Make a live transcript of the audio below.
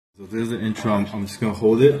So there's the intro. I'm just gonna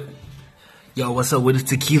hold it. Yo, what's up with the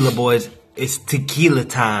tequila boys? It's tequila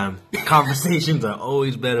time. Conversations are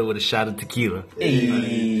always better with a shot of tequila.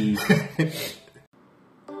 Hey.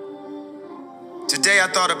 Today I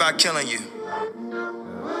thought about killing you.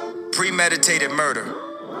 Premeditated murder.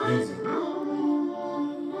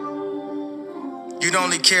 You'd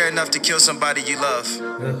only care enough to kill somebody you love.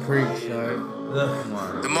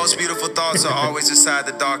 The most beautiful thoughts are always inside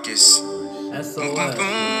the darkest. That's so what?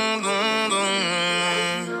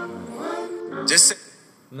 Just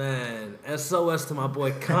Man, SOS to my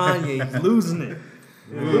boy Kanye. He's losing it.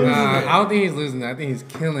 I don't think he's losing it. I think he's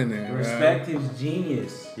killing it. Respect his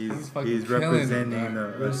genius. He's fucking representing killing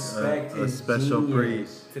it, a special breed.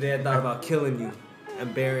 Today I thought about killing you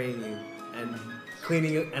and burying you and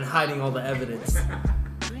cleaning it and hiding all the evidence.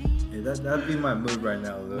 Yeah, that'd be my mood right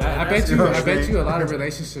now. Though. I bet you a lot of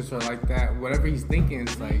relationships are like that. Whatever he's thinking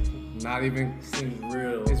is like not even Seems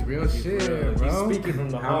real. it's real shit, bro. He's speaking from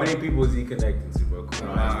the How heart. many people is he connecting to, bro? Come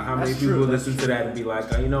on. How many That's people true, listen to that and be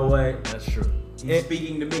like, oh, you know what? That's true. He's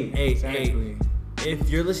speaking to me. Hey, Exactly. if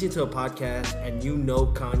you're listening to a podcast and you know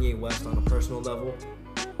Kanye West on a personal level,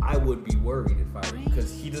 I would be worried if I were you,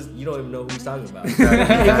 because you don't even know who he's talking about. It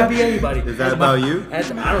could be anybody. Is that about you? I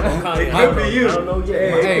don't know Kanye. It I don't could know. be you. I don't know yet.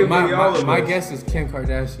 Hey, Hey, could be all of my us. guess is Kim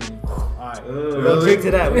Kardashian. Alright, we don't drink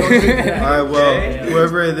to that. We don't drink to that. All right, well, Okay.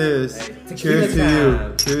 whoever it is, Tequila cheers to time.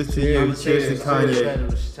 you. Cheers to you. Cheers to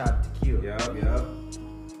Kanye. Shot of tequila. Yup.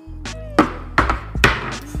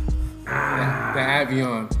 The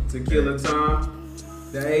Avion. Tequila time.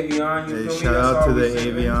 The Avion, you Hey, feel me? shout That's out all to we the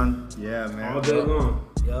say, man. Avion. Yeah, man. All day long.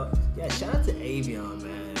 Yup. Yeah, shout out to Avion,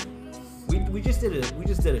 man. We just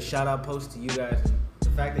did a shout out post to you guys, and the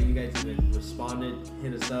fact that you guys even responded,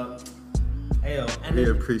 hit us up. Ayo, and We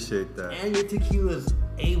then- appreciate that. and your tequila's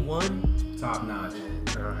A1. Top notch. Man,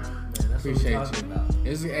 that's Appreciate what we're talking you. about.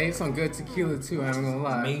 It's some good tequila too. I'm gonna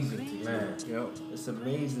lie. Amazing tequila. Man. Yep. It's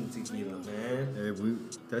amazing tequila, man.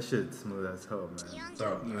 Hey, that shit's smooth as hell, man.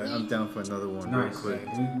 So, I'm down for another one real nice. quick.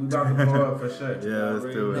 We about to pull up for sure. Yeah,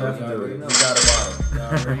 let's do it. Let's Let's do do it. it. We got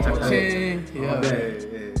a bottle. All day. Ching. All Yeah. day.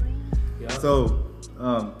 Hey, hey. Yup. So,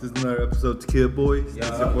 this is another episode of Tequila Boys. It's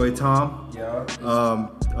Yeah. your boy Tom. Yeah.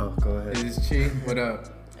 Go ahead. This is Chi. What up?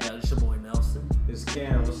 Hey, it's your boy Nelson. It's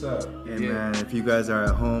Cam. What's up? Hey Yeah. man, if you guys are at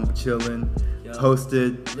home chilling, Yeah.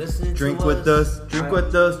 toasted, Listening drink to with us, drink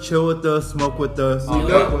with us, chill with us, smoke with us.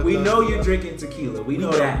 We know you're drinking tequila. We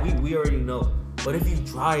know that. We already know. But if you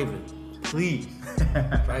driving, please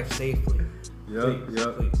drive safely. Yup,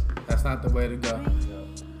 yup. Please. That's not the way to go.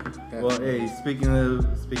 Well, hey, speaking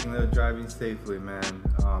of driving safely, man,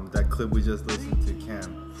 that clip we just listened to,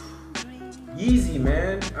 Cam. Yeezy,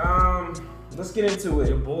 man. Let's get into Your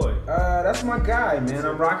it. boy. That's my guy, man.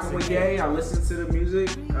 I'm rocking with Ye. I listened to the music.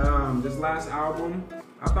 This last album,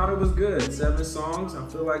 I thought it was good. 7 songs. I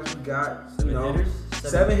feel like he got, you know, hitters?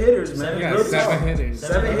 7 hitters, man. Yeah, Real 7 talk. hitters.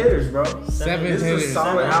 7 hitters, bro. Seven This is a hitters.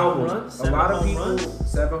 solid 7 home album. runs? A 7 lot of home people,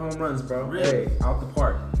 runs? 7 home runs, bro. Really? Hey, out the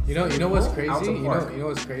park. You know what's Out crazy? the You park. know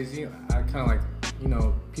what's crazy? I kind of like,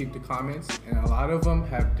 peep the comments, and a lot of them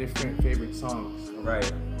have different favorite songs.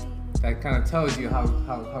 Right. That kind of tells you how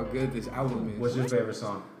good this album is. What's your favorite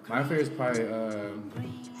song? My favorite is probably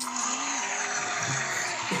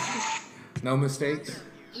No Mistakes.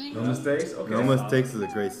 No Mistakes? Okay. No Mistakes is a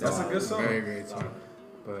great song. That's a good song. Very great song.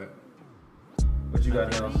 But What you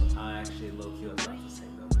got, Nels? I actually low key was about to say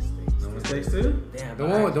no mistakes. No Mistakes too? Damn. the but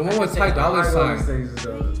one I with could Ty say- Dolla I like No Sign. Mistakes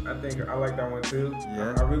though. I think I like that one too.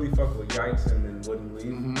 Yeah. I really fuck with Yikes and then Wouldn't Leave.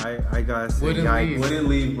 Mhm. I gotta say, Wouldn't yikes. leave. Wouldn't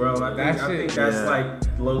Leave, bro. I That think shit- that's Yeah.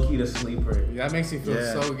 like low key the sleeper. That makes you feel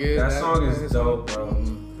Yeah. so good. That song is that dope, bro.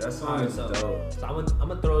 Mhm. That song Alright, is so dope. I'm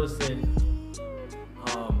gonna throw this in.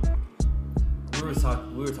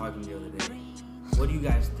 We were talking the other day. What do you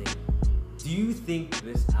guys think? Do you think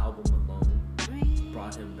this album alone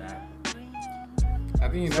brought him back? I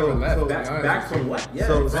think he never left. to be Back honest. from what? Yeah.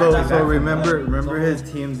 So back so from remember what? his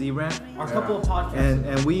TMZ rant, Our couple of podcasts.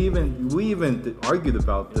 and we even argued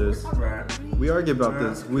about this. Right. We argued about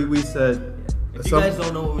this. We said if you guys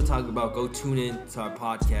don't know what we're talking about, go tune in to our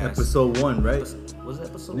podcast. episode 1, right? Was it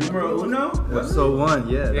episode Numero 1? uno? Episode 1,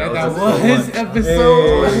 yeah. Yeah, that episode was one. his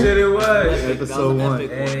episode. Hey, shit, it was. Episode that was 1.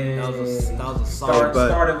 an epic one. That was a solid. But-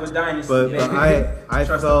 Started with Dynasty. But baby. I Trust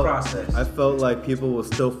the felt process. I felt like people will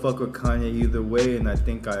still fuck with Kanye either way, and I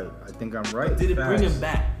think I'm right. Did it bring Facts. him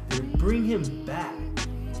back? Did it bring him back?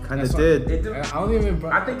 Kind of That's did. It do- I don't even.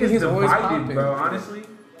 I think it's he's always divided, popping. bro. Honestly,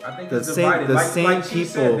 I think The it's same- divided. the like same she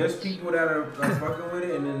said, people- there's people that are fucking with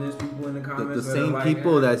it, and then there's people in the The comments. that same are like,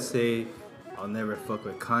 people eh. that say I'll never fuck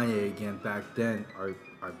with Kanye again back then are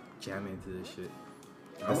jamming to this shit.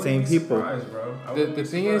 the same people. Bro. The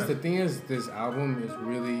thing is, this album is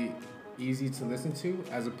really easy to listen to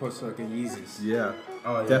as opposed to like a Yeezus. Yeah.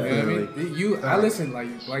 Oh, yeah. Definitely. You know what I mean? I listen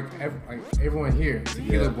like everyone here,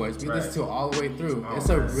 Tequila Yeah. Boys. We Right. listen to it all the way through. Oh, it's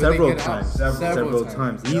a man. really Several good times. album. Several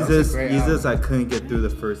times. Yeah, it's a great Jesus, I album. couldn't get through the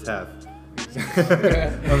first half.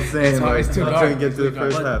 Yeah. I'm saying, It's like, too I dark. couldn't get It's through too the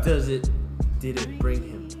dark. first But half. did it bring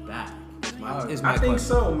him back? Is my I think question.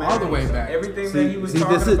 so, man. All the way back. Everything that he was talking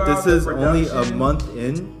this is about. this is the only a production. month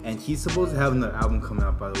in, and he's supposed to have another album coming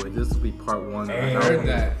out. By the way, this will be part one. of Hey, I an heard album.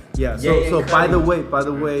 that. Yeah. Yeah, So and by the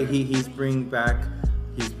Cudi. way, he's bringing back.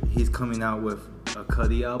 He's coming out with a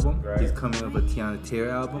Cudi album. Right. He's coming out with a Tiana Taylor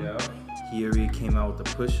album. Yeah. He already came out with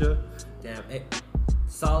the Pusha. Damn,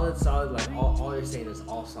 solid. Like all you're saying is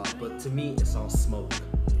all solid, but to me it's all smoke.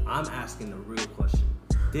 I'm asking the real question: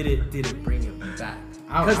 Did it bring him back?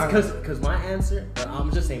 Because my answer,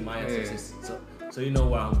 I'm just saying my answer. Yeah. Is, so you know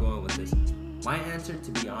where I'm going with this. My answer,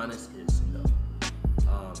 to be honest, is no.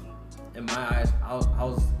 In my eyes, I was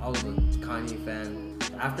a Kanye fan.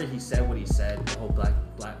 After he said what he said, the whole black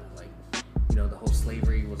like, you know, the whole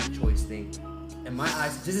slavery was a choice thing. In my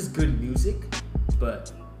eyes, this is good music,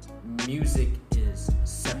 but music is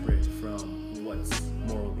separate from what's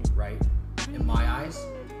morally right. In my eyes,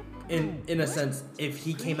 in a sense, if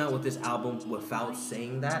he came out with this album without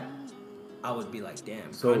saying that, I would be like,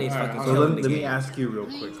 damn, So, Kanye's fucking so killing the let me game. ask you real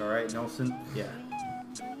quick, all right, Nelson? Yeah,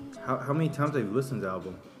 How many times have you listened to the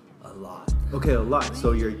album? a lot. Okay, a lot.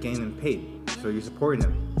 So you're getting paid. So you're supporting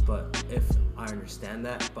him. But if I understand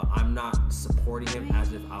that, but I'm not supporting him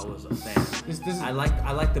as if I was a fan. This is- I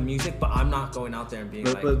like the music, but I'm not going out there and being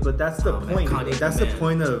like. But that's the "Oh, man, point. Kanye's That's the the man."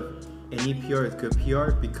 point of any PR is good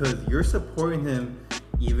PR because you're supporting him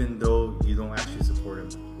even though you don't actually support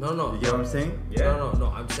him. No. You get what I'm saying? Yeah.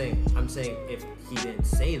 No. I'm saying if he didn't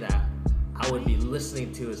say that, I would be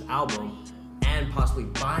listening to his album and possibly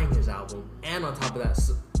buying his album, and on top of that,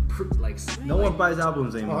 No one buys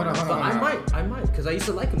albums anymore. Hold on. But I might, because I used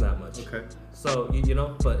to like him that much. Okay. So you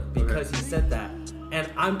know, but because he said that, and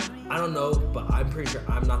I don't know, but I'm pretty sure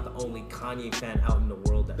I'm not the only Kanye fan out in the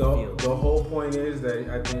world that feels. The whole point is that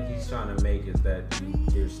I think he's trying to make is that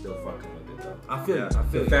you're still fucking with it though. I feel Yeah. you. I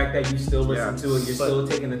feel The you. fact that you still listen Yeah. to it, you're But- still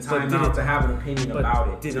taking the time did out it- to have an opinion But about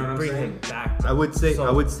it. did You know what it I'm bring saying? him back? I would say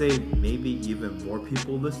So- maybe even more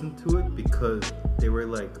people listen to it because they were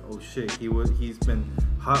like, oh shit, he's been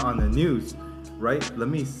hot on the news, right? Let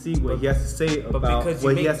me see what he has to say But about because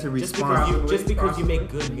what you he make, has to just respond. because you Possibly.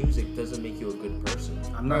 make good music doesn't make you a good person.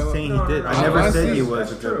 I'm not No, saying no, he did. no, I no. never Honestly, said he was a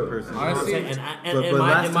that's good true. person. Honestly, And But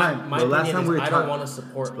last time- my but last opinion time is we were I talking- don't want to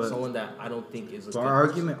support but- someone that I don't think is a So good our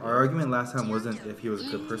person. argument last time wasn't if he was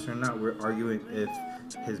a good person or not. We're arguing if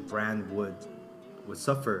his brand would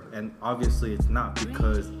suffer, and obviously it's not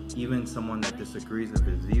because even someone that disagrees with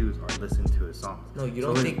his views are listening to his songs. No, you So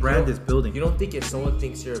don't his think brand you don't- is building. You don't think if someone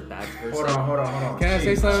thinks you're a bad person? Hold on. Can I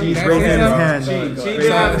say Chi. something? She's Can I say raising his something? hand. She Go been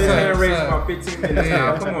ahead. out this Son, hand raised son. about 15 minutes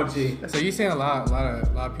now. Come on, G. So you're saying a lot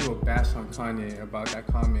of people bash on Kanye about that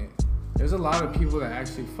comment. There's a lot of people that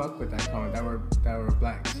actually fuck with that comment that were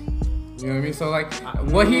blacks. You know what I mean? So like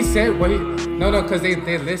what he said, because they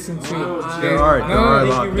listen to. There are a lot.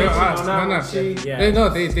 There reaching are. on that No. one, Chi. Yeah.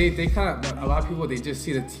 They kind of, a lot of people, they just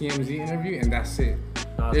see the TMZ interview and that's it.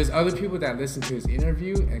 There's other people that listen to his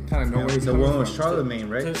interview and kind of know where he's the coming one with from. Charlemagne,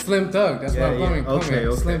 right? Slim Thug, that's Yeah, what I'm yeah. coming Okay, at.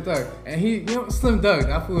 okay. Slim Thug. And he, Slim Thug,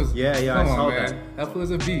 that fool was, Yeah, come I on, saw man. That fool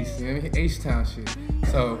was a beast, you know what I mean? H-Town shit.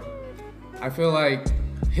 So, I feel like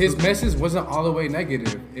his message wasn't all the way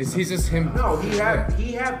negative. He's just him. No, he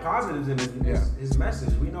had positives in his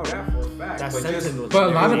message. We know that for a fact. That but sentence just was But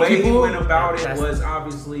a lot the of way he people- went about it That's- was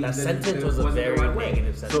obviously That the- sentence it was a wasn't the very right way.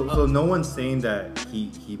 negative sentence. So no one's saying that he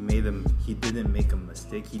didn't make a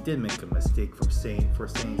mistake. He did make a mistake for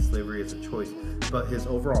saying slavery is a choice. But his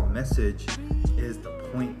overall message is the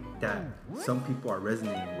point that some people are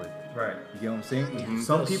resonating with. Right. You get what I'm saying? Mm-hmm.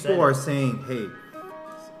 Some Just people said are it. saying, hey,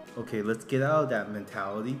 okay, let's get out of that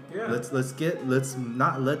mentality. Yeah. Let's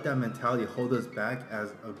not let that mentality hold us back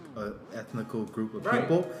as a ethnical group of Right.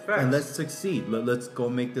 people, Facts. and let's succeed. Let's go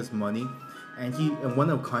make this money. And one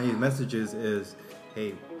of Kanye's messages is,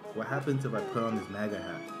 hey, what happens if I put on this MAGA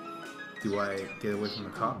hat? Do I get away from the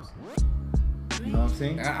cops? You know what I'm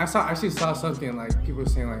saying? I actually saw something like people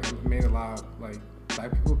saying like it made a lot of like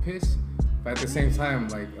black people pissed, but at the same time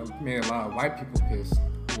like it made a lot of white people pissed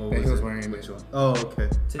What that he was it? wearing Which it. one? Oh, okay.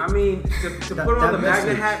 I mean, to That- put on that the MAGA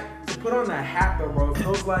message- hat, to put on that hat though, bro,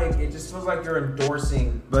 it just feels like you're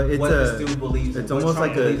endorsing But it's what this dude believes in. it's what almost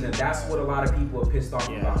Trump like a- believes in. That's what a lot of people are pissed off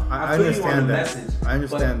Yeah. about. I feel you on understand the that. message, I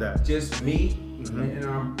understand but that. Just me, and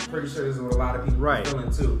I'm pretty sure this is what a lot of people Right. are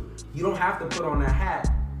feeling too. You don't have to put on that hat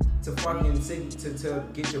to fucking to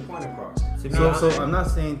get your point across. So I'm not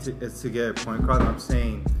saying it's to get a point across. I'm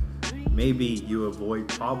saying maybe you avoid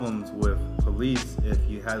problems with police if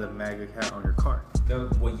you had a MAGA hat on your car.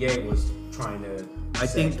 That's what Ye was trying to. I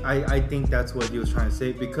think that's what he was trying to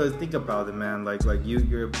say, because think about it, man. Like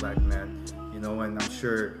you're a black man, you know, and I'm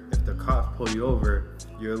sure if the cops pull you over,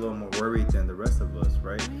 you're a little more worried than the rest of us,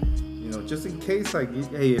 right? You know, just in case, like,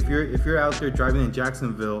 hey, if you're out there driving in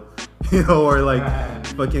Jacksonville, you know, or like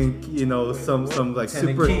fucking, you know, some like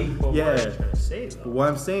super, yeah. But what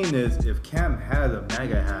I'm saying is, if Cam had a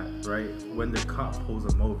MAGA hat, right, when the cop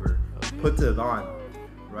pulls him over, puts it on,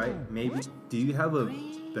 right, maybe do you have a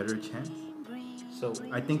better chance? So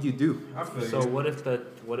I think you do. I feel so you. what if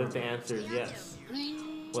the answer is yes?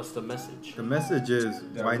 What's the message? The message is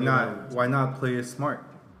why not play it smart?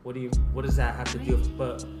 What does that have to do with,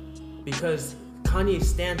 but because Kanye's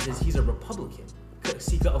stance is he's a Republican.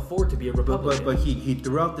 He could afford to be a Republican. But he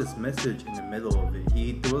threw out this message in the middle of it.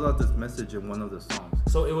 He threw out this message in one of the songs.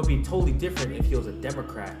 So it would be totally different if he was a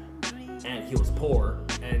Democrat and he was poor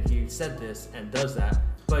and he said this and does that.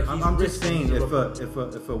 But he's I'm just saying, he's if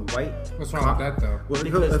a white What's wrong with that though? well,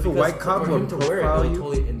 because if a white cop for him would to wear it, profile it would you,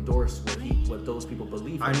 totally endorse what those people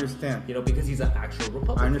believe. I in. understand. You know, because he's an actual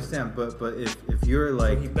Republican. I understand, but if you're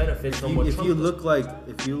like, So he benefits from if what you Trump does. look like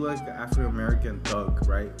an African American thug,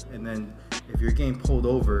 right, and then if you're getting pulled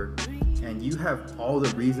over, and you have all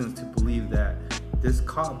the reasons to believe that this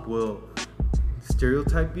cop will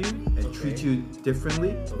stereotype you and treat you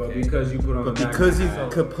differently, But because you put on but the because you MAGA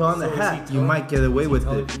hat, could put on the So is hat, he you telling- might get away with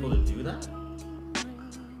Telling it. people to do that?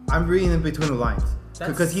 I'm reading in between the lines.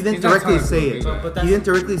 Because he didn't he's not directly telling say people it. to do that. He didn't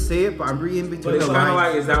directly say it, but I'm reading but between it's the kind of like,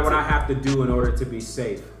 lines. is that what I have to do in order to be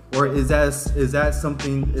safe? Or is that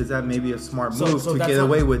something? Is that maybe a smart move to that's get what-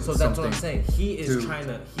 away with So something? that's what I'm saying. He is to- trying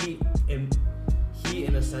to he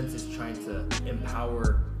in a sense is trying to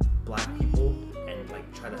empower black people and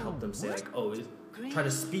like try to help them say like, oh, try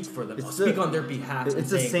to speak for them, It's speak the- on their behalf. and it's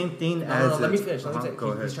the saying, same thing no, as let me if- finish. Let me say,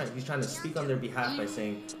 go he's ahead. trying to speak on their behalf by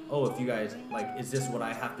saying, oh, if you guys like, is this what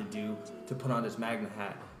I have to do to put on this Magna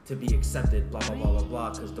hat to be accepted? Blah blah blah blah blah.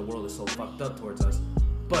 Because the world is so fucked up towards us.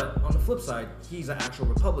 But on the flip side, he's an actual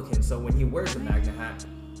Republican, so when he wears a Magna hat,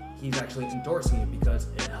 he's actually endorsing it because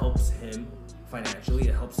it helps him financially,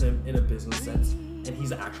 it helps him in a business sense, and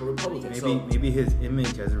he's an actual Republican. Maybe his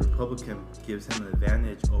image as a Republican gives him an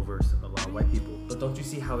advantage over a lot of white people. But don't you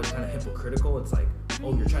see how it's kind of hypocritical? It's like,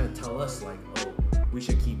 oh, you're trying to tell us like, oh, we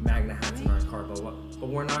should keep Magna hats in our car, but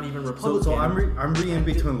we're not even Republican. So I'm reading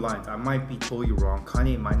between the lines. I might be totally wrong.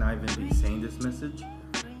 Kanye might not even be saying this message,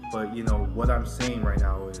 but you know what I'm saying right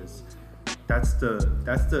now is that's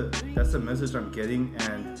the message I'm getting,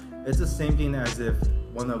 and it's the same thing as if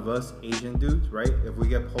one of us Asian dudes, right? If we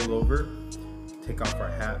get pulled over, take off our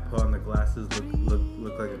hat, put on the glasses,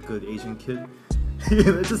 look like a good Asian kid.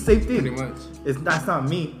 It's the same thing. Pretty much. That's not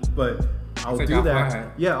me, but I'll Take do off my that.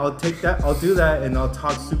 hat. Yeah, I'll take that. I'll do that, and I'll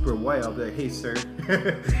talk super white. I'll be like, "Hey, sir,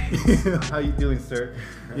 how you doing, sir?"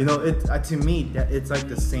 You know, it to me that it's like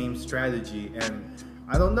the same strategy, and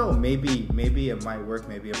I don't know. Maybe it might work.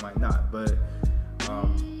 Maybe it might not. But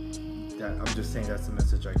I'm just saying that's the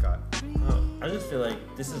message I got. I just feel like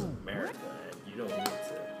this is America, and you don't need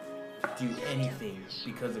to do anything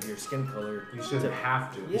because of your skin color. You shouldn't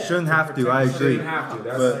have to. You shouldn't have to. I You agree. shouldn't have to.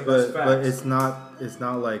 That's But facts. it's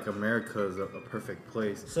not like America is a perfect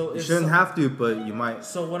place. So you if shouldn't some- have to, but you might.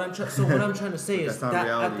 So what I'm trying to say is That's not that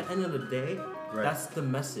reality. at the end of the day, Right. that's the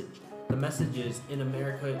message. The message is in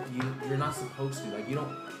America, you're not supposed to, like,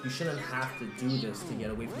 you shouldn't have to do this to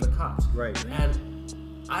get away from the cops. Right. And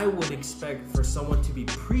I would expect for someone to be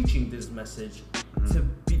preaching this message to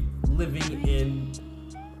be living in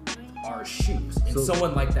our shoes, in So-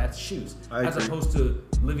 someone like that's shoes, I as agree. opposed to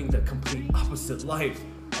living the complete opposite life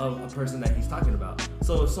of a person that he's talking about.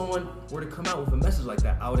 So if someone were to come out with a message like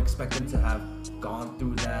that, I would expect them to have gone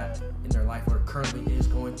through that in their life, or currently is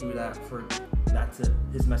going through that, for that to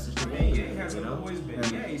his message to Hey, be. Ye hasn't always been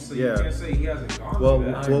Ye, so Yeah. you can't say he hasn't gone Well,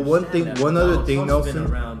 through that. well, one thing, one other thing, Trump's Nelson.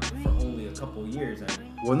 been around for only a couple years, and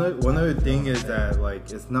One other thing is that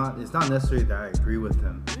like it's not necessarily that I agree with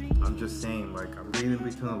him. I'm just saying like I'm reading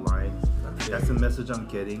between the lines. That's the message I'm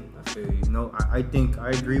getting. I feel you. You know, I think I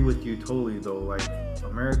agree with you totally though. Like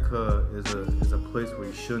America is a place where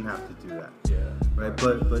you shouldn't have to do that, yeah. right?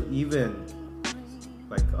 But even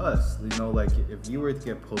like us, you know, like if you were to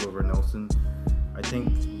get pulled over, Nelson, I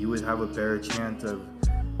think you would have a better chance of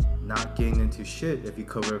not getting into shit if you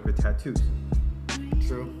cover up your tattoos.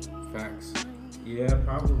 True. Facts. Yeah,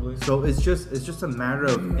 probably. So it's just a matter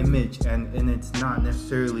of image, and it's not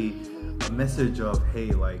necessarily a message of,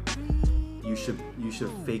 hey, like you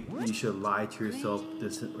should lie to yourself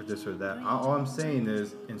this or that. All I'm saying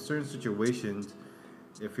is, in certain situations,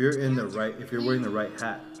 if you're wearing the right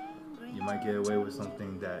hat, you might get away with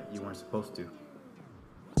something that you weren't supposed to.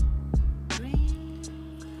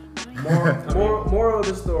 Moral of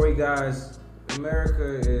the story, guys.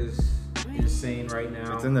 America is insane right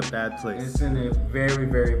now. It's in a bad place. It's in a very,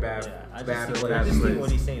 very bad I place. just think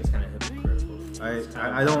what he's saying is kind of hypocritical.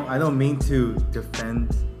 I don't mean to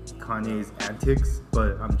defend Kanye's antics,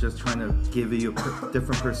 but I'm just trying to give you a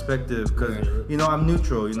different perspective because I'm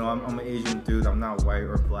neutral. I'm an Asian dude. I'm not white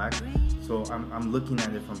or black, so I'm looking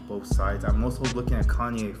at it from both sides. I'm also looking at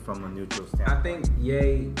Kanye from a neutral standpoint. I think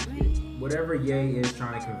Ye, whatever Ye is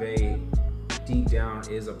trying to convey deep down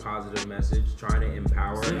is a positive message, trying to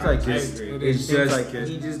empower. Seems like it's just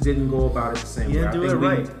he just didn't go about it the same way. He didn't do it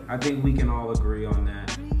right. I think we can all agree on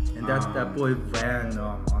that. And that boy Van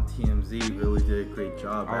on TMZ really did a great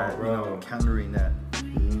job at countering that.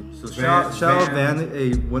 Mm-hmm. So shout out Van.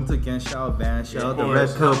 Hey, once again, shout out Van. Shout out the Red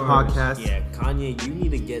Pill podcast. Yeah, Kanye, you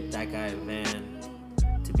need to get that guy Van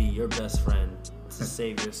to be your best friend to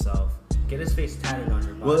save yourself. Get his face tatted on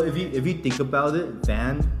your body. Well, if you think about it,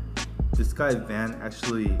 this guy Van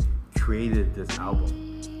actually created this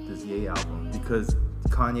album, this Ye album, because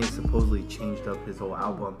Kanye supposedly changed up his whole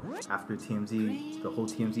album after TMZ, the whole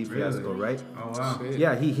TMZ fiasco, right? Oh wow.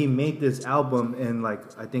 Yeah, he made this album in like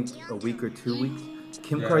I think a week or 2 weeks.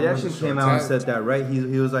 Kim Yeah, Kardashian came out and said that, right? He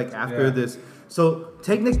was like after this. So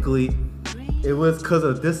technically, it was because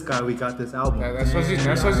of this guy we got this album. That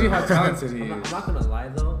shows you how talented he I'm is. not gonna lie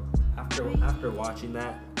though. After watching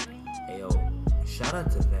that, shout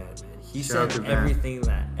out to Van, man. He Shout said everything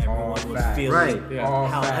that everyone was feeling, right? Yeah.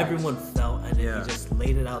 How everyone felt, and then he just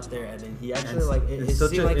laid it out there, and then he actually in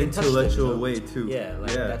such an intellectual way too. Yeah,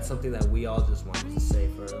 that's something that we all just wanted to say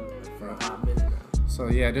for a hot minute now. So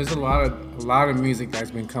yeah, there's a lot of music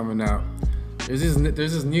that's been coming out. There's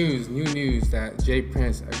this new news that Jay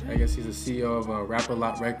Prince, I guess he's the CEO of Rap A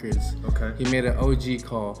Lot Records. Okay. He made an OG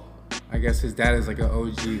call. I guess his dad is like an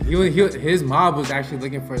OG. His mob was actually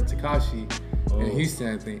looking for Tekashi in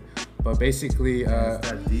Houston, I think. But basically, Is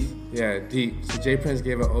that deep? yeah, deep. So Jay Prince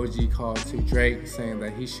gave an OG call to Drake saying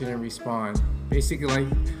that he shouldn't respond. Basically, like,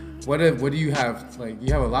 what do you have? Like,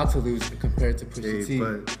 you have a lot to lose compared to Pusha T.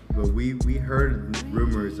 But we heard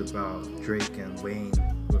rumors about Drake and Wayne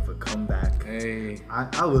with a comeback. Hey,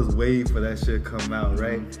 I was waiting for that shit to come out,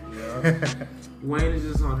 right? Yeah. Wayne is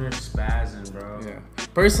just on there spazzing, bro. yeah.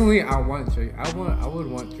 Personally, I want Drake. I would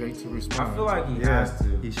want Drake to respond. I feel like he Yeah, has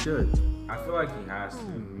to. he should. I feel like he has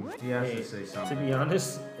to. He has to say To something. be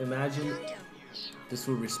honest, imagine this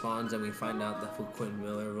fool responds and we find out that Quentin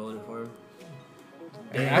Miller voted for him.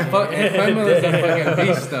 Quentin Miller's a fucking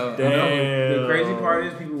beast, though. The crazy part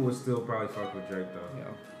is people would still probably fuck with Drake though. Yeah.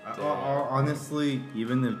 Honestly,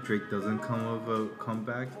 even if Drake doesn't come with a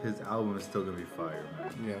comeback, his album is still gonna be fire,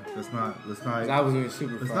 man. Yeah. Let's not That was really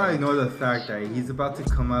super let's fun. not ignore the fact that he's about to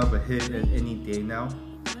come out with a hit at any day now.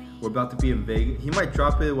 We're about to be in Vegas. He might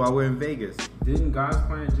drop it while we're in Vegas. Didn't God's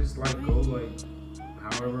Plan just like go like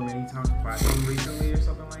however many times platinum recently or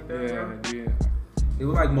something like that? Yeah, bro? yeah. It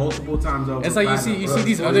was like multiple times over. It's like you platinum, see bro.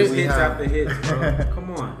 these It other- was hits have- after hits, bro.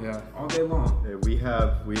 Come on. Yeah. All day long. Yeah, we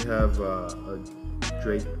have a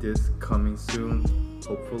Drake disc coming soon,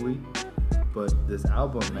 hopefully. But this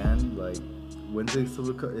album, man, like when's it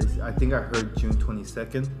still I think I heard June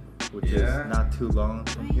 22nd, which Yeah. is not too long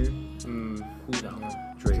from here. Who's out?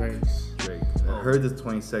 Drake's. Drake. I heard this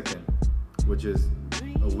 22nd, which is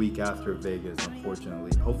a week after Vegas,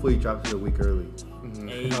 unfortunately. Hopefully, he drops it a week early.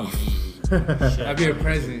 Hey. That'd be a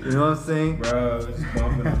present. You know what I'm saying? Bro, just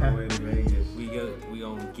bumping on the way to Vegas. We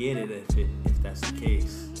gonna get it if that's the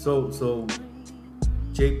case. So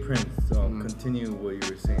Jay Prince, continue what you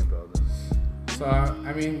were saying about this. So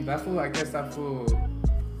I mean, that fool. I guess that fool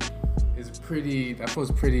is pretty. That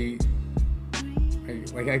fool's pretty.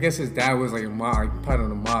 Like I guess his dad was like a mob, like part of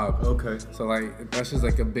the mob. Okay. So like that's just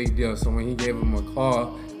like a big deal. So when he gave him a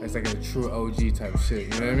call, that's like a true OG type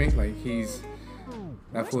shit. You know what I mean? Like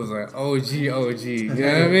that fool's like OG. You know what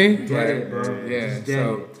I mean? Get Like, it, bro. yeah. Just get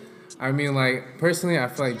So it. I mean, like personally, I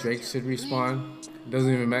feel like Drake should respond.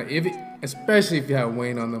 Doesn't even matter especially if you have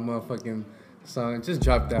Wayne on the motherfucking song. Just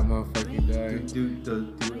drop that motherfucking dog.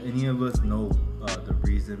 Do any of us know the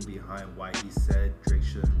reason behind why he said Drake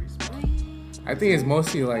shouldn't respond? I think it's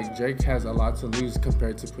mostly like Drake has a lot to lose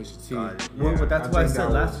compared to Pusha T. Got it. Yeah, Well, but that's I what I think said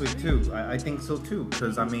that last was- week too. I think so too,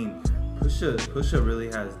 because I mean, Pusha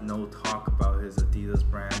really has no talk about his Adidas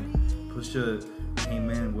brand. Pusha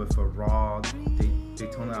came in with a raw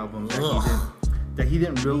Daytona album that he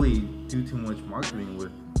didn't really do too much marketing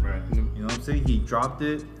with. Right. You know what I'm saying? He dropped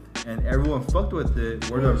it, and everyone fucked with it.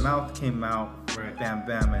 Word of mouth came out, Right. bam,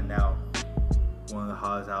 bam, and now one of the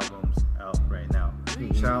hottest albums out right now.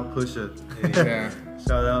 Shout out Pusha. Yeah.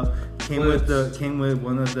 Shout out. Came with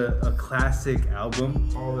one of a classic album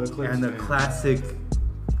All of the clips. and a man. classic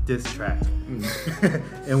diss track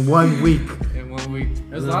in 1 week. In 1 week.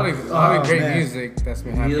 There's a lot of great man. music that's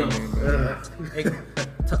been happening. Hey,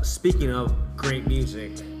 speaking of great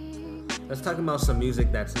music, let's talk about some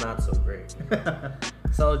music that's not so great.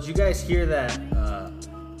 So did you guys hear that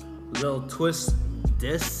Lil Twist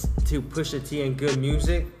diss to Pusha T and Good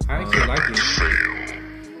Music? I actually like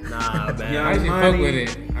it. Nah, man. Yeah, I actually Money. fuck with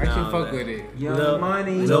it. I actually Nah, fuck man. with it. Young Lil-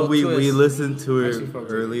 Money. Lil- So we Twist. listened to Actually it fuck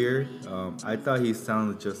with it. earlier. I thought he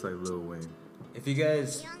sounded just like Lil Wayne. If you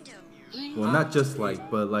guys, Well, not just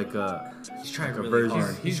like, but like he's trying Like a really version.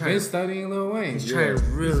 hard. He's trying, been studying Lil Wayne. he's trying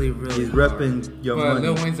really, really he's hard. repping Young But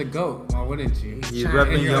Lil Money. Wayne's a goat. Why wouldn't you? He's trying-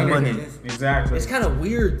 repping and Young you're Money. under- Exactly. It's kind of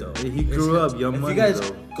weird though. He grew up Young if Money, you guys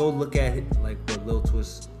though. go look at it, like what Lil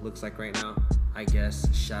Twist looks like right now, I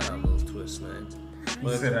guess shout out Lil Twist, man.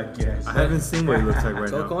 He said, I guess. I haven't seen what he looks like right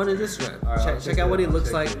Go now. on to this run. Alright, I'll Check out what he I'll looks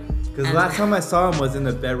check like. it. Because And- last time I saw him was in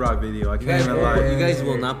the Bedrock video. I You can't guys, even lie. you guys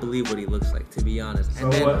will not believe what he looks like, to be honest. So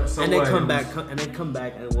And then, what- so and then what, come it back, was- and then come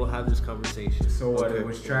back, and we'll have this conversation. So what? Okay. It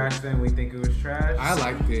was trash then? We think it was trash? I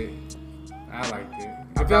liked it. I liked it. I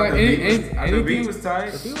I feel thought like the beat was- the anything. beat was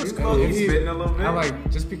tight. The beat was He cool. was spitting a little bit. I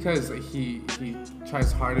like just because he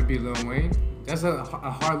tries hard to be Lil Wayne. That's a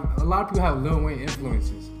hard. A lot of people have Lil Wayne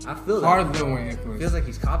influences. I feel that. Hard Lil Wayne Feels influences. like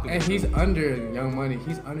he's copying. And him. he's under Young Money.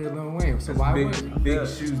 He's under Lil Wayne. So why wouldn't? big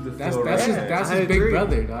shoes to That's fill. that's right his there. that's I his big agree.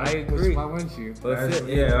 brother, dog. I agree. Why wouldn't you? But it That's- feel-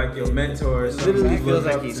 yeah, like your mentor. Or It something literally you feels look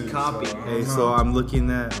like up he's to, copying. So, I Hey, don't so know. I'm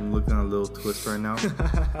looking at a Little Twist right now.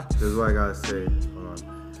 This is what I gotta say. Hold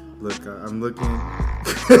on. Look, I'm looking.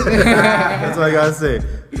 That's what I gotta say.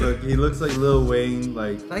 Look, he looks like Lil Wayne,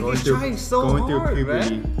 like Like he's trying so going hard, through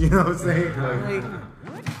puberty. man. You know what I'm saying?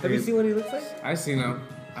 Like, have you seen what he looks like? I seen him.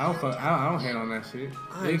 I don't hate on that shit.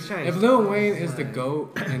 he's trying If to- Lil Wayne is the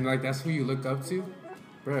GOAT and like that's who you look up to,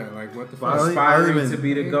 bruh, like what the But I fuck? don't Aspiring even- to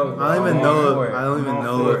be the GOAT. I don't even I'm know. all for If, it. I don't I'm even all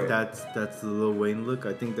know for if it. that's the Lil Wayne look.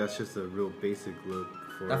 I think that's just a real basic look.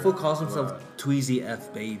 For That fool calls himself Wow. Tweezy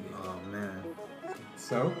F Baby. Oh man.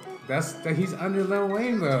 So he's under Lil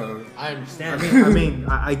Wayne though. I understand.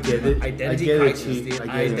 I get it. Identity I get crisis, it, Chief. dude. I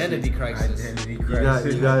get it, Identity Chief. crisis. Identity You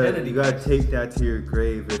crisis. Identity gotta crisis. take that to your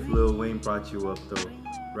grave if Lil Wayne brought you up though,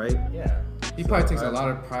 right? Yeah. He probably takes a lot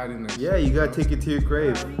of pride in that. Yeah, you gotta take it to your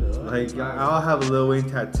grave. Like I'll have a Lil Wayne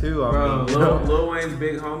tattoo on Bro, me. Lil Wayne's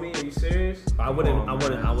big homie. Are you serious? I Come wouldn't. on, I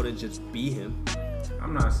man. wouldn't just be him.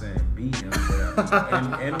 I'm not saying beat him,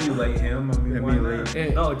 but emulate him. I mean, why Emulate. not? Hey,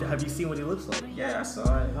 No, have you seen what he looks like? Yeah, I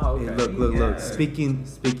saw it. Oh, Hey, okay. look. Yeah.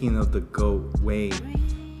 Speaking of the GOAT,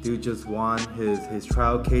 Wayne, dude just won his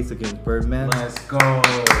trial case against Birdman. Let's go. hey,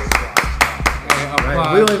 Right?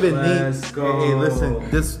 applause. We don't even Let's need. go. Hey, listen.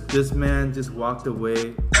 This man just walked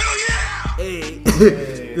away. Hey,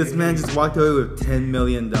 this man just walked away with $10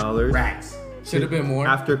 million. Racks. Should have been more.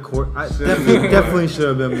 After court, Should've been more. definitely should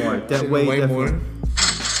have been more. Should've been way Definitely. more.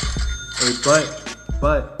 Hey,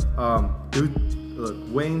 but dude, look,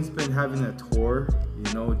 Wayne's been having a tour,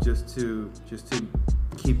 you know, just to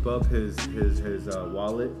keep up his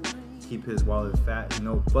wallet, keep his wallet fat, you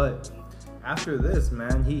know. But after this,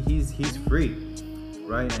 man, he's free,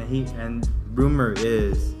 right? And rumor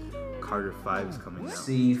is Carter 5 is coming out.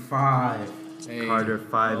 C5. Hey, Carter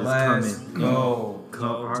 5 is Let's coming. go.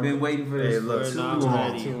 Come- I've been waiting for this Hey, for look. too We're not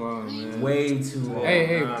long. ready. too long, man. Way too long.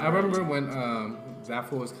 Hey, I remember when that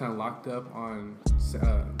fool was kind of locked up on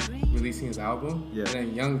releasing his album. Yeah. And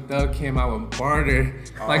then Young Thug came out with Barter,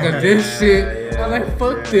 like Oh, a diss shit. yeah, I'm like,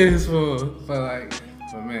 fuck yeah. this fool. But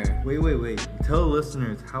man, Wait. Tell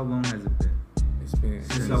listeners how long has it been? it's been.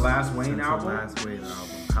 Since the last Wayne Since the album? last Wayne album.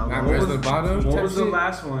 How Now long? where's was the bottom? What type was the shit?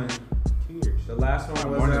 last one? 2 years. The last one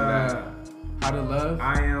More was than that. How to Love?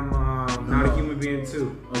 I am not a human being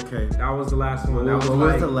too. Okay. That was the last one. What, That was what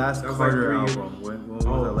like, was the last that was Carter like 3 years- album? What was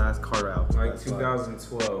Oh. the last Carter album? Like That's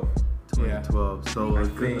 2012. 2012. So I a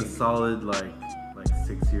think. solid like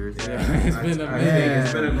 6 years. Yeah. It's been a I minute. think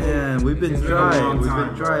it's been a Man, we've been it's been a dry. long We've time,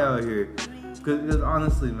 been dry bro. out here. Because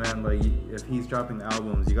honestly, man, like if he's dropping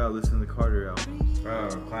albums, you gotta listen to Carter albums.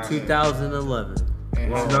 Classic. 2011. Hey,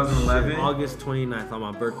 Well, how- 2011. August 29th on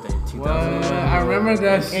my birthday. What? 2011. I remember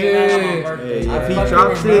that Hey, shit. Hey, I if he fucking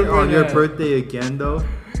drops it remember on your that. birthday again, though,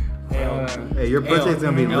 hey, your birthday's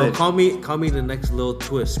gonna be Yo, lit. call me the next little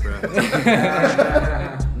twist, bro.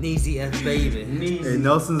 Neezy F baby. Hey,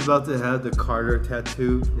 Nelson's about to have the Carter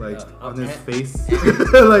tattoo like Yeah. on his And- face,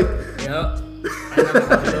 like. Yep. And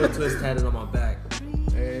I'm a little twist tatted on my back.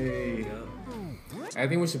 Hey. Yep. I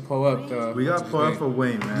think we should pull up the. We got pull up for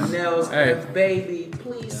Wayne, man. Nels Hey. F baby,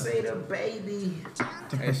 please say the baby.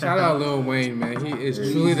 Hey, shout out Lil Wayne, man. He is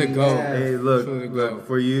truly the GOAT. Hey, look, Truly the look GOAT.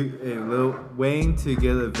 for you, hey, Lil Wayne to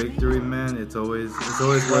get a victory, man. It's always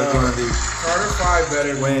worth one of these. Carter 5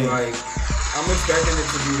 better be Wayne. like, I'm expecting it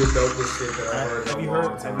to be the dopest shit that I've heard in a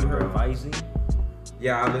long time. Have you heard bro. Vising?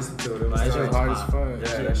 Yeah, I listened to it. It was That That shit shit tight. hard as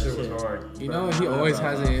fuck. Yeah, that shit was hard. You know, he always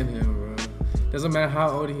has it in him, bro. Doesn't matter how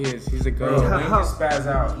old he is, he's a Bro, GOAT. Wayne can spaz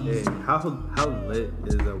out Hey, easy. how lit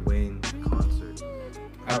is a Wayne concert?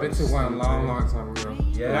 I've been to one a long time ago.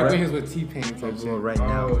 Yeah. Back when he was with T-Pain type shit. Well, right Oh,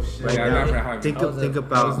 now, shit. right Yeah, I now. remember how Think that was think a-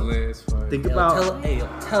 That was about lit as fuck. think Yo, about.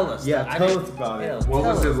 tell us. Yeah, I tell didn't- us about it. Yo, What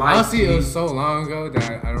tell was it us. like? Honestly, it G? was so long ago that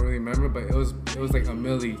I don't really remember, but it was like a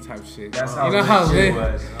milli type shit. That's how you know lit how shit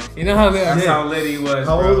lit. was. You know how lit. That's I how lit he was,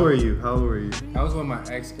 How bro. old were you? How old were you? That was when my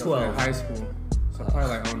ex girlfriend in 12. high school, so probably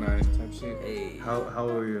like 09 type shit. Hey, How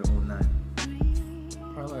old were you? 09.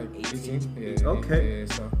 Probably like 18. 18. Yeah. Okay. Yeah,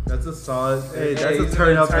 so. That's a solid. Hey, that's he's a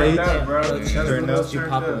turn up turned age. up, bro. Yo, That's turn the up. most you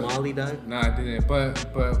turned pop a up. Molly, dog? Nah, I didn't.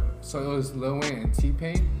 But so it was Lil Wayne and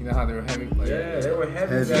T-Pain. You know how they were having like. Yeah, they were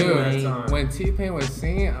heavy Heavy. back Dude, at that time. when T-Pain was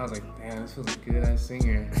singing, I was like, damn, this was a good ass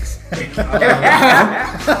singer.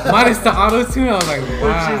 Minus the auto tune, I was like,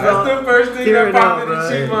 wow. That's the first thing Tear that it popped up, in the bro.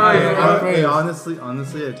 chick Hey, mind, yeah, bro. bro. hey,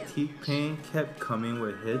 honestly, if T-Pain kept coming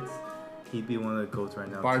with hits, he'd be one of the goats right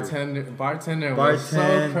now. too. Bartender was so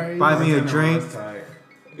Bartend, crazy. buy me a Bartender drink. was tight.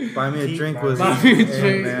 Buy me a drink was. Buy me a Hey,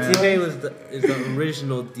 drink. man. T-Pain is the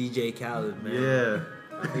original DJ Khaled, man. Yeah,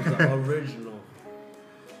 He's the original.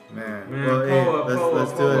 man. Man, Well, hey, pull up,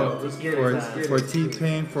 let's do pull it. up. Let's get it, let's get For it.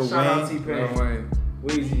 T-Pain, for Shout out Wayne. No T-Pain. way.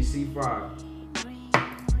 Weezy, C5.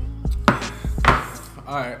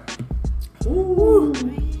 Alright.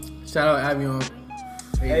 Shout out Avion.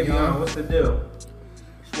 Hey, Beyond, what's the deal?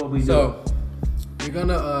 It's what we do. So, we're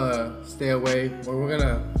gonna stay away, or we're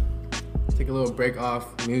gonna take a little break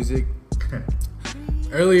off music.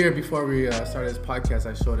 Earlier, before we started this podcast,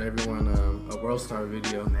 I showed everyone a World Star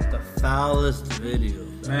video. The foulest video.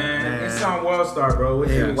 Man, it's on Worldstar, bro. What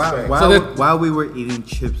Hey, you expect? while we were eating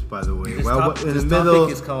chips, by the way, This while top- in this the middle,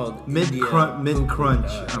 topic is called India mid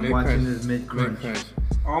crunch. I'm Mid-crunch. watching this mid crunch. Mid-crunch.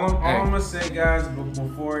 All Hey. I'm gonna say, guys,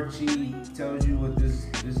 before Chi tells you what this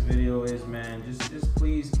video is, man, just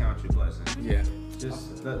please count your blessings. Yeah.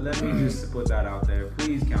 Just let me just put that out there.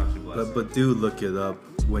 Please count your blessings. But do look it up.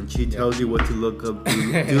 When she tells you what to look up,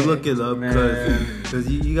 do look it up Man. because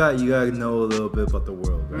you gotta know a little bit about the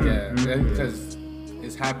world. Right? Yeah, because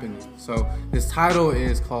it's happening. So this title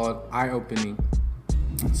is called Eye Opening.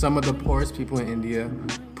 Some of the poorest people in India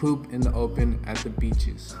poop in the open at the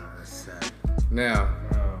beaches. That's sad. Now,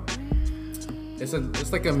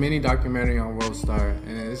 it's like a mini documentary on World Star,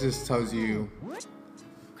 and it just tells you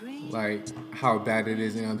like how bad it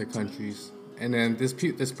is in other countries. And then this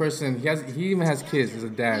person, he even has kids. He's a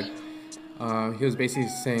dad. He was basically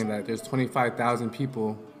saying that there's 25,000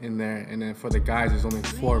 people in there, and then for the guys, there's only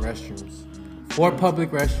 4 restrooms, 4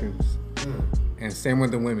 public restrooms, and same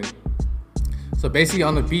with the women. So basically,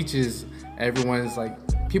 on the beaches, everyone's like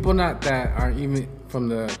people that aren't even from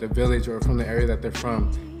the village or from the area that they're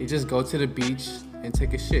from. They just go to the beach and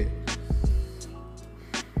take a shit.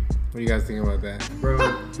 What do you guys think about that? bro,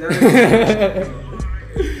 that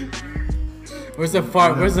Where's the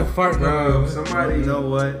fart? Where's the fart, bro, bro? somebody, You know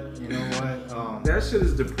what? that shit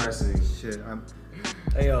is depressing. Shit. I'm.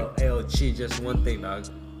 Ayo, Chi, just one thing, dog.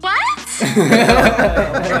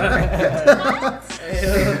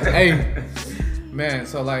 Hey, man.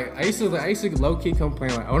 So like, I used to low key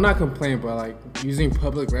complain, like, or not complain, but like using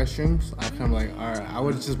public restrooms. I kind of like, all right, I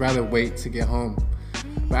would just rather wait to get home.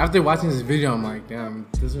 But after watching this video, I'm like, damn,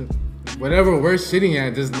 this is whatever we're shitting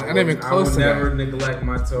at, just not even close I to would never that. neglect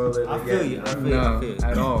my toilet I again. feel you. I feel you. No, I feel you.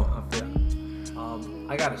 at all. I feel you.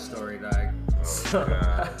 I got a story, dog. So,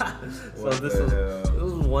 God. so What this the was hell? this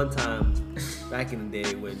was one time back in the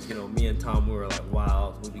day when me and Tom we were like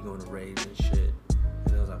wild. We'd be going to raves and shit.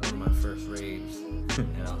 And it was like one of my first raves. And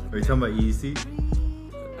I was like, Are you talking about EDC?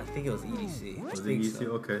 I think it was EDC. Was I it think EDC? so.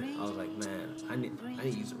 Okay. I was like, man, I need to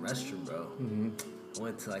use the restroom, bro. I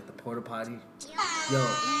went to like the porta potty. Yo,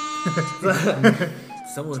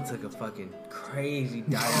 someone took a fucking crazy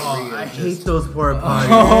diarrhea. I just hate those porta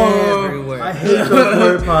potties. everywhere. I hate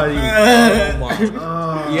those porta potties. Oh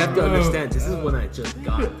my. You have to understand, this is when I just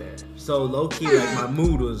got there. So low key, like my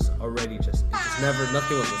mood was already just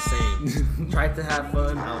nothing was the same. Tried to have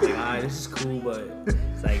fun. I was like, alright, this is cool, but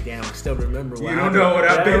it's like, damn, I still remember what You don't happened. know what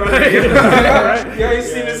I've been Right? through. Yeah, you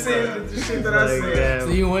seen bro. the shit that I Like, seen. damn. So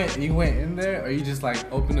you went in there, or you just like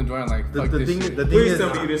opened the door and like The fuck this thing shit? is, Please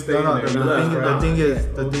tell me you didn't stay in there. You left, right? the thing is,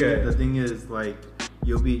 Okay. the thing is, like,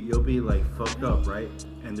 you'll be like fucked up, right?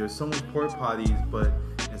 And there's so much porta potties, but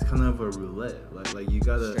it's kind of a roulette. Like you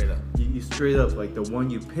gotta Straight up. You straight up like the one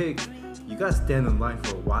you pick. You gotta stand in line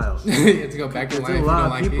for a while. You have to go back in There's line. a if you lot don't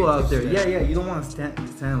of like people it. out there. Yeah, you don't want to stand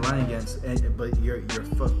in line against, but you're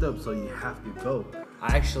fucked up, so you have to go.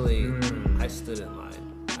 I actually, I stood in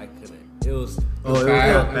line. I couldn't. It was. Oh, it was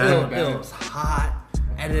bad, bad. It was hot,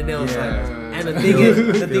 and then it was Yeah. like, and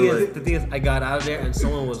the thing is, I got out of there, and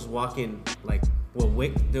someone was walking like, well,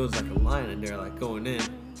 wait, there was like a line, and they're like going in,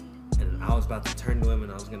 and I was about to turn to him,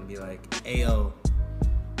 and I was gonna be like, "Ayo,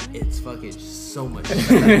 it's fucking so much." Like,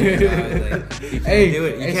 you can't Hey, do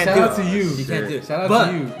it. You hey, can't shout do out it. to you. You can't do it. Shout out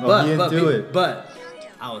but, to you. Oh, he didn't do it. But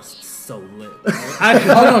I was so lit. Oh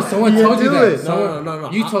no, someone You told you do that. it.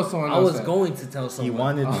 No. You told someone I else was that. going to tell someone. He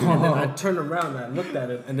wanted to. And then I turned around and I looked at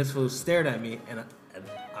him, and this fool stared at me, and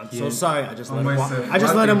I'm so sorry. I just let him walk. I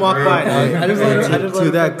just let him walk by. I just let him. I just let To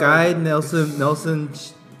him that walk guy, by. Nelson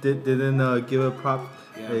didn't give a prop.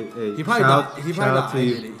 Yeah. A He probably shout- thought. He shout probably out thought to I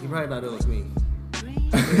you. did it. He probably thought it was me.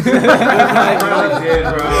 He probably did,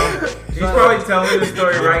 bro. He's probably telling the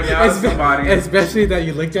story right now to somebody. Especially that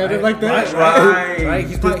you looked at it like that. Right.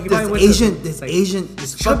 He probably went to- This like, Asian,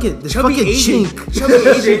 this chubby fucking Asian, chink. chubby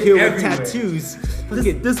Asian kid with Everywhere. tattoos.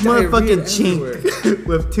 This Diarrhea motherfucking everywhere. chink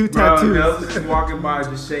with 2 Bro, tattoos. Nelson's just walking by,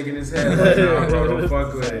 just shaking his head. Like, no, bro, don't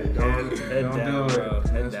fuck with it. Don't Head down, do bro. it.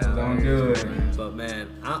 Head down. Don't do it. But man,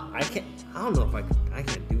 I can't. I don't know if I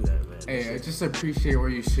can't do that, man. Hey, I just appreciate where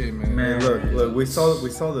you shit, man. Man, look, we saw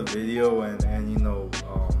the video, and you know,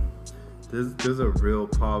 there's a real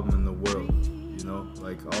problem in the world. You know,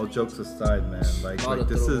 like all jokes aside, man, A lot like of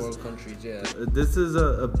this third is world countries, yeah. this is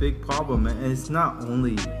a big problem, and it's not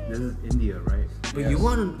only this is India, right? But you guys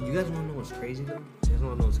want to know what's crazy though? You guys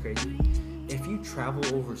want to know what's crazy? If you travel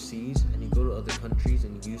overseas and you go to other countries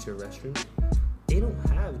and you use their restrooms, they don't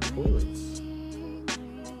have toilets.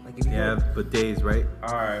 Like if you Yeah, go, bidets, right?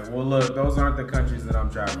 Alright, well, look, those aren't the countries that I'm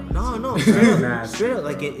traveling to. no, straight up, Nasty, straight up.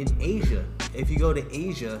 Like bro. in Asia, if you go to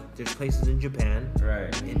Asia, there's places in Japan,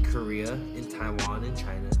 Right. in Korea, in Taiwan, in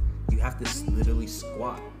China. You have to literally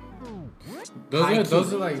squat.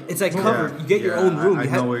 Those are like It's like Yeah, covered. You get your yeah, own room. I you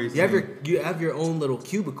know have, what you're you have your saying. you have your own little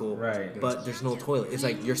cubicle. Right. But there's no toilet. It's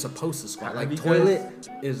like you're supposed to squat. Like Have you toilet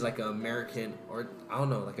is like an American or I don't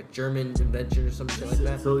know, like a German invention or some shit like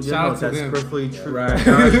that. So yeah, Shout no, out to that's them. perfectly true. Right.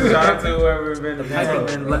 Shout out to whoever invented the piping,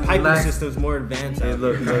 that. and the piping last- system's more advanced. Hey, out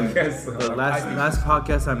look, here. look. guess so. The last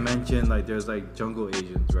podcast I mentioned, like there's like jungle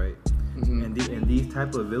Asians, right? And these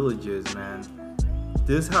type of villages, man,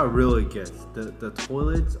 this is how real it gets. The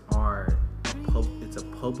toilets are it's a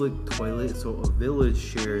public toilet, so a village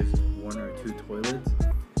shares 1 or 2 toilets.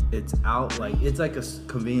 It's out like it's like a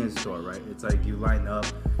convenience store, right? It's like you line up,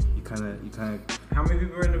 you kind of How many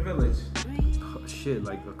people are in the village? shit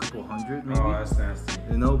like a couple hundred maybe. Oh, that's nasty.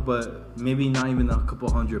 You know, but maybe not even a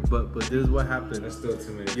couple hundred. But this is what happens. That's still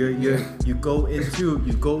too many. You go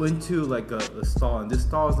into like a stall, and this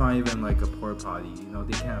stall is not even like a porta potty. You know,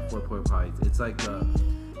 they can't afford porta potties.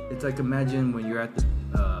 It's like imagine when you're at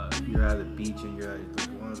the beach and you're at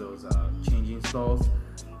like one of those changing stalls.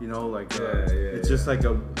 You know, like it's just like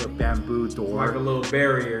a bamboo door, like a little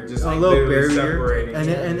barrier, just a like little literally barrier,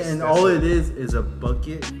 separating. and all it is a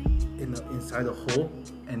bucket inside a hole,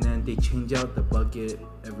 and then they change out the bucket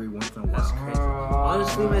every once in a That's while. crazy.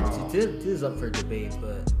 Honestly, man, this is up for debate,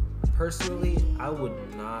 but personally, I would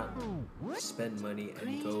not spend money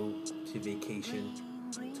and go to vacation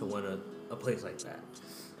to a place like that.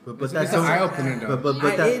 But It's that's an eye-opener, though. But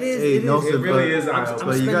I- that, it is, hey, it is. Nelson, It really but, is eye-opener.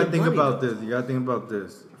 but you gotta spending think money, about though. this. You gotta think about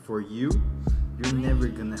this. For you, you're never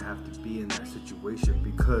gonna have to be in that situation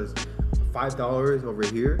because $5 over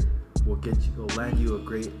here will land you a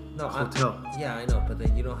great hotel. Yeah, I know, but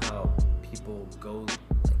then you know how people go,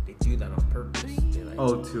 like they do that on purpose. They like,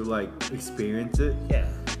 Oh, to like experience it. yeah.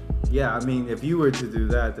 Yeah, I mean, if you were to do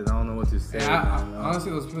that, then I don't know what to say. Yeah, man. honestly,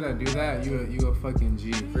 those people that do that, you a fucking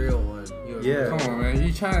G. Real one. Yeah. Come on, man.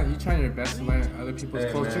 You trying your best to learn other people's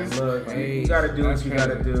Hey, cultures. man, look, Hey, you gotta do what that's you crazy.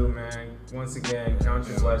 gotta do, man. Once again, count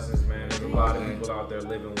your Yeah. blessings, man. There's a lot of Yeah. people out there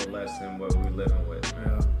living with less than what we're living with,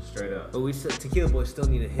 man. Yeah. Straight up. But we still, Tequila Boys still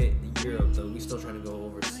need to hit Europe though. We still trying to go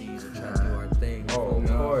overseas and try to do our thing. Oh, of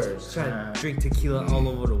No. course. Trying to drink tequila all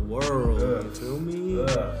over the world. Ugh. You feel me?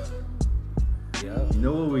 Ugh. Yep. You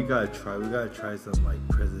know what we gotta try? We gotta try some like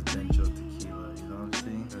presidential tequila. You know what I'm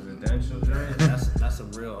saying? Presidential drink. That's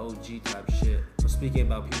some real OG type shit. But speaking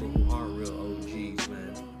about people who aren't real OGs,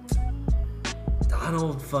 man.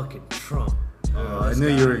 Donald fucking Trump. I knew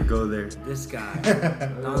you were gonna go there. This guy,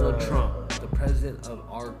 Donald Trump, the president of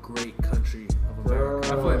our great country of America.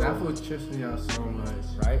 I feel like that fool trips me out so much.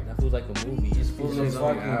 Right? That feels like a movie. He's He's a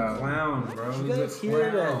fucking clown, bro. You He's guys a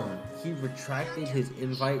hear that clown. he retracted his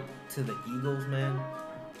invite to the Eagles, man?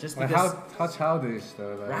 Just Like because, how childish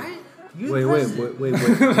though. Like, right? You Wait, president.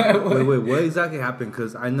 wait. What exactly happened?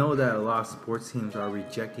 Because I know that a lot of sports teams are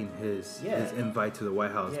rejecting his invite to the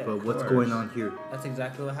White House. Yeah, but of what's course. going on here? That's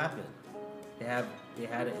exactly what happened. They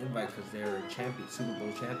had an invite because they were Super Bowl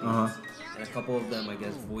champions, Uh-huh. and a couple of them, I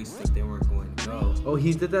guess, voiced that they weren't going to go. Oh,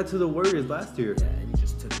 he did that to the Warriors last year. Yeah, and he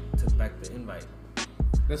just took back the invite.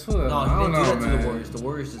 That's what No, I he don't didn't know, do that to man. the Warriors. The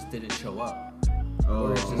Warriors just didn't show up. Oh,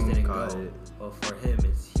 Warriors just didn't got go. it. But for him,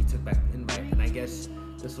 he took back the invite, and I guess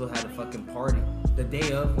this one had a fucking party the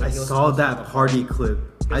day of. When I he was saw supposed to have that a party clip.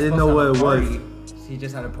 He I was didn't know supposed what to it have a was. party. He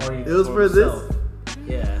just had a party. It was for this? himself.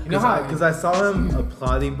 Yeah. You know how? Because I saw him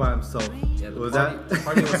applauding by himself. Yeah, the was party, that? the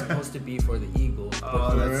party was supposed to be for the Eagles.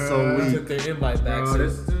 Oh, but that's so he weak. took their invite back. Bro, So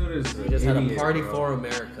this dude is we just had a party bro. for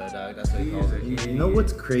America, dog. That's what he He calls is it. a You know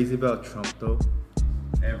what's crazy about Trump though?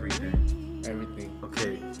 Everything. Everything.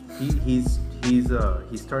 Okay, he's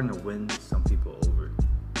starting to win some people over.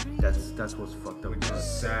 That's what's fucked up. Which about is it.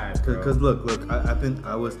 sad, bro. Cause look,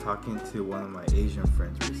 I was talking to one of my Asian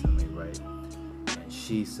friends recently, right? And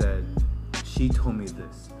she told me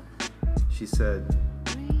this. She said,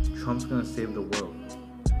 Trump's gonna save the world.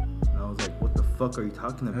 And I was like, what the fuck are you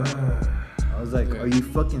talking about? I was like, are you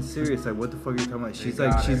fucking serious? Like, what the fuck are you talking about? She's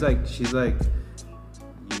like,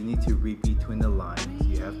 you need to read between the lines.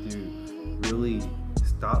 You have to really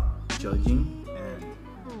stop judging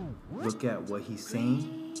and look at what he's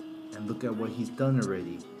saying and look at what he's done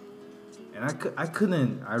already. And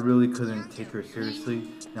I really couldn't take her seriously.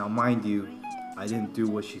 Now, mind you, I didn't do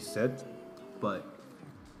what she said, but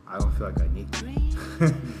I don't feel like I need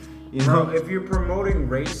to. You know, Bro, if you're promoting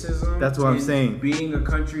racism, That's what I'm and saying. Being a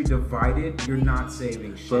country divided, you're not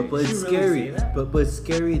saving shit. but it's Did she really scary. say that? But it's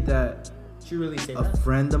scary that Did she really say a that?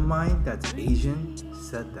 friend of mine that's Asian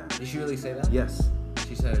said that. Did she really say that? Yes.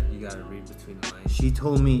 She said you gotta read between the lines. She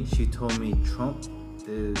told me Trump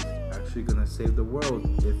is actually gonna save the world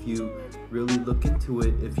if you really look into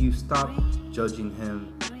it, if you stop judging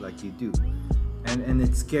him like you do. And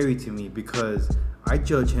it's scary to me because I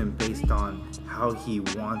judge him based on how he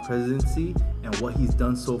won presidency and what he's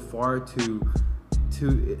done so far to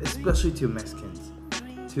especially to Mexicans,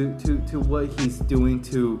 to what he's doing,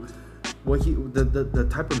 to what the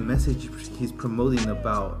type of message he's promoting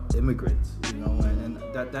about immigrants, you know, and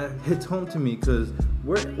that hits home to me because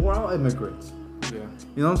we're all immigrants. Yeah.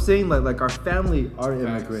 You know what I'm saying? Like our family are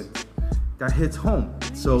immigrants. That hits home.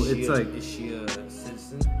 So it's like is she a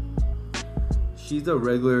citizen? she's a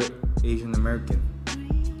regular Asian American,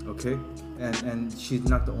 okay? And she's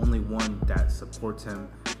not the only one that supports him.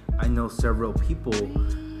 I know several people,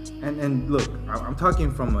 and look, I'm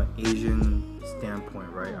talking from an Asian standpoint,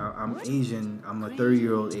 right? I'm Asian, I'm a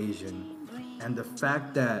 30-year-old Asian, and the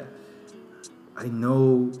fact that I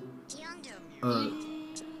know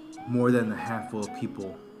more than a handful of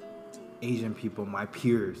people, Asian people, my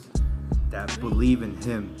peers, that believe in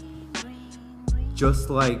him, just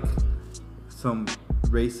like some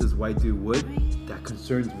racist white dude would, that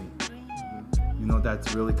concerns me. You know,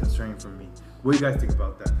 that's really concerning for me. What do you guys think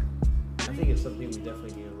about that? I think it's something we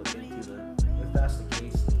definitely need to look into then. If that's the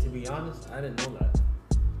case, to be honest, I didn't know that.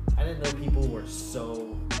 I didn't know people were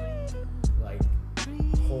so like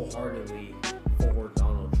wholeheartedly for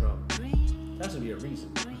Donald Trump. There has to be a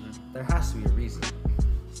reason. There has to be a reason.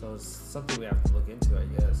 So it's something we have to look into, I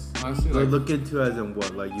guess. Honestly, Like, like, look into as in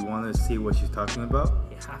what? Like, you want to see what she's talking about?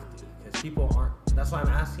 You have to, because people aren't. That's why I'm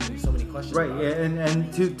asking you so many questions. Right, about yeah, it.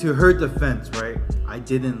 and to her defense, right? I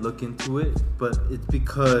didn't look into it, but it's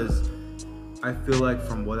because I feel like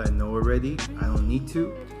from what I know already, I don't need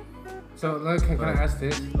to. so like, can I ask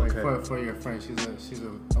this? Like Okay. for your friend, she's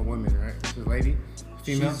a woman, right? She's a lady,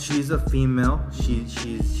 female. She's a female.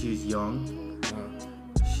 She's young.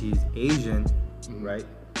 She's Asian, right?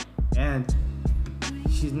 And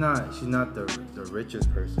she's not the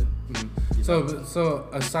richest person. So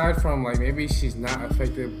aside from like maybe she's not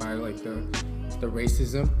affected by like the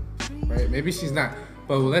racism, right? Maybe she's not.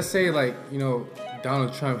 But let's say like, you know,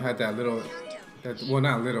 Donald Trump had that well,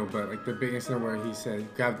 not little, but like the big incident where he said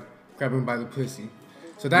grab him by the pussy.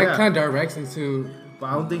 So that Yeah. kind of directs into But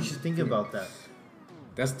I don't think she's thinking about that.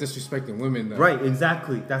 that's disrespecting women though. Right,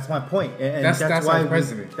 exactly. That's my point. And That's why our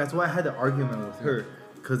president. that's why I had an argument with her,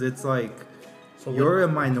 because it's like So you're a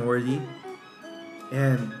minority,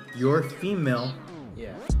 and you're female,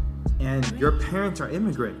 Yeah. and your parents are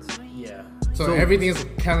immigrants. Yeah. So So everything is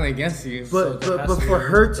counting against you. But for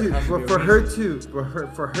her to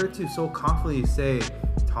so confidently say,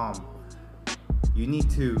 Tom, you need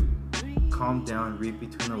to calm down, read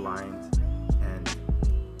between the lines, and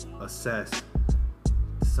assess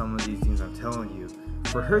some of these things I'm telling you.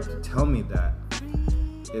 For her to tell me that,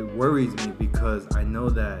 it worries me because I know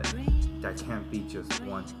that can't be just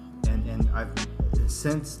one. And I've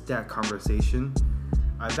since that conversation,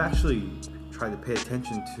 I've actually tried to pay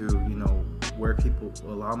attention to, you know, where people, a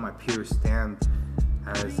lot of my peers stand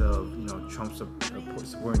as of, you know,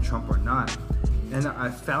 supporting Trump or not. And I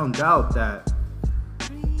found out that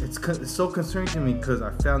it's so concerning to me because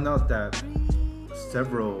I found out that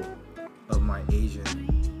several of my Asian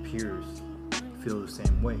peers feel the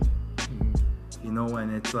same way. You know,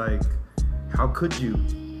 and it's like, how could you?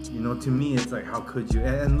 You know, to me, it's like, how could you?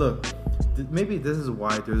 And look, maybe this is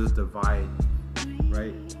why there's this divide,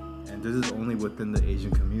 right? And this is only within the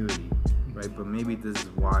Asian community, right? But maybe this is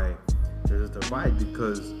why there's a divide,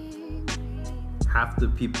 because half the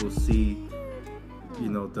people see, you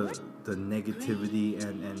know, the negativity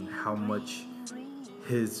and how much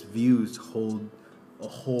his views hold a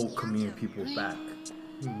whole community of people back.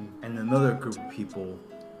 And another group of people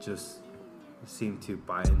just seem to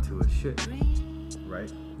buy into his shit,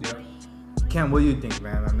 right? Yeah. Cam, what do you think,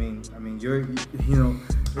 man? I mean, you're, you know,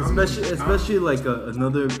 especially like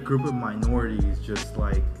another group of minorities, just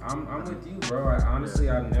like. I'm with you, bro.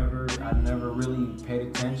 I've never really paid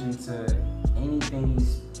attention to anything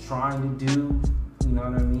he's trying to do. You know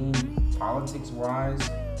what I mean? Politics-wise,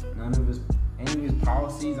 any of his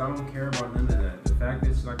policies, I don't care about none of that. The fact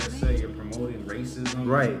is, like I said, you're promoting racism,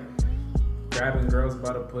 right? Grabbing girls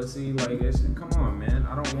by the pussy, like, come on, man.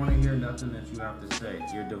 I don't want to hear nothing that you have to say.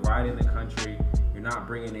 You're dividing the country. You're not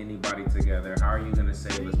bringing anybody together. How are you going to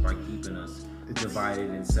save us by keeping us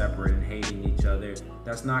divided and separate and hating each other?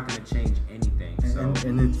 That's not going to change anything.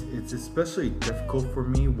 And it's especially difficult for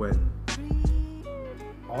me when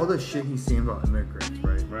all the shit he's saying about immigrants,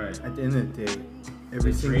 right? Right. At the end of the day,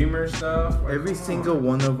 every streamer stuff. Like, every single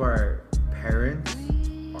one of our parents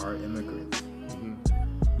are immigrants.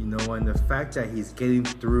 You know, and the fact that he's getting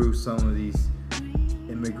through some of these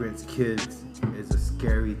immigrants' kids is a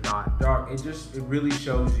scary thought. Dog, it really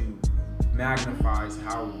shows you, magnifies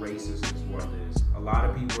how racist this world is. A lot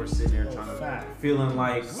of people are sitting there feeling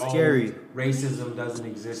like, scary. Racism doesn't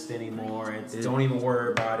exist anymore. Don't even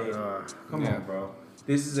worry about it. Come on, bro.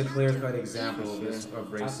 This is a clear-cut example of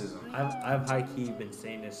racism. I've high-key been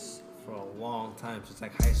saying this for a long time, since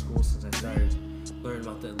like high school, since I started learning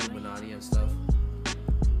about the Illuminati and stuff.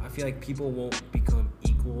 I feel like people won't become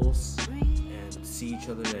equals and see each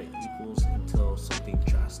other as equals until something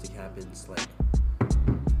drastic happens, like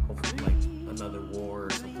hopefully like another war or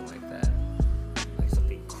something like that, like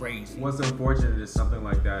something crazy. What's unfortunate is something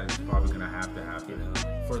like that is probably gonna have to happen. You know,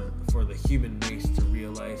 for the human race to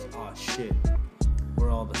realize, oh shit, we're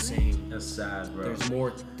all the same. That's sad, bro.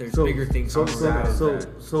 There's bigger things. So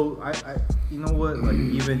I you know what? Like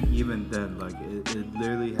even then, like it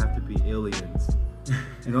literally have to be aliens.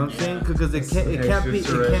 You know what I'm saying? Because it can't be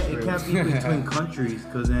between countries,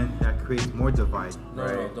 because then that creates more divide.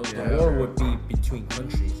 No, the war would be between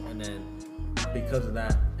countries, and then because of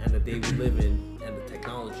that and the day we live in and the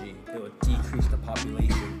technology, it would decrease the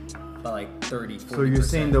population by like 30-40%. So you're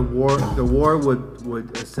saying the war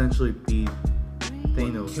would essentially be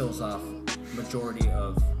Thanos. What kills off majority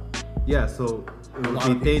of. Yeah, so it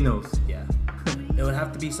would be Thanos. Yeah, it would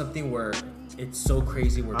have to be something where it's so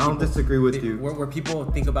crazy. Where I don't disagree with you. Where people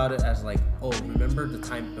think about it as like, oh, remember the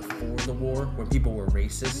time before the war when people were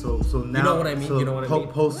racist? So now, you know what I mean? So you know what I mean?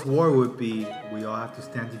 Post-war would be, we all have to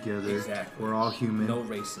stand together. Exactly. We're all human. No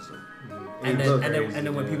racism. And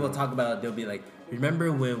then when people talk about it, they'll be like,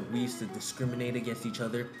 remember when we used to discriminate against each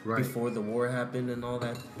other before the war happened and all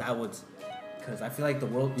that? That was because I feel like the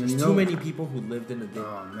world, there's too many people who lived in the day,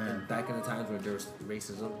 and back in the times where there was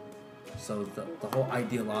racism. So the whole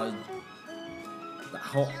ideology. The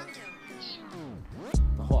whole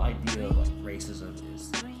idea of like racism is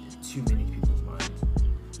too many people's minds.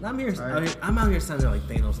 And I'm out here sounding like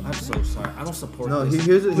Thanos. I'm so sorry. I don't support this. No,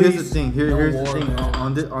 here's the thing. Here's the thing.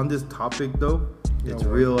 On this topic though, it's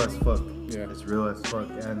real as fuck. Yeah, it's real as fuck.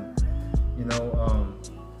 And you know,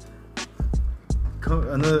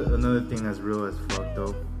 another thing that's real as fuck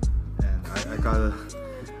though. And I gotta.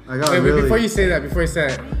 Wait, really. Before you say that,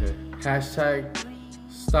 hashtag.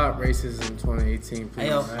 Stop racism 2018, please.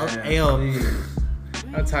 Ayo.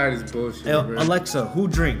 I'm tired of this bullshit, bro. Alexa, who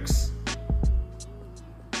drinks?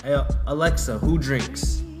 Ayo, Alexa, who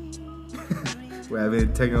drinks? We're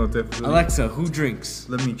having technical difficulties. Alexa, who drinks?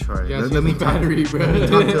 Let me try. Yeah, Let me talk. battery, bro. Let me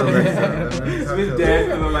talk to Alexa. Let me It's talk been to dead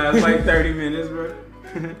Alexa. for the last like 30 minutes, bro.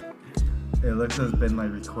 Hey, Alexa's been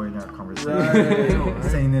like recording our conversation, Right.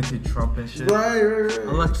 saying it to Trump and shit. Right.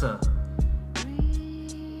 Alexa.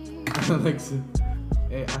 Alexa.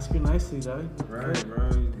 Hey, ask her nicely, dog. Right, bro.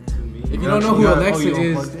 If you don't know who you got- Alexa you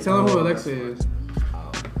unplugged is, it? tell them who Oh, Alexa that's is.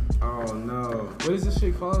 Oh no. What is this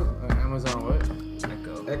shit called? Amazon what?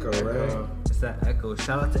 Echo. Echo, right? It's that Echo.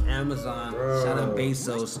 Shout out to Amazon. Bro. Shout out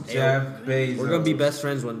Bezos. Hey, Jeff Bezos. we're gonna be best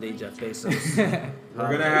friends one day, Jeff Bezos.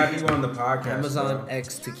 We're gonna have you on the podcast. Amazon bro.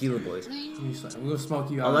 X Tequila Boys. We're gonna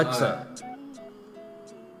smoke you out. Alexa.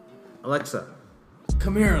 Alexa.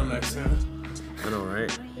 Come here, Alexa. I know,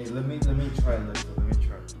 right? Hey, let me try, Alexa. Let me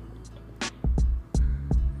try.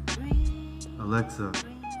 Alexa.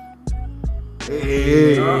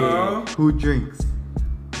 Hey, Uh-oh. who drinks?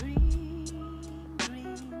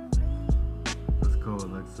 Let's go,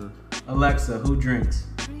 Alexa. Alexa, who drinks?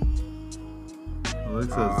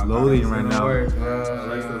 Alexa's loading right now.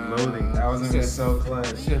 Alexa's loading. That was gonna be so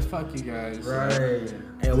close. Shit, fuck you guys. Right.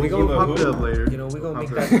 Hey, we We'll gonna pop it up later. You know, we gonna make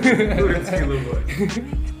Pop that. it up.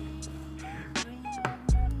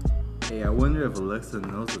 Hey, I wonder if Alexa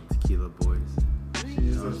knows the Tequila Boys.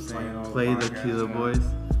 She's just saying all Play the podcast, Tequila man. Boys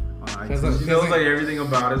on She iTunes. She knows like everything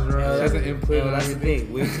about us, Yeah, right? She has an input Yeah, on that's the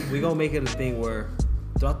everything. thing. We gonna make it a thing where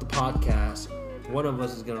throughout the podcast, one of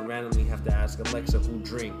us is gonna randomly have to ask Alexa who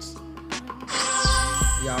drinks.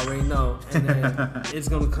 Y'all already know, and then it's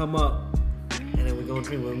gonna come up, and then we're gonna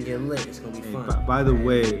drink. We're gonna get lit. It's gonna be Hey, fun. by the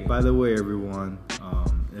way, everyone,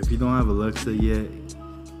 if you don't have Alexa yet,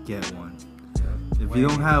 get one. If you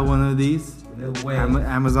don't have one of these No way.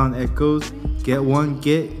 Amazon Echoes, get one.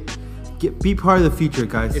 Get be part of the future,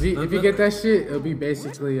 guys. If you get that shit, it'll be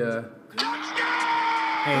basically Hey,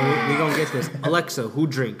 we gonna get this. Alexa, who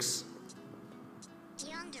drinks?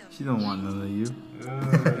 She don't want none of you.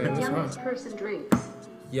 Youngest person drinks.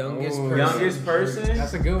 Youngest Oh. person. Youngest person?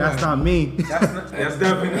 that's a good That's one. not me. That's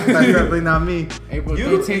definitely That's definitely not me. April You?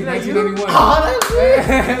 13th, Is that you?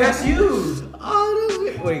 1991. That's you. Oh,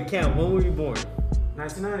 that's it. Wait, Cam, when were you born?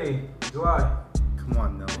 1990, July. Come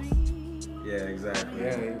on, no. Yeah, exactly.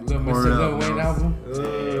 Yeah, Lil Pour Mr. it Lil up, Wayne no.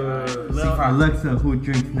 album. Alexa, who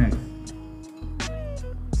drinks next?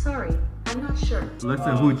 Sorry, I'm not sure.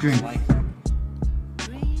 Alexa, who drinks? Like,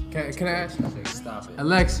 Can I ask? stop it.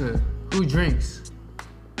 Alexa, who drinks?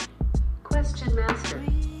 Question master.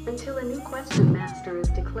 Until a new question master is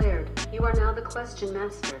declared, you are now the question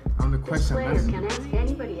master. I'm the This question player master. can ask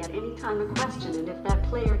anybody at any time a question, and if that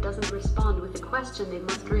player doesn't respond with a question, they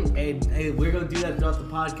must drink. Hey, we're gonna do that throughout the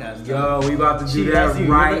podcast. Yo, we about to do That's that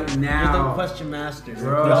you. right You're the now. question master.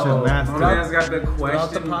 Bro, Question master. my man's got the Throughout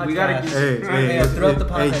question. the We gotta podcast. get Hey, throughout the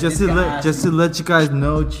podcast, just this to guy just to let you guys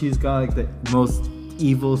know, she's got like the most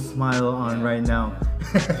evil smile on right now.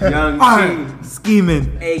 Young Alright,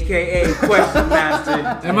 scheming. aka Question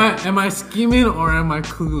Master. Am I scheming or am I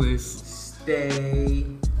clueless? Stay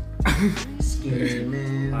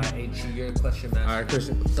scheming. Alright, H, you're a question master. Alright,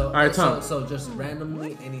 Christian. So, Alright, Tom. So just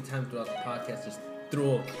randomly, anytime throughout the podcast, just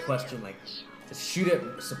throw a question, like, just shoot it,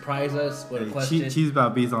 surprise us with a question. She's about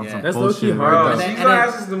to be on Yeah. some That's low-key bullshit hard, Bro, right And now. then- she's and gonna then-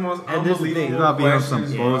 ask us the most and this is the thing. unbelievable She's about to be on some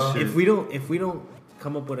questions, bro. bullshit. If we don't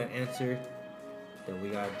come up with an answer, then we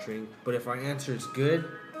gotta drink. But if our answer is good,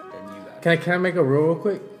 then you got. Can I make a rule real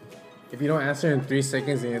quick? If you don't answer in 3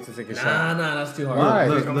 seconds, then you have to take a shot. Nah, that's too hard. Why?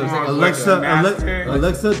 Look, Come look, on, Alexa, question master.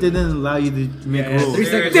 Alexa didn't allow you to make Yeah, rules. 3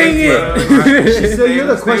 seconds. Dang it! She said you're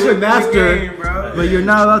the question master, game, bro. but you're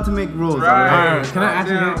not allowed to make rules. Right. Alright? Can I ask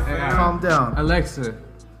you Calm that? down, fam. Calm down. Alexa,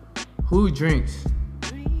 who drinks?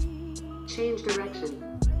 Change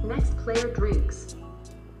direction. Next player drinks.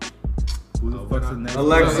 Who the fuck's the next?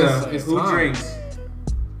 Alexa, It's who time. drinks?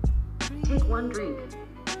 Take one drink.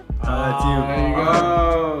 That's you. There you go.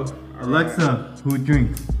 Oh, Alexa, who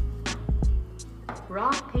drinks?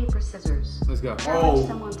 Rock, paper, scissors. Let's go. Challenge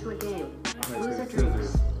someone to a game. Loser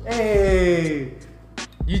drinks. Hey.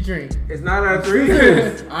 You drink. it's not out of 3.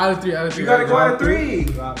 Out of 3, out of 3. You gotta go out of 3.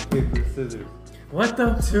 Rock, paper, scissors. What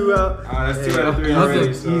the? 2 out. Oh, that's 2 out of 3 Easy,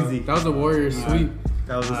 already. So. easy. That was a warrior sweep.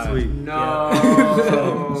 That was a sweep.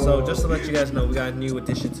 No. So just to let you guys know, we got a new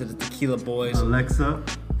addition to the Tequila Boys. Alexa.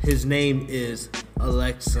 His name is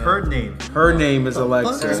Alexa. Her name. Her name is Fuck,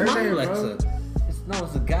 Alexa. it's my name, bro. Alexa.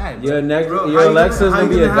 It's a guy, bro. Your next, Bro, your Alexa's gonna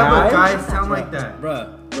be a How guy. have a guy sound like that?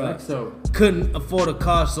 Bruh. Alexa. Couldn't afford a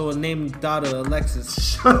car, so I named daughter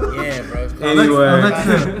Alexis. Yeah, bro. Anyway.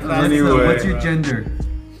 Alexa, Anyway. what's your gender?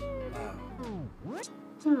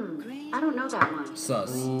 I don't know that one.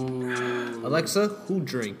 Sus. Alexa, who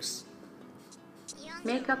drinks?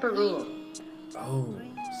 Make up a rule. Oh,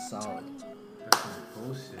 solid.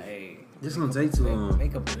 bullshit. Hey, This gonna take too long.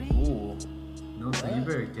 make up a rule. No, so you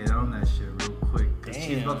better get on that shit real quick. Cause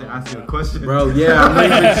she's about to ask you a question. Bro, yeah, I'm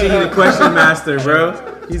leaving Chi the question master, bro.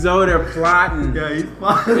 He's over there plotting. Yeah, he's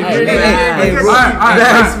fine.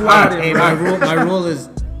 Hey, my rule is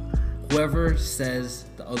whoever says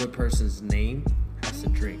the other person's name has to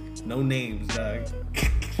drink. No names, dog.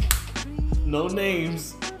 No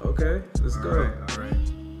names. Okay, let's go. All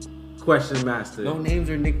right. Question master. No names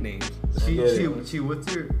or nicknames. She, what's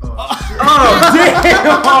your? Oh,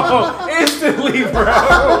 damn! Instantly, bro.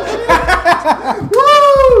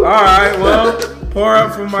 Woo! All right, well, pour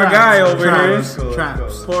up for my guy over here.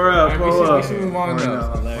 Traps. Pour up, We should move on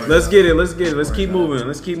though. Let's get it. Let's keep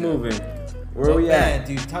moving. Where we bad, at?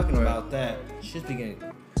 dude. Talking about that, shit's beginning.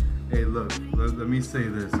 Hey, look. Let me say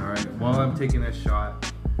this. All right. While I'm taking a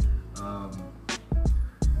shot,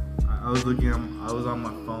 I was on my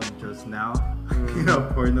phone just now,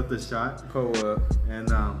 pouring up the shot. Pull up.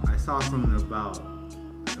 And I saw something about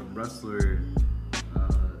some wrestler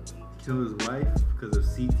kill his wife because of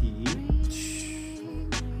CTE.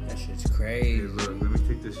 That shit's Hey, crazy. look, let me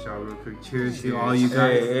take this shot real quick. Cheers to all you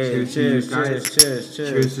guys. Hey, cheers to you guys. cheers.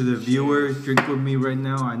 Cheers to the viewers. Drink with me right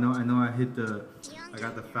now. I know I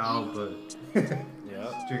got the foul, but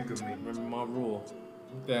Yeah. drink with me. Remember my rule.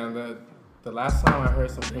 Damn, the last time I heard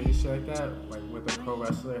some crazy shit like that, like with a pro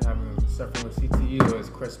wrestler suffering with CTE, was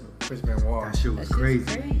Chris Benoit. That shit was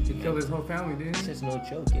crazy. He killed his whole family, didn't It's he? just no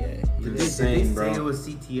joke, yeah. Did they Insane, say bro. it was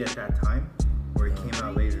CTE at that time, or it came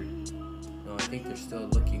out later? No, I think they're still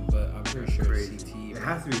looking, but I'm pretty sure Crazy. it's CTE. It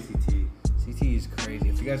has to be CTE. CTE is crazy.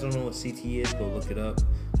 If you guys don't know what CTE is, go look it up.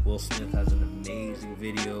 Will Smith has an amazing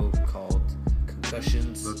video called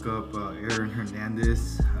Concussions. Look up Aaron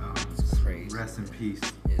Hernandez. It's crazy. Rest in peace.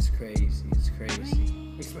 It's crazy. It's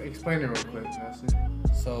crazy. Explain it real quick, that's it.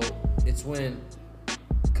 So it's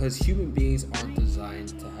because human beings aren't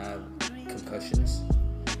designed to have concussions,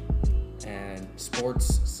 and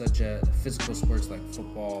sports such as physical sports like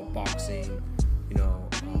football, boxing,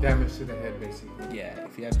 Damage to the head, basically. yeah,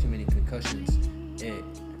 if you have too many concussions, it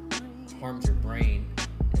harms your brain,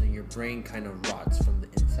 and then your brain kind of rots from the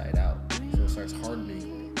inside out. So it starts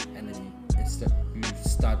hardening, and then you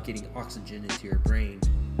stop getting oxygen into your brain,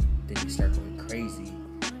 then you start going crazy,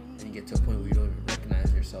 and you get to a point where you don't even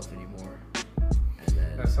recognize yourself anymore. And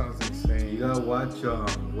then That sounds insane. You gotta watch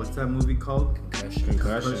what's that movie called?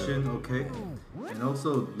 Concussion. Okay. And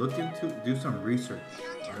also do some research.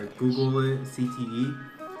 Alright, Google it, CTE.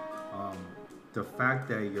 The fact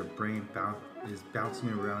that your brain is bouncing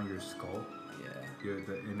around your skull,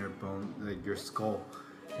 the inner bone, like your skull.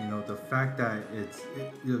 The fact that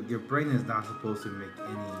your brain is not supposed to make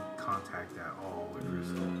any contact at all with your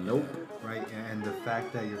skull. Nope. Right, and the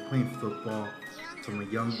fact that you're playing football from a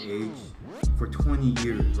young age for 20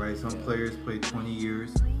 years, right? Some players play 20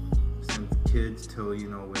 years since kids till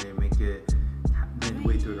when they make it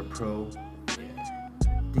midway through the pro.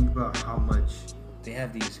 Think about how much. they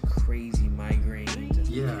have these crazy migraines, and they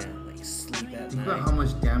Yeah. can't sleep at Think night. about how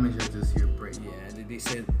much damage that does to your brain. Yeah, and they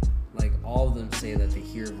said all of them say that they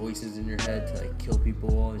hear voices in your head to kill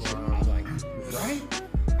people and shit. Wow. I'm like, right?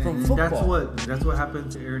 From And football. that's what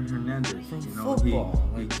happened to Aaron Hernandez. From He football,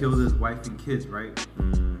 killed his wife and kids, right?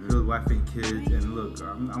 Mm-hmm. Killed his wife and kids. And look,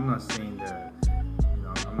 I'm not saying that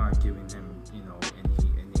I'm not giving him any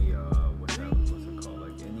what's it called,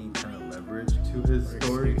 like any kind of leverage to his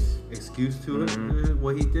story, excuse to it,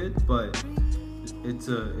 what he did, but it's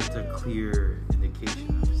a clear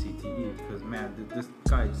indication of CTE because man, this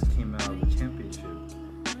guy just came out of the championship,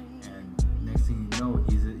 and next thing you know,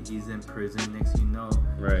 he's in prison. Next thing you know,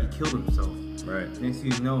 Right. he killed himself. Right. Next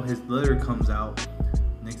thing you know, his letter comes out.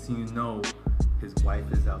 Next thing you know, his wife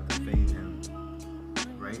is out defending him.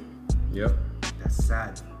 Right? Yep. That's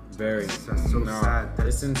sad. Very. That's so sad.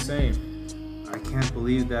 It's insane. I can't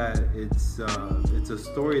believe that it's a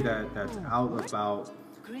story that's out about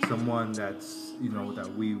someone that's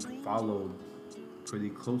that we followed pretty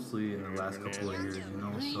closely in the last couple of years.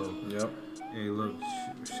 So Yep. hey, look,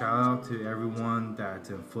 shout out to everyone that's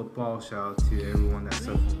in football. Shout out to everyone that's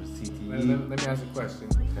suffering with CTE. Let me ask a question.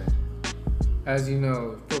 Okay. As you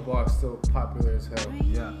know, football is still popular as hell.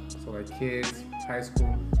 Yeah. So kids, high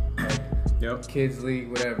school, Yep. kids league,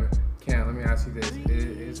 whatever. Cam, let me ask you this: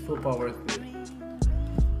 is football worth it?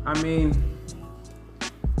 I mean,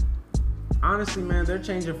 honestly, man, they're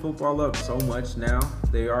changing football up so much now.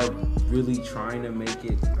 They are really trying to make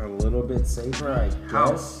it a little bit safer, I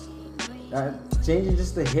guess. Changing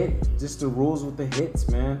just the rules with the hits,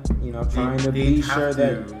 man. Trying to be sure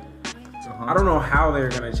that. I don't know how they're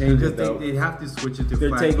gonna change Because it though. they have to switch it to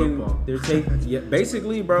flag football. They're taking, yeah,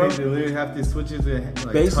 basically, bro. They literally have to switch it to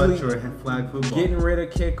like Basically, touch or flag football. Getting rid of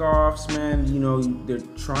kickoffs, man. You know, they're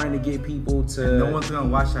trying to get people to. And no one's gonna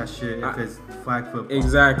watch that shit if it's flag football.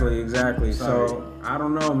 Exactly. Sorry. So I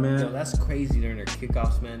don't know, man. Yo, that's crazy during their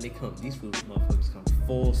kickoffs, man. These motherfuckers come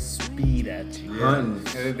full speed at you. Hunting.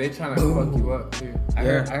 And they trying to fuck you up too. I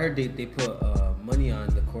heard they put money on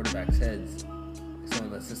the quarterbacks' heads. Some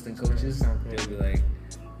of the assistant coaches, they'll be like,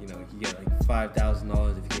 you know, you get like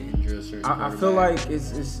 $5,000 if you get injured a certain I feel like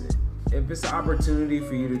it's if it's an opportunity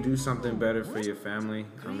for you to do something better for your family,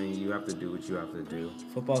 I mean, you have to do what you have to do.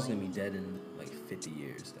 Football's gonna be dead in like 50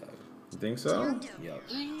 years, dog. You think so? Yup.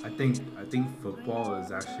 I think football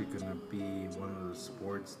is actually gonna be one of the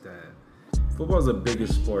sports that Football's the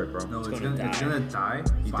biggest sport, bro. no, it's gonna gonna die.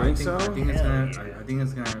 You But think so? I think it's Hell gonna yeah. I think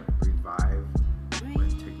it's gonna revive when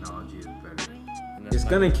technology is better. And that's It's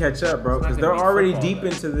not gonna catch up, bro, it's not because gonna they're be already football, deep though.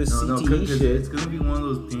 into this No, CTE 'cause shit. it's gonna be one of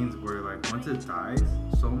those things where like once it dies,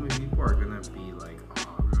 so many people are gonna be like,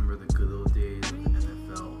 oh, I remember the good old days of the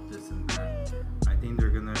NFL, this and that. I think they're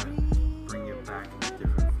gonna bring it back in a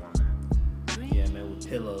different format. Yeah, man, with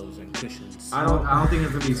pillows and cushions. I don't think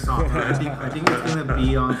it's gonna be soccer. I think it's gonna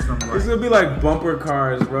be on some It's like gonna be like bumper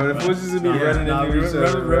cars, bro. The foot's just gonna be running into each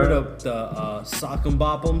other, bro. the sock and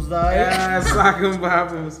bop'ems, dog? Yeah, sock and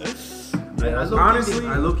bobbles. Honestly,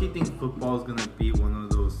 I low-key think football is gonna be one of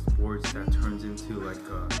those sports that turns into like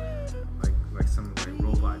some like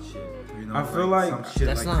robot shit. You know, I feel like- some shit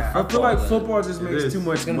That's like not that. I feel like then. football just It makes is. too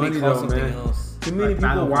much It's gonna money be called though, something man. else. Too many Like people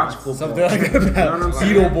battle watch bots. football. Something like You know what I'm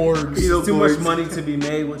saying? Beetleborgs. It's too much Beetleborgs. money to be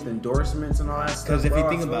made with endorsements and all that stuff. Because if you bro.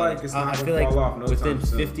 think I feel about like it, it's I not feel gonna like fall off no within time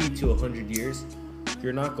soon. 50 to 100 years,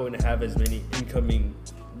 you're not going to have as many incoming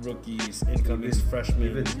rookies, incoming freshmen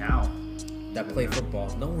Even now, that play football.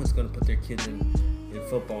 No one's going to put their kids in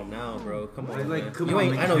football now, bro. Come on, Like, man. come You on,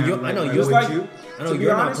 ain't, man. I know you. I know Like, you. Just like- I know To be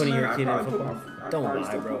you're not honest, putting man, your I'd kid in probably football. I'd Don't probably lie,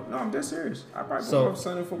 still bro. put- No, I'm dead serious. I probably So- put my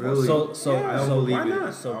son in football. Really? So Yeah, I don't so believe why it.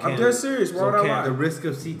 not? So I'm Cam- dead serious. Why so would I Cam- lie? the risk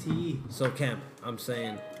of CTE. So Camp, I'm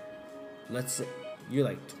saying, let's say you're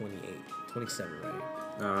like 28, 27,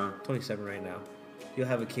 right? 27 right now. You'll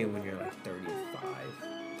have a kid when you're like 35,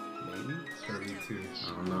 maybe. 32.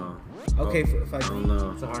 I don't know. Okay, if I don't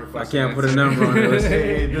know. It's a hard I question can't to put a answer. number on it.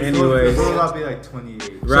 Anyways, This will about be like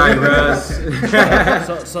 28. right, Russ.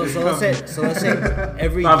 So let's say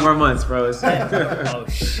every 5 more months, bro.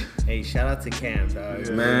 Hey, shout out to Cam, dog.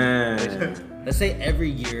 Man, Let's say every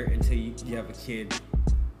year until you have a kid,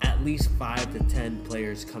 at least 5 to 10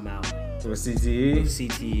 players come out with with CTE.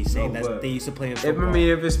 CTE saying No, that but- they used to play in If football.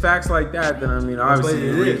 if it's facts like that, then I mean, obviously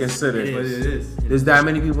it is. reconsider. It But is. it is. There's that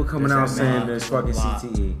many people coming There's out that saying many. there's A fucking lot.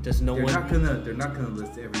 CTE. Just no They're one. not gonna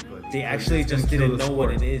list everybody. They They're actually just gonna kill didn't the know what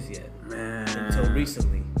sport. it is yet Man, until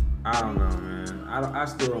recently. I don't know, man. I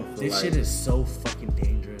still don't feel This like. shit is so fucking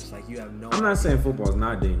dangerous. Like you have no. I'm not saying football's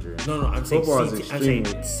not dangerous. No, I'm saying Football is CTE. I'm saying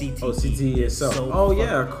extremely- CTE. Oh, CTE is itself. so Oh, yeah,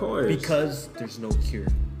 fucking- of course. Because there's no cure.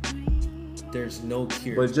 There's no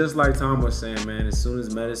cure. But just like Tom was saying, man, as soon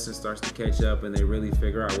as medicine starts to catch up and they really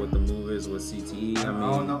figure out what the move is with CTE, I I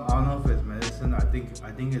mean, don't know if it's medicine. I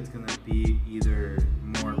think it's gonna be either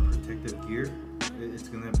more protective gear. It's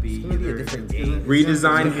gonna be It's gonna be a either different it's game. gonna- redesign it's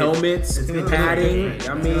gonna- helmets, it's gonna look padding. different. I It's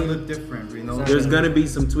gonna mean, look different. You know, there's gonna be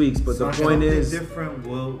some tweaks, but the point something is, different.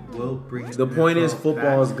 Will bring the point is, NFL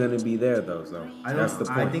football is back. gonna be there though. So I that's the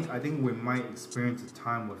don't. point. I think we might experience a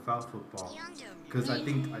time without football, because I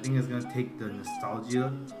think it's gonna take the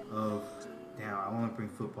nostalgia of, damn, I want to bring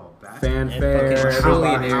football back. and Fanfare. fucking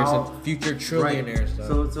trillionaires how- and future trillionaires. dog.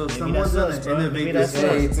 So Maybe someone's that's us, gonna bro. innovate Maybe this.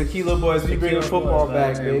 that's us. Tequila Boys, we bringing football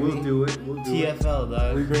back, Hey, we'll do it. We'll do it. TFL,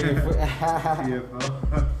 dog. We bringing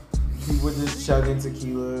TFL. people just chugging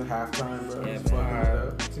tequila halftime, bro. Yeah, Just man. fucking it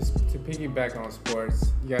up. Just to piggyback on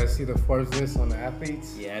sports, you guys see the Forbes list on the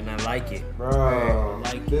athletes? Yeah, and I like it. Bro,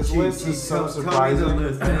 Like, this Chief, list is so tell me the surprising.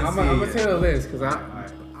 list. I I'm didn't see gonna it tell you the yet. list because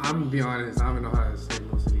Alright. I'm gonna be honest. I don't know how to say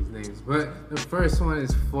most of these names, but the first one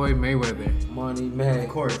is Floyd Mayweather. Money, man. Of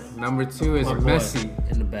course. Number 2 is My boy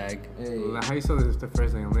Messi. in the bag. Hey. How you spell the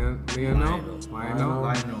first name? Lionel. Lionel.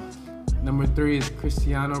 Lionel. Number 3 is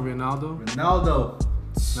Cristiano Ronaldo. Ronaldo.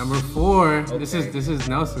 Number 4, this Okay. is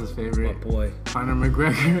Nelson's My favorite. boy. Conor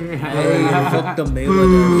McGregor. Hey, fuck the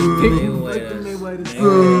Mayweathers.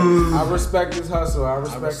 Mayweathers. I respect his hustle. I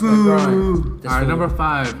respect the grind. This Alright, fool- number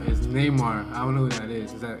 5 is Neymar. I don't know who that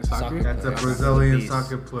is. Is that soccer? Soccer. That's a Yeah. Brazilian Beast.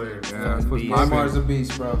 soccer player. Yeah, Fucking foot's beast. popping. Neymar's a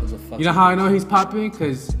beast, bro. He's a fucking You know how I know he's popping?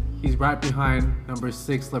 Because He's right behind number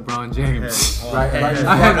 6, LeBron James. Right in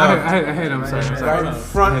Ahead, I'm sorry. Right in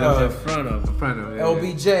front of In front of yeah.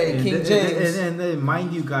 LBJ, King James. And then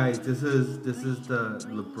mind you guys, this is the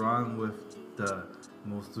LeBron with the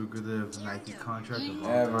most lucrative Nike contract of all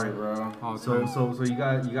Ever, time. bro. All So time. you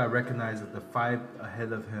gotta recognize that the 5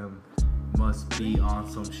 ahead of him must be on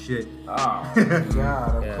some shit. Oh,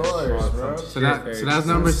 God, of Yeah, course, bro. So that's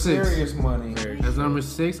number 6. Serious money. That's number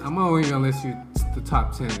 6. I'm only gonna list you the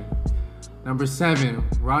top 10. Number 7,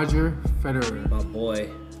 Roger Federer. My boy,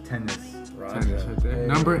 Tennis. Tennis Roger. right there. Hey.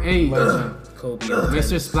 Number 8, Legend. Kobe.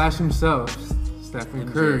 Mr. Splash himself,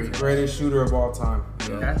 Stephen Curry. Greatest shooter of all time.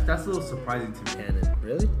 That's a little surprising to me. Cannon.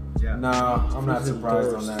 Really? Yeah. Nah, I'm not Who's surprised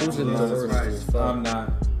on endorsed? that. Who's I'm not endorsed surprised. as fuck? I'm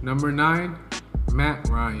not. Number 9, Matt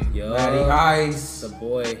Ryan. Yo. Matty Ice. The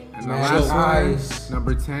boy. And the Matt last one, Ice.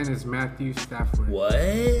 number 10 is Matthew Stafford. What?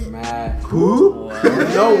 Matt. Who? What? You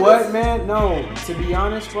know what, man? No, to be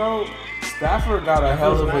honest, bro, Stafford got a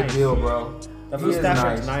hell of a nice. deal, bro. That He was is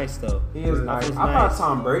Stafford's nice. nice though. He is nice. was I nice. thought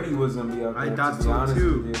Tom Brady was gonna be up there. I thought to be so, honest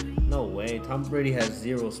too. with you. No way. Tom Brady has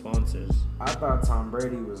 0 sponsors. I thought Tom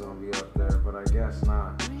Brady was gonna be up there, but I guess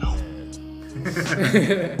not.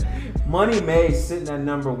 Money May sitting at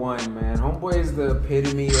number 1, man. Homeboy is the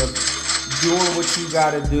epitome of doing what you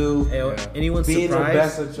gotta do. Hey, anyone Being the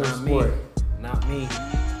surprised? best at your Not sport. Me. Not me.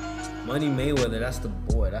 Money Mayweather. That's the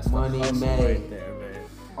boy. That's the Money hustle May. right there, man.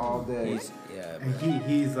 All day. Yeah, And man.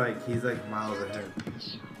 he's like miles ahead.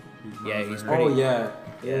 Yeah, he's ahead. pretty- Oh yeah,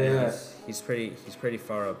 yeah. He's pretty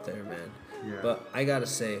far up there, man. Yeah. But I gotta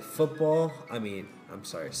say, football. I'm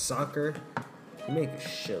sorry, soccer. You make a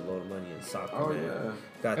shitload of money in soccer, Oh man. yeah.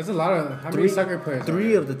 Got That's a lot of. How many soccer players?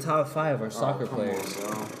 Three are of the top 5 are soccer Oh, come players.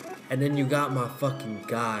 on, bro. And then you got my fucking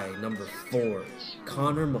guy, number 4,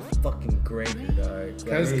 Conor McGregor, dog.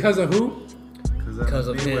 there? Because of who? Because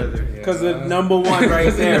of him. Because of number 1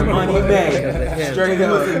 right there, Money Because of May. him. Straight He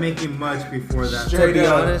up. wasn't making much before that. To Straight be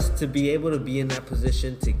up. honest, to be able to be in that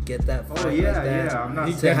position, to get that fight like yeah, that, yeah, I'm not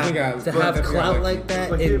He to definitely have, got- to but have definitely got clout lucky. like that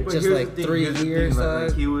But in here's just the like thing, 3 here's the years, thing, like,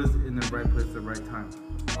 dog. he was in the right place at the right time.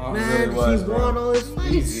 Oh, Man, really was, he bro. won all his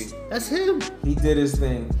fights. Easy. That's him. He did his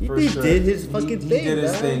thing. He for did sure. his fucking he thing. He did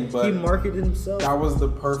his dog. thing, but he marketed himself. that was the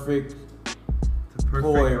perfect. The perfect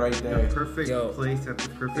Boy right there. The perfect Yo. place at the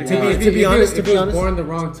perfect To be- time. to be honest- if he was born the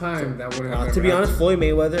wrong time, that wouldn't have. To never be honest, happened. Floyd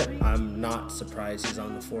Mayweather, I'm not surprised he's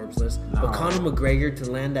on the Forbes list. No. But Conor McGregor to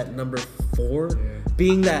land at number 4, Yeah.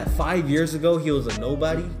 being that 5 years ago he was a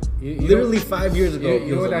nobody. You Literally know- 5 years ago, You he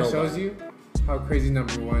know was what a that nobody. shows you? How crazy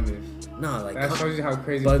number 1 is. Nah, like That shows you how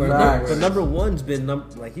crazy. but, Floyd Facts. Mayweather but is. number 1's been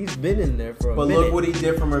like he's been in there for a But minute. look what he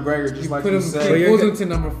did for McGregor, just You like put you him. said. But He you're pulled gonna- him to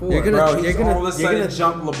number 4. you're gonna- Bro, he's you're gonna- all of a you're sudden gonna-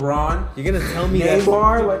 jumped LeBron. You're gonna tell me that's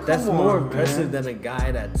Neymar, like, that's come more on, impressive man. than a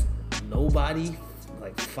guy that's nobody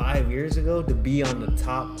like 5 years ago to be on the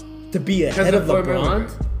top, to be ahead of Floyd LeBron.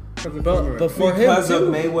 Mayweather. Because of But Floyd but Mayweather. for Because him of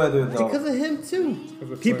too. Mayweather, though. Because of him too.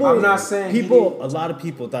 Because of People, Floyd I'm not saying he people. didn't- A lot of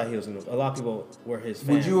people thought he was. A lot of people were his fans.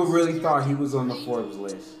 Would you have really thought he was on the Forbes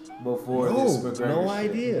list before this McGregor no shit?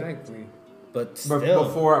 idea. Exactly. But But still,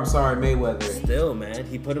 before, I'm sorry, Mayweather. still, man,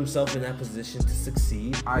 he put himself in that position to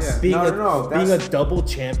succeed. Yeah. Being No, being a that's double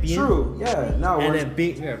champion. true. Yeah, no. And we're- then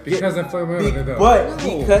being Yeah, because of Floyd Mayweather, though. but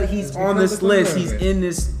No. because he's Because on this of Floyd list, he's Mayweather. in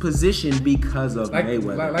this position because of like,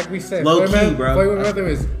 Mayweather. like we said, Low Floyd key, bro. Floyd Mayweather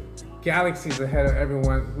is galaxies ahead of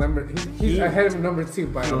everyone. He's ahead of number 2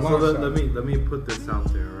 by a So long shot. let me put this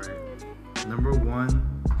out there, right? Number 1,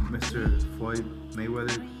 Mr. Floyd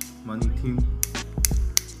Mayweather money team.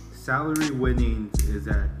 Salary winnings is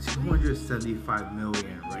at 275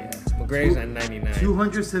 million, right? McGregor's at 99.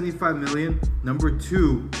 275 million. Number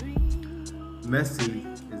 2, Messi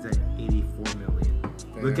is at 84 million.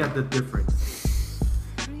 Look Damn. at the difference.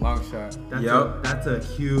 Long shot. That's a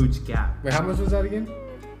huge gap. Wait, how much was that again?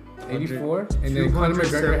 84? And then Conor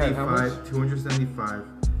McGregor had how much? 275.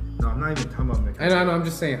 No, I'm not even talking about McGregor. I know, I'm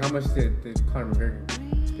just saying, how much did Conor McGregor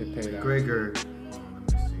get paid out? McGregor, let me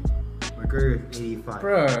see. McGregor is 85.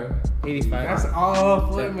 Bruh, 85. that's all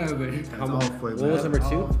Floyd Mayweather. That's all Floyd What was Mayweather. number 2?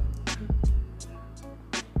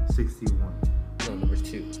 61. No, number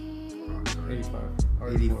 2. Oh, sorry. 85. or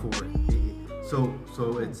 84.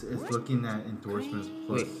 So it's looking at endorsements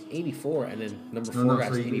plus. Wait, 84, and then number 4 No,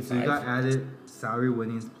 got so you 85. got added salary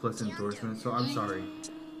winnings plus endorsements. So I'm sorry.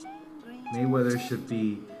 Mayweather should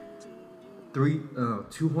be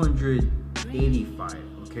 285,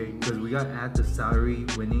 okay? Because we got to add the salary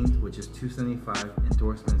winnings, which is 275,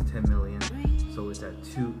 endorsements 10 million, so it's at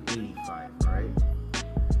 285, all right?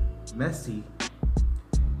 Messi,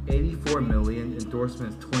 84 million,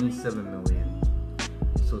 endorsements 27 million,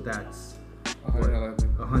 so that's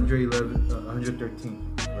 111.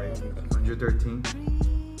 113, right? 113.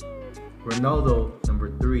 Ronaldo,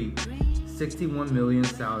 number 3, 61 million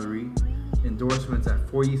salary, endorsements at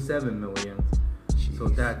 47 million. So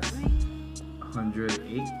that's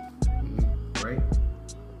 108, right?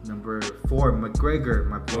 Number 4, McGregor,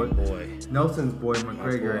 my boy. Nelson's boy,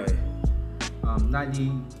 McGregor.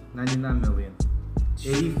 99 million.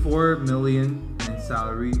 84 million in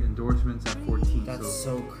salary, endorsements at 14. That's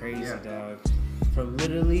so crazy, dog. From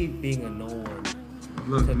literally being a no one.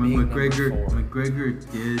 Look, to being McGregor number 4.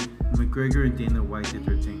 McGregor and Dana White did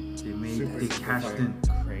their thing. They cashed in.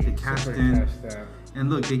 They cashed in. And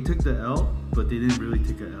look, they took the L, but they didn't really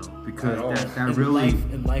take a L because that really.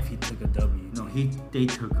 In life, he took a W. No, they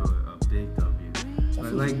took a big W.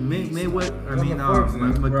 Like Mayweather,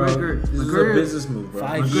 McGregor. This is a business move, bro.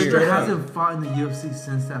 5 years. McGregor hasn't fought in the UFC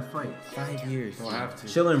since that fight. 5 years. Don't have to.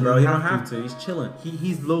 Chilling, bro. You don't have to. He's chilling.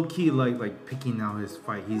 He's low key like picking out his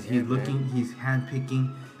fight. He's looking, he's hand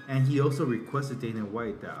picking, and he also requested Dana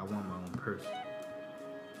White that I want my own purse.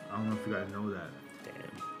 I don't know if you guys know that.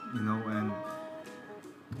 Damn. You know, and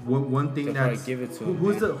one thing They'll that's probably give it to him,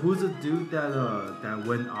 who's the dude that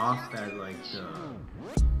went off at like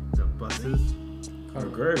the buses?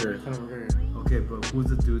 McGregor. Okay, but who's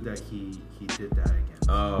the dude that he did that against?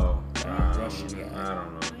 Oh, Russian guy. I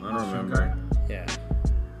don't know. I don't Russian remember. guy? Yeah.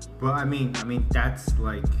 But I mean that's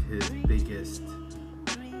like his biggest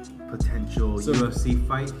potential So, UFC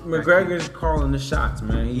fight. McGregor's calling the shots,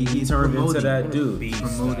 man. He He's turned promoting. into that What a dude. beast,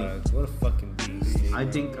 Promoting. dog. What a fucking beast. I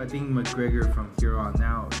think McGregor from here on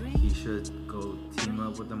out he should go team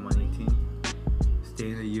up with the money team,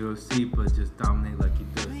 stay in the UFC, but just dominate like he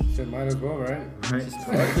does. Shit, might as well, right? Right?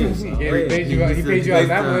 Fuck it, son. Yeah, Wait, he paid you out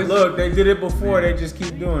that much. Look, they did it before. They just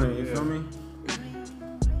keep doing it. You Yeah. feel me?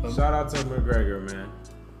 Shout out to McGregor, man.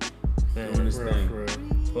 Doing his For real, thing. for real.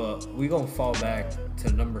 But we gonna fall back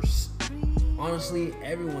to numbers. Honestly,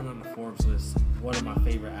 everyone on the Forbes list, one of my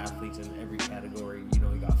favorite athletes in every category. You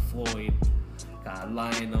know, you got Floyd, you got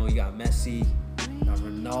Lionel, you got Messi, you got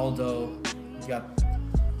Ronaldo, you got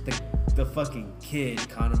the fucking kid,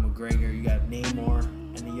 Conor McGregor, you got Neymar,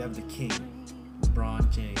 and then you have the king,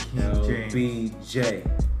 LeBron James. LBJ.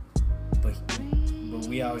 But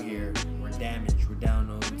we out here, we're damaged, we're down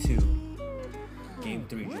 0-2. Game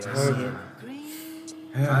 3, did you guys see it?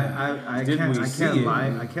 I Did we see it?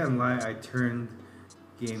 I can't lie. I turned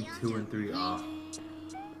game 2 and 3 off.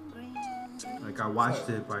 Like I watched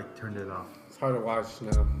it, but I turned it off. It's hard to watch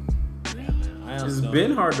now. Yeah, man. I It's also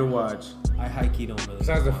been hard to watch. I high-key don't really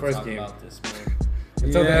Besides the wanna first talk game. about this, man.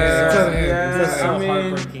 Until the end. It's so I mean,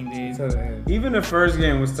 heartbreaking, dude. Until the end. even the first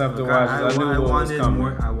game was tough to Look, watch. I I knew what was wanted coming.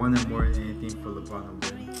 more. I wanted more than anything for LeBron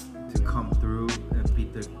to win, to come through and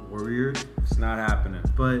beat the Warriors. It's not happening.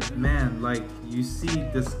 But man, like you see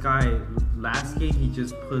this guy. Last game he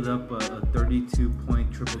just put up a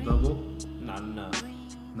 32-point triple double. Not enough.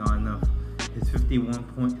 Not enough. His 51,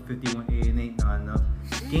 8 and 8. Not enough.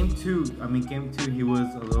 Game 2 he was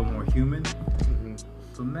a little more human.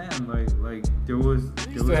 But man, like there was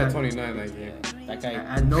Still had 29 that game. That guy.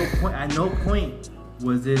 at no point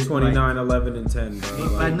was it 29, 11, and 10, bro.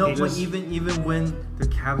 Like, Like, at no he point, just- even when the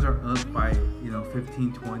Cavs are up by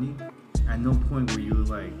 15, 20, at no point were you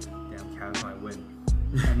like, damn, Cavs might win.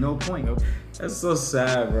 At no point. Nope. That's so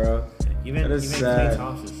sad, bro. Even That is Klay sad.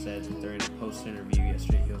 Thompson said during a post interview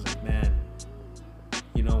yesterday, he was like, "Man,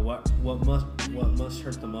 you know what? What must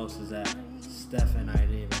hurt the most is that Steph and I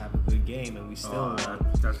didn't even have a good game, and we still won."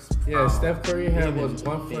 That's Yeah, foul. Steph Curry had They was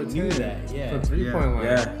 1 they for knew 10 that, yeah. for 3-point line.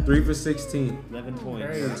 Yeah, 3 for 16. 11 points.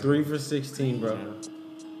 Crazy. 3 for 16, bro. Yeah.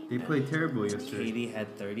 They played terrible yesterday. KD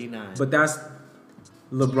had 39. But that's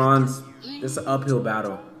LeBron's. It's an uphill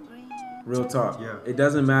battle. Real talk. Yeah. It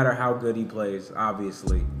doesn't matter how good he plays.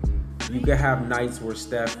 Obviously, you could have nights where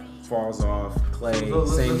Steph falls off, Clay, same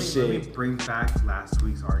Let me shit. bring back last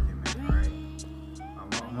week's argument, all right?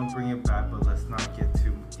 I'm gonna bring it back, but let's not get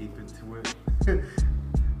too deep into it.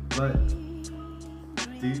 But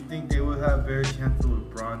do you think they would have a better chance if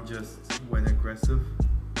LeBron just went aggressive?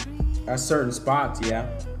 At certain spots, yeah.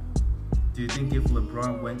 Do you think if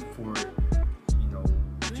LeBron went for,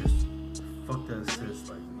 just fuck the assist,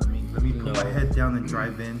 like let me put my head down and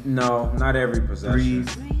drive in, No, not every possession.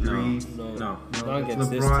 threes. No. Not against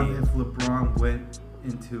this LeBron, team. if LeBron went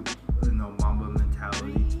into Mamba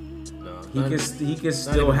mentality, No, He can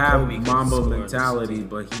still even have Kobe can Mamba score on this mentality, team.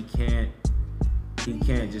 but he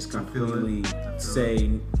can't just I feel it. completely I feel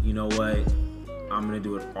say, you know what, I'm gonna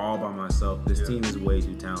do it all by myself. This Yeah. team is way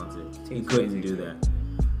too talented. He Team's couldn't way too do that.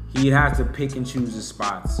 He'd have to pick and choose his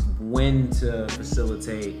spots, when to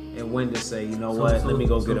facilitate and when to say, you know what, let me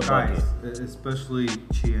go get a bucket. guys, especially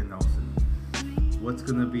Chia and Nelson, what's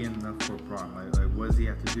gonna be enough for LeBron? Like what does he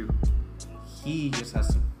have to do? he just has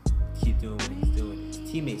to. keep doing what he's doing. His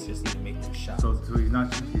teammates just need to make their shots. So he's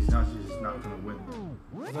not just not gonna win.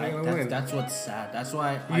 He's not gonna win. That's what's sad. That's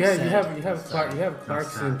why You have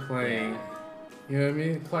Clarkson sad. playing. You know what I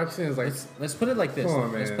mean? Clarkson is like. let's put it like this. Come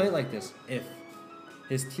on, Let's man. put it like this. If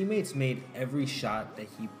his teammates made every shot that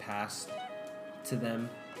he passed to them,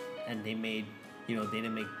 and they made, they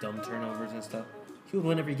didn't make dumb turnovers and stuff, he would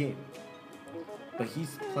win every game. But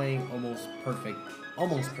he's playing almost perfect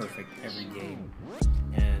every game,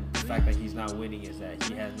 and the fact that he's not winning is that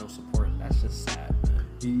he has no support. That's just sad, man.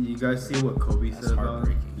 You guys see what Kobe That's said about him?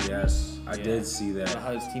 heartbreaking. Yes, I Yeah. did see But that.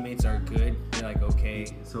 how his teammates are good, they're like, okay,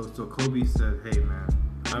 So Kobe said, "Hey man,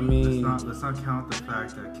 I mean, let's not count the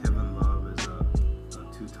fact that Kevin Love is a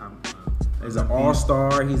two-time he's an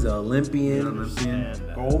all-star. He's an Olympian, Olympian.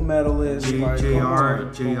 and, gold medalist. J- like, JR. come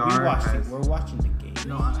on. JR we're watching the game.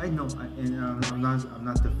 No, I know, and I'm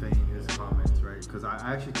not defending his comments, right? Because I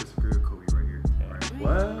actually disagree with Kobe right here. Right?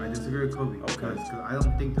 What? I disagree with Kobe Okay. because I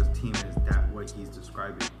don't think this team is that what he's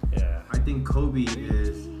describing. Yeah. I think Kobe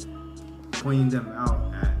is pointing them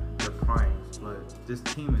out at their primes, but this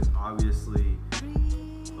team is obviously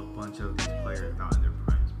a bunch of these players not in their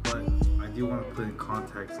primes. But I do want to put in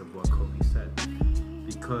context of what Kobe said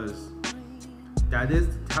because that is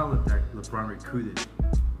the talent that LeBron recruited.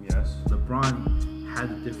 Yes. LeBron had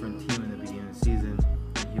a different team in the beginning of the season,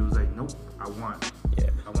 and he was like, "Nope, I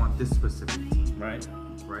want this specific team." Right.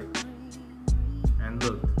 Right? And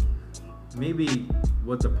look, maybe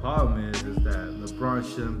what the problem is that LeBron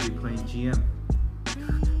shouldn't be playing GM.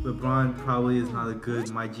 LeBron probably is not a good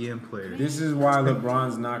my GM player. This is why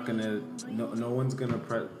LeBron's not gonna. No one's gonna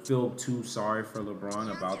feel too sorry for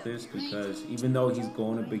LeBron about this because even though he's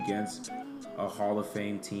going up against a Hall of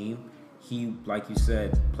Fame team, he, like you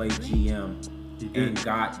said, played GM He did. and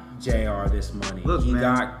got JR this money. Look, he man.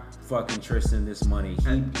 got fucking Tristan this money.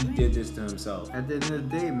 He did this to himself. At the end of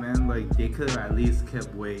the day, man, like they could have at least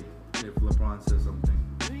kept Wade if LeBron said something.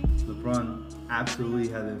 LeBron absolutely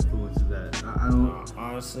had influence in that. I don't.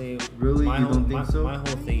 Honestly, Really? You don't think so? My whole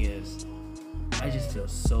thing is, I just feel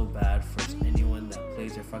so bad for anyone that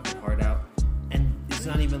plays their fucking heart out. And it's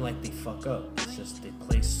not even like they fuck up. It's just they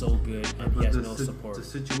play so good and he has no support. The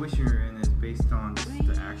situation you're in is based on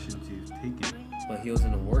the actions you've taken. But he was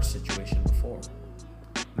in a worse situation before.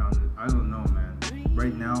 Now, I don't know, man.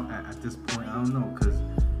 Right now, at this point, I don't know, cause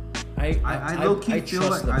I low key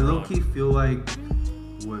feel like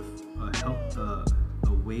with a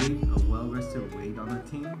Wade, a well-rested Wade on the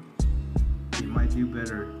team, he might do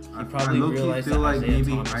better. I probably low key realized feel that like Isaiah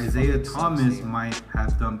maybe Thomas Isaiah fucking sucks, Thomas dude. might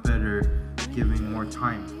have done better, giving more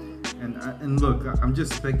time. And look, I'm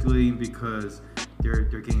just speculating because they're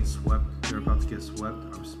getting swept. They're about to get swept.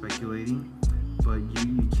 I'm speculating, but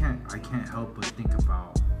I can't help but think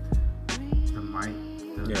about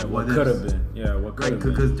What could have been. Yeah, what could Right, have been.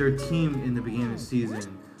 because their team in the beginning of the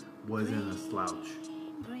season wasn't a slouch.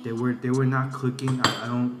 They were not clicking. I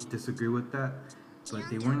don't disagree with that, but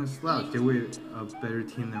they weren't a slouch. They were a better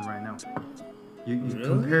team than right now.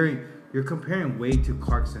 You're comparing Wade to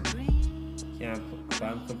Clarkson. Yeah, but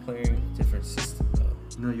I'm comparing a different system though.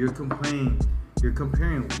 No, you're comparing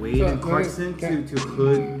Wade So, and Clarkson can- to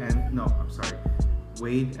Hood and no, I'm sorry,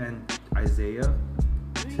 Wade and Isaiah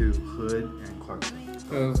to Hood and Clarkson.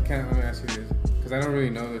 So let me ask you this, because I don't really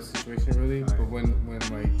know the situation really, but when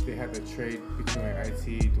like they had the trade between like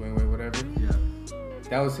IT, Dwayne Wade, whatever, Yeah.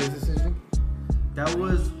 that was his decision. That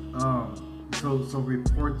was so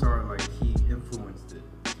reports are like he influenced it.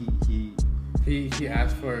 He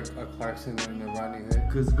asked for a Clarkson and a Rodney Hood.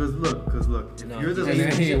 Cause look, if No, you're the he- And then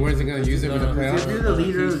leader, he wasn't gonna use it for the No, no, playoffs. If you're the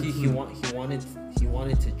leader of the he team.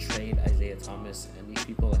 wanted to trade Isaiah Thomas and these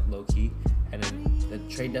people like low key, and then the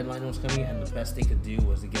trade deadline was coming, and the best they could do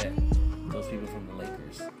was to get those people from the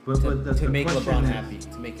Lakers But the to make question LeBron is- happy,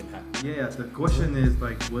 to make him happy. yeah, the question is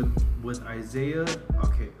like would Isaiah?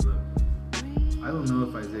 Okay, look, I don't know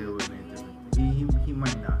if Isaiah would make a difference. He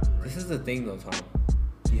might not. Right? This is the thing though, Tom.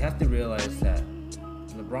 You have to realize that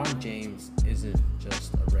LeBron James isn't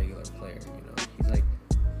just a regular player. You know, he's like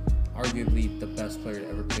arguably the best player to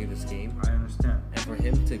ever play this game. I understand. And for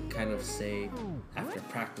him to kind of say, after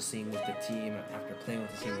practicing with the team, after playing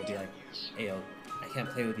with the team, to be like, "Hey, yo, I can't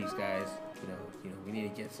play with these guys. You know, we need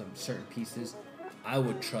to get some certain pieces." I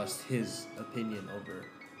would trust his opinion over,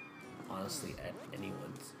 honestly, at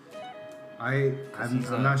anyone's.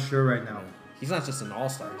 I'm not sure right now. He's not just an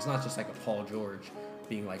all-star. He's not just like a Paul George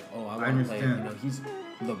being like, "Oh, I I want to play." You understand. know, he's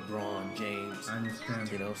LeBron James. I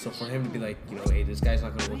understand. You know, so for him to be like, "Hey, this guy's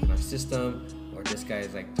not gonna work in our system," or this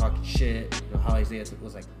guy's like talking shit. You know how Isaiah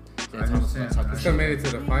was like, Isaiah Thomas was like understand. talking I Still shit. made it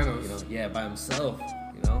to the finals. You know, yeah, by himself.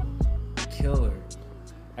 You know, killer.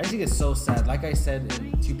 I just think it's so sad. Like I said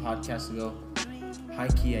in 2 podcasts ago, high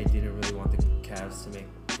key, I didn't really want the Cavs to make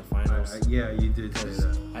the finals. Yeah, you did say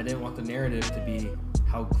that. I didn't want the narrative to be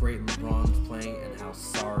how great LeBron's playing and how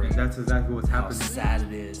sorry, And that's exactly what's how happening. sad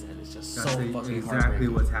it is, and it's just That's so fucking exactly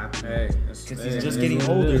heartbreaking. what's happening. Because he's just getting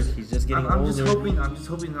older. He's just getting I'm older. just hoping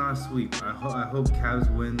not a sweep. I hope Cavs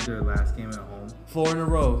win their last game at home. 4 in a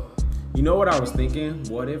row. You know what I was thinking?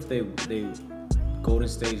 What if they Golden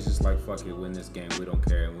State's just like, fuck it, win this game, we don't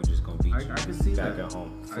care, and we're just gonna beat I you can see back that. at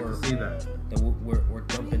home. I can see that. Then we're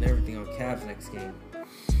dumping everything on Cavs next game.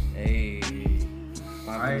 Hey,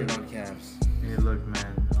 500 on Cavs. Hey, look,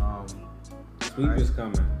 man. Sweep is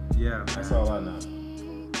coming. Yeah, That's man. all I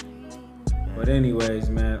know. But anyways,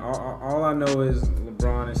 man, all I know is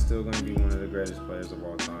LeBron is still going to be one of the greatest players of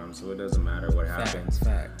all time, so it doesn't matter what happens.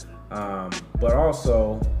 Fact. But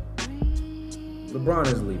also, LeBron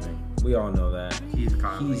is leaving. We all know that. He's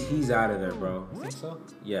gone. He's out of there, bro. You think so?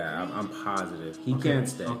 Yeah, I'm positive. He can't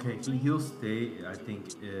stay. Okay, he'll stay. I think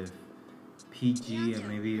if PG and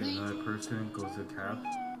maybe another person goes to Cavs.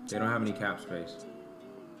 They don't have any cap space.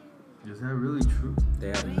 Is that really true? They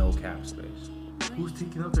have no cap space. Who's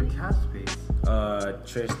taking up their cap space?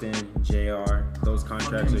 Tristan, JR, those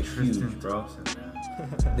contracts Fucking are Tristan huge, bro. Thompson,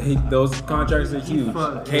 man. Those contracts are huge.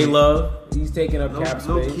 Fuck. K-Love, he's taking up cap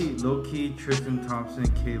Low space. key, Tristan Thompson,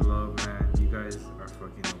 K Love, man. You guys are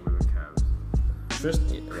fucking over the Cavs.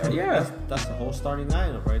 Tristan, yeah, That's the whole starting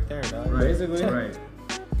lineup right there, dog. Right, Basically. right.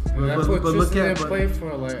 That's what look Tristan at didn't play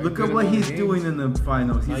for like. look at what he's doing in the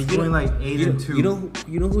finals. He's doing like 8-2.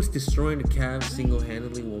 You know who's destroying the Cavs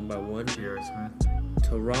single-handedly, one by one? J.R. Smith.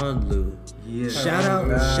 Tyronn Lue. Yeah. Shout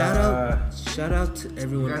out to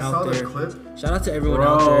everyone You guys out saw there. the clip? Shout out to everyone Bro.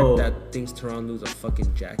 out there that thinks Tyronn Lue's a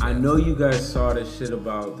fucking jackass. I know you guys saw this shit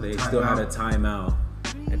about they still had a timeout.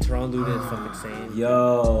 And Tyronn Lue didn't fucking say it.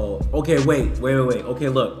 Yo. Okay, wait. Okay,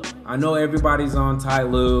 look. I know everybody's on Ty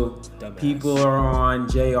Lue. Dumbass. People are on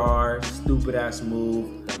JR. Stupid ass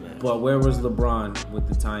move. Dumbass. But where was LeBron with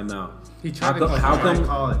the timeout? He tried How to how Try to come?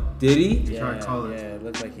 call it. Did he? tried to call it. Yeah, it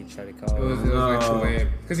looked like he tried to call It was it. like too No. late.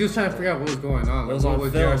 Because he was trying to figure out what was going on. It was Like, on what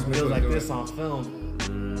was film. J.R. It Smith was like doing. this on film.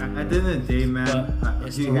 At the end of the day, man, But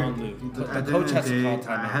it's you Tyronn hear- Lue. at The the end coach of has the to day,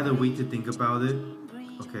 call I timeout. had to wait to think about it.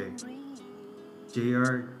 Okay,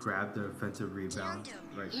 JR grabbed the offensive rebound.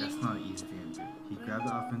 Right, that's not an easy thing to do. He grabbed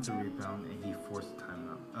the offensive rebound and he forced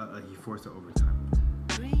timeout. He forced the overtime.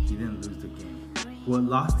 He didn't lose the game. What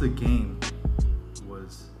lost the game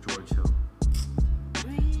was George Hill.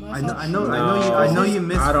 I know you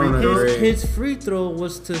missed I don't free throws. agree. His free throw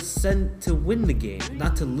was to win the game,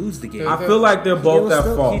 not to lose the game. I feel like they're both was at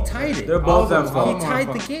still- fault. he tied it. They're All both of at them, all He of fault. them.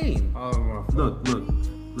 tied the game. All of them are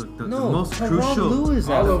Look. The No, most Tyronn crucial. Lue is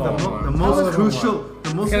at All of fault. them are. The All most of them crucial. are.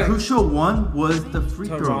 The most Can I- crucial one was the free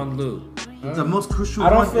throw. Tyronn Lue. The most crucial I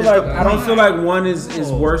don't one feel is like the I don't point. feel like one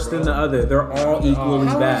is worse than the other. They're all equally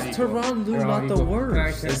How bad. is Tyronn Lue They're all not the equal.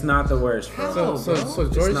 worst? It's not the worst, bro. How? So It's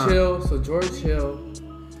George not. Hill.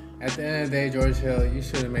 At the end of the day, George Hill, you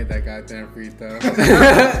should have made that goddamn free throw.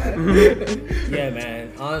 Yeah,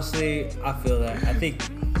 man. Honestly, I feel that.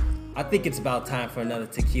 I think it's about time for another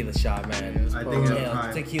tequila shot, man. I think it's Yeah,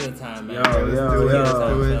 time. tequila time, man. Yo, Let's do it. Tequila Let's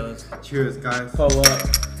time, do fellas. it. Cheers, guys. Pull up.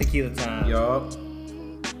 Tequila time. Yup.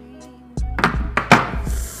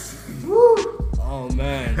 Oh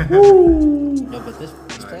man. Yo, but this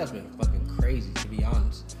playoff's been fucking crazy, to be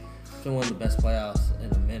honest. It's been one of the best playoffs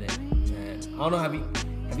in a minute, man. I don't know. Have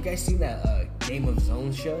you guys seen that Game of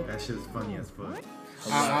Zones show? That shit's funny as fuck.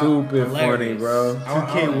 Stupid funny, Hilarious. bro.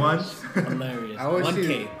 2K1. Hilarious. I always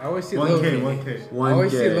 1K. see 1K, little, 1K. I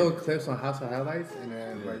always see 1K. little clips on House of Highlights, and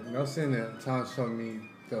then like Nelson and Tom showed me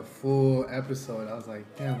the full episode. I was like,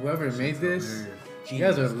 damn, whoever made this, you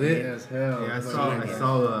guys are lit as hell. Yeah, I Like,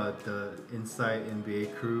 saw the Inside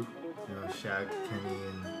NBA crew. You know, Shaq, Kenny,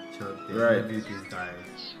 and Chuck. They Right. interviewed these guys.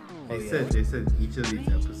 Oh, They yeah. said each of these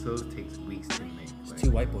episodes takes weeks to make. It's Like, two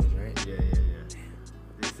white boys, right? Yeah.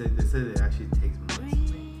 They said it actually takes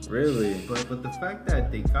months to make. Really? But the fact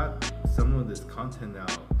that they got some of this content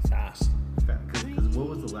out, Fast. because what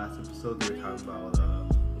was the last episode they were talking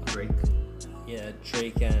about? Drake. Yeah,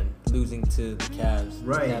 Drake and losing to the Cavs.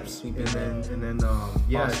 Right, Cavs sweeping and them. then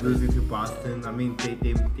yeah, Boston. losing to Boston. I mean, they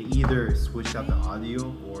either switched out the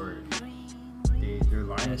audio or they're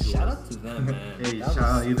lying Yeah, to shout us. out to them, man. Hey, That shout was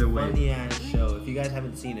out either a way. funny ass show. If you guys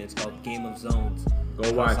haven't seen it, it's called Game of Zones. Go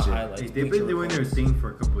Lots watch of it. highlights, Hey, they've picture been doing their reports. thing for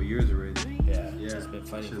a couple of years already. Yeah, Yeah, it's been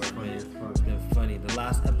funny shit's for a funny minute. as fuck. It's been funny. The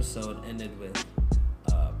last episode ended with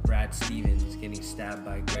Brad Stevens getting stabbed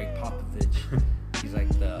by Greg Popovich. He's like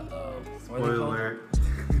the what are they Spoiler called? alert.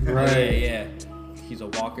 Yeah, yeah. He's a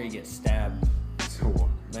walker. He gets stabbed.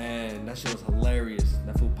 Man, man. That shit was hilarious.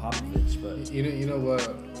 That fool Popovich, but You know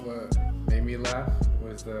what made me laugh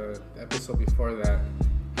was the episode before that.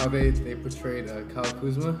 How they portrayed Kyle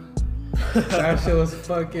Kuzma. That shit was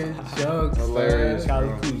fucking jokes. Hilarious. Man.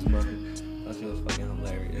 Kyle Kuzma. That shit was fucking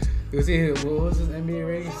hilarious. What was his NBA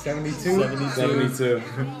rating? 72? 72.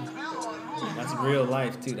 That's real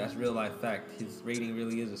life too. That's real life fact. His rating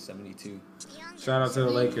really is a 72. Shout out to the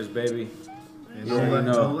Lakers, baby. And Yeah, don't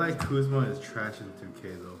I know. let Kuzma is trash in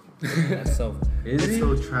 2K though. That's so. Is It's he?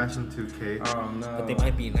 so trash in 2K. Oh no. But they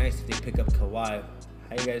might be nice if they pick up Kawhi.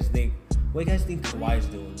 How you guys think? What do you guys think Kawhi's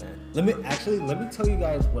doing, man? Let me tell you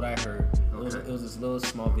guys what I heard. It was this little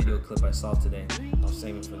small video clip I saw today. I was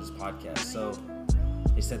saving for this podcast. So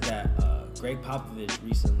they said that Greg Popovich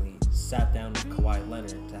recently sat down with Kawhi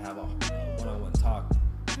Leonard to have a one-on-one talk,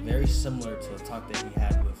 very similar to a talk that he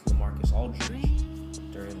had with LaMarcus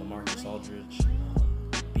Aldridge during LaMarcus Aldridge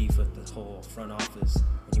beef with the whole front office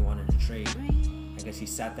when he wanted to trade. I guess he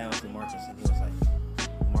sat down with LaMarcus and he was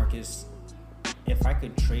like, Marcus, if I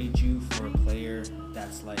could trade you for a player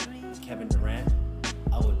that's like Kevin Durant,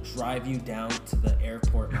 I would drive you down to the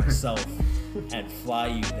airport myself and fly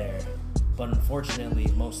you there. But unfortunately,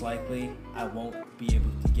 most likely, I won't be able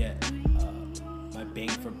to get my bang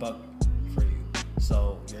for buck for you.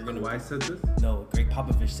 So you're gonna. Why said this? No, Greg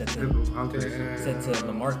Popovich said to Okay. said to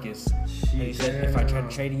LaMarcus, and he said, if I try to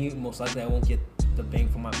trade you, most likely I won't get the bang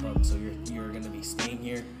for my buck. So you're gonna be staying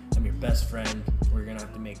here. I'm your best friend. We're gonna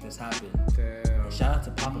have to make this happen. Damn. And shout out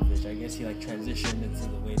to Popovich. I guess he like transitioned into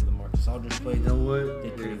the way LaMarcus Aldridge played. You know what?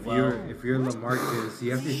 Did pretty If well. you're LaMarcus,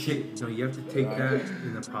 you have to take that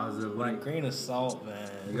in a positive With a light. grain of salt, man.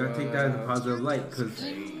 You gotta take that in a positive light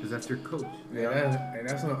because that's your coach. And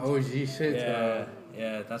that's some OG shit, Yeah, bro.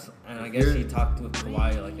 yeah. And I guess he talked with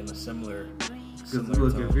Kawhi like in a similar Because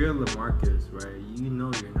look, tone. if you're LaMarcus, right, you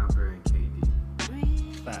know you're not better than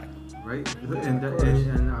KD, Fact. right?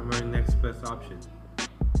 And I'm our next best option,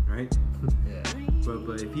 right? Yeah.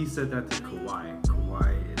 But if he said that to Kawhi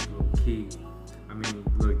is low key. I mean,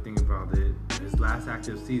 look, think about it. His last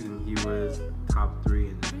active season, he was top 3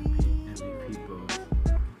 in the MVP votes.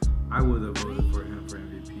 I would have voted for him for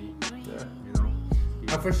MVP. Yeah. You know.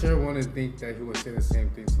 I for sure want to think that he would say the same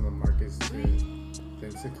thing to LaMarcus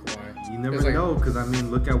than to Kawhi. You never It's like- know, because I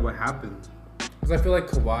mean, look at what happened. Because I feel like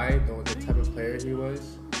Kawhi, the type of player he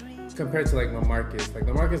was, compared to like LaMarcus. Like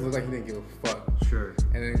LaMarcus looked like he didn't give a fuck. Sure.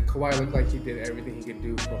 And then Kawhi looked like he did everything he could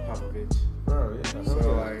do for Popovich. Bro, yeah.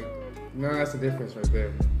 So like, no, that's the difference right there.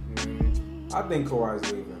 You know what I mean? I think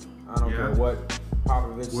Kawhi's leaving. I don't Yeah. care what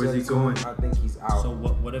Popovich Where's said he to him. going? I think he's out. So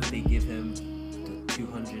what if they give him the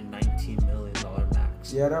 $219 million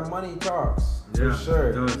max? Yeah, that money talks. Yeah, for sure.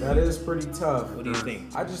 it does. That is pretty tough. What do you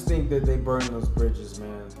think? I just think that they burned those bridges,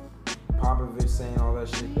 man. Popovich saying all that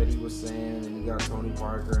shit that he was saying, and you got Tony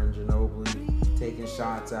Parker and Ginobili taking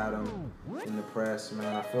shots at him in the press,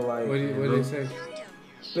 man. I feel like What did he say?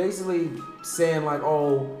 basically saying like,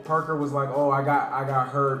 oh, Parker was like, oh, I got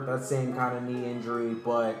hurt, that same kind of knee injury,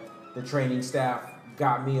 but the training staff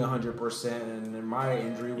got me 100%, and then my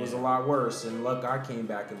injury was a lot worse. And look, I came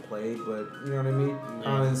back and played, but you know what I mean?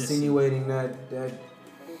 Kind of insinuating that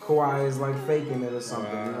Kawhi is like faking it or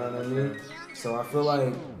something. You know what I mean? So I feel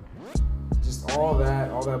like just all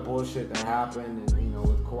that bullshit that happened, and you know,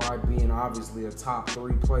 with Kawhi being obviously a top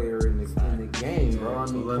 3 player in the game, bro. I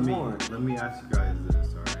So mean, let come me on, ask you guys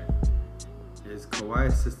this, all right? Is Kawhi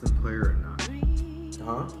a system player or not?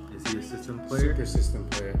 huh? Is he a system player? Super system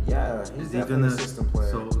player. Yeah, he's Is he definitely gonna a system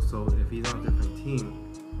player. So if he's on a different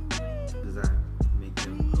team, does that make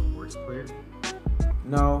him a worse player?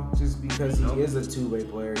 No, just because he Nope. is a two-way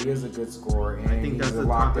player, he is a good scorer, and I think he's that's a a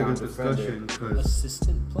topic lockdown of discussion defender. because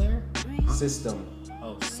Assistant player? System.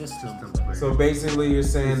 Oh, system. system player. So basically, you're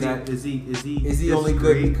saying that is he is he this only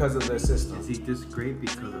good great? because of the system? Is he this great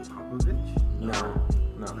because of Popovich? No,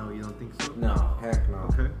 No, you don't think so? no, heck no.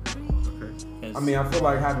 Okay. I mean, I feel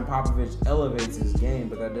like having Popovich elevates his game,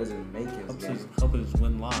 but that doesn't make his Helps game. his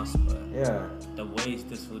win-loss, but Yeah, the way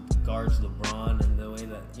this would guards LeBron and the way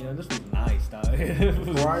that, you know, this was nice, dog.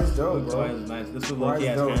 Kawhi's dope, bro. Kawhi was nice. This was Kawhi's low-key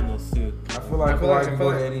has dope. handles, too. I feel like I feel Kawhi like- can I go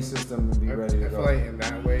feel to like- any system and be ready to I go. feel like in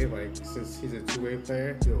that way, like since he's a two-way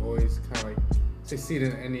player, he'll always kind of like succeed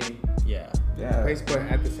in any Yeah. Yeah, place. But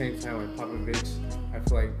at the same time, like Popovich, I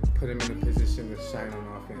feel like put him in a position to shine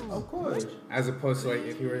on offense. of course. As opposed to like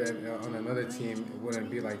if he were on another team, it wouldn't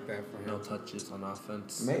be like that for No him. touches on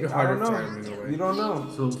offense. Maybe, You're I don't harder for him in know. a way. You don't know.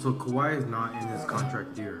 So Kawhi is not in his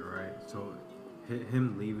contract year, right? So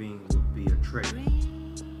him leaving would be a trade,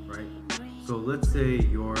 right? So let's say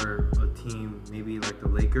you're a team, maybe like the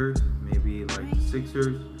Lakers, maybe like the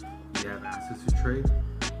Sixers. You have assets to trade.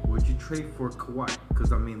 would you trade for Kawhi?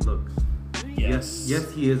 Because I mean, look. Yes.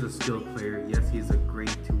 Yes, he is a skilled player. Yes, he is a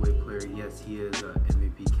great two-way player. Yes, he is an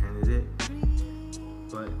MVP candidate.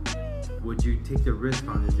 But would you take the risk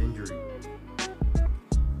on his injury?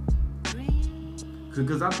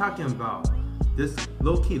 Because I'm talking about this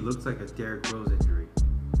low-key looks like a Derrick Rose injury.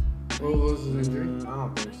 What was his injury? I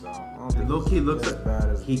don't think so. I don't The think low-key it's looks as like bad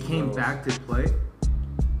as he came Rose. back to play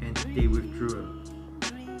and they withdrew him.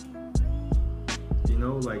 You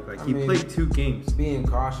know, like I he mean, played 2 games. Being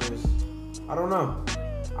cautious. I don't know.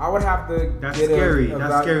 I would have to. That's get scary. A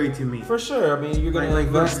That's scary to me. For sure. I mean, you're gonna Like,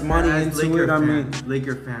 invest look, money as into Laker it. I mean, fans,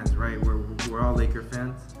 Laker fans, right? We're all Laker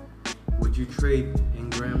fans. Would you trade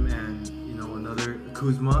Ingram and another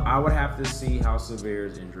Kuzma? I would have to see how severe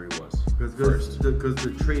his injury was Because first.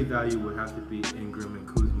 the trade value would have to be Ingram and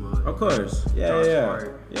Kuzma. Of course. and Yeah, Josh yeah,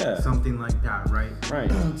 Hart, yeah. something like that, right?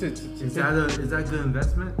 Right. Is that good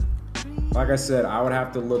investment? Like I said, I would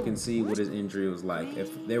have to look and see what his injury was like.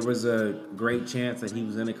 If there was a great chance that he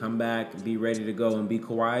was going to come back, be ready to go, and be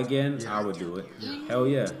Kawhi again, I would do it. Hell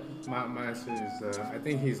yeah. My answer is I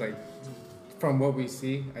think he's like, from what we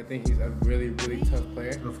see, I think he's a really, really tough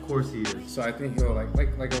player. Of course he is. So I think he'll like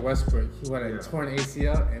a Westbrook. He had a torn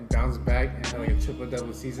ACL and bounced back and had like a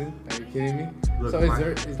triple-double season. Are you kidding me? Look, So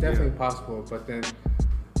it's definitely possible. But then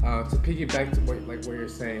to piggyback to what you're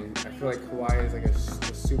saying, I feel like Kawhi is like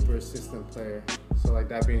a super system player. So like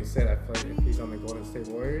that being said, I feel like if he's on the Golden State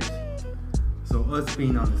Warriors. So us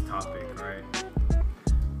being on this topic, right?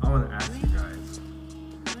 I want to ask you guys.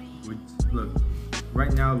 Look,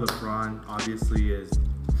 right now LeBron obviously is,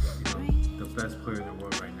 the best player in the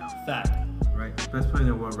world right now. Fact. Right? Best player in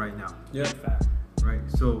the world right now. Yeah. Fact. Right?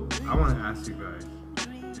 So I want to ask you guys,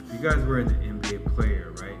 if you guys were an NBA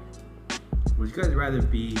player, right? Would you guys rather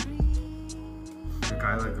be a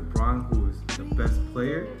guy like LeBron, who's the best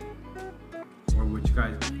player, or would you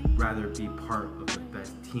guys rather be part of the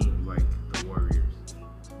best team like the Warriors?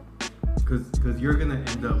 Because you're gonna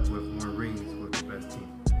end up with more rings with the best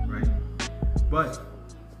team, right? But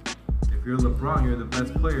if you're LeBron, you're the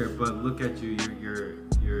best player. But look at you,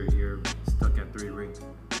 you're stuck at 3 rings.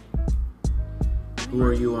 Who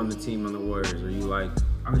are you on the team on the Warriors? Are you like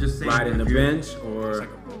I'm just saying, riding the if you're- bench, or are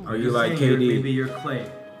I'm you just like saying, KD? Maybe you're Clay.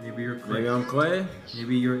 Maybe you're Clay. Maybe I'm Clay.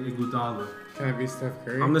 Maybe you're Iguodala. Can I be Steph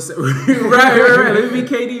Curry? I'm the same. right. Let me be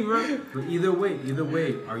KD, bro. But either way,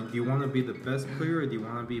 do you want to be the best player or do you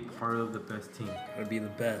want to be part of the best team? Gotta be the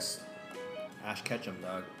best. Ash Ketchum,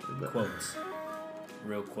 dog. Quotes.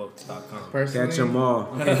 Realquotes.com. Personally, Catch them all.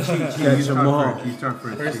 You Catch them all. You start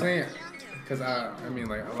first. Personally, because I mean,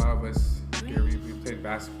 like a lot of us here, we played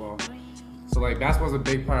basketball. So like basketball's a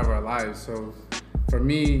big part of our lives. So for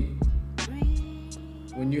me,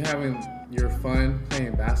 when you having your fun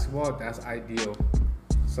playing basketball, that's ideal.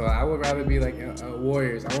 So I would rather be like a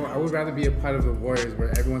Warriors. I would rather be a part of the Warriors where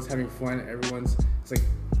everyone's having fun. It's like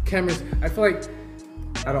chemistry. I feel like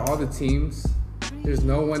out of all the teams, there's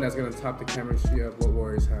no one that's gonna top the chemistry of what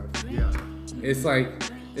Warriors have. Yeah. It's like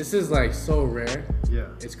this is like so rare. Yeah.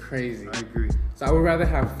 It's crazy. I agree. So I would rather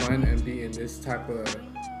have fun and be in this type of,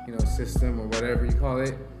 system or whatever you call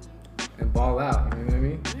it, and ball out. You know what I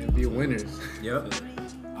mean? And be winners. Yep.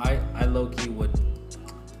 I low key would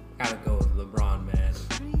gotta go with LeBron, man.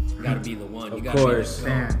 You gotta be the one. You Of gotta course. be the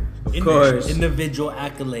Man. Of course. Individual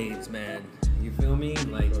accolades, man. You feel me?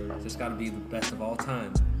 Like just gotta be the best of all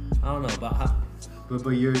time. I don't know about how. But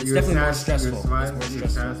you're definitely more stressful. You're It's more you're stressful.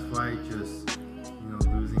 satisfied just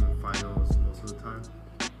losing finals most of the time.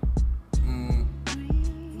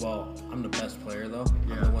 Well, I'm the best player though.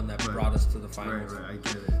 Yeah, I'm the one that but- brought us to the Right, finals. right. I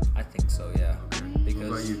get it. I think so, yeah. What about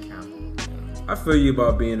Because you, Cam? I feel you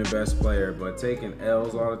about being the best player, but taking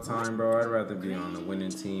L's all the time, bro. I'd rather be on the winning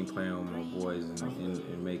team, playing with my boys,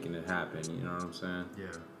 and making it happen. You know what I'm saying? Yeah.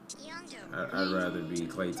 I'd rather be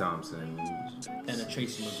Klay Thompson, and a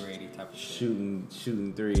Tracy McGrady type of shit.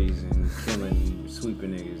 shooting threes and killing,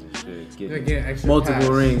 sweeping niggas and shit. You're Getting getting extra multiple pass.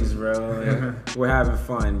 rings, bro. We're having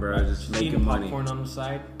fun, bro. Just Eating making money. popcorn on the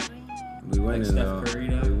side. We winning Steph though. Curry,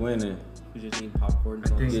 though. We winning. You just eating popcorn. I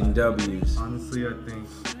think- Getting W's. Honestly, I think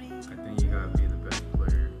you gotta be the best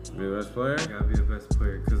player. Be the best player? You gotta be the best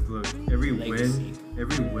player. Cause look, every Legacy.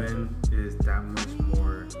 win is that much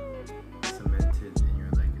more cemented in your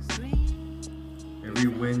legacy. Every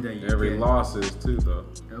win that you Every get, loss is too, though.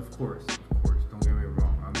 Of course. Don't get me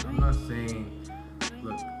wrong. I'm not saying.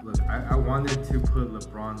 Look. I wanted to put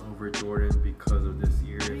LeBron over Jordan because of this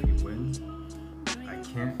year. If he wins, I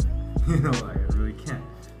can't. I really can't.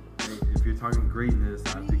 Like, if you're talking greatness, I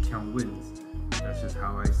have to count wins. That's just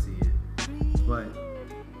how I see it. But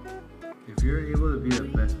if you're able to be the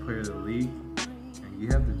best player of the league and you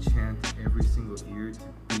have the chance every single year to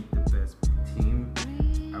beat the best team,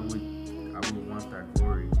 I would want that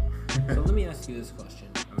glory. So let me ask you this question.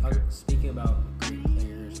 Okay. Speaking about great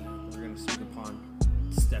players, and we're going to speak upon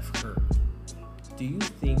Steph Curry. Do you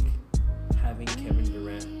think having Kevin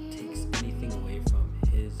Durant takes anything away from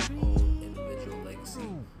his own individual legacy?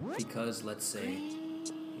 Because let's say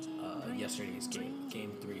yesterday's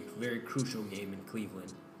game 3, very crucial game in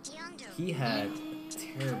Cleveland, he had a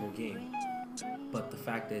terrible game, but the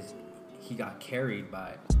fact is he got carried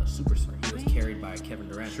by a superstar. He was carried by Kevin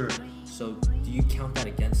Durant. Sure. So do you count that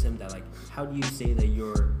against him? That, like, how do you say that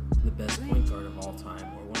you're the best point guard of all time,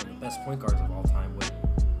 or one of the best point guards of all time, when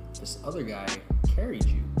this other guy carried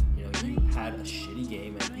you? You know, you had a shitty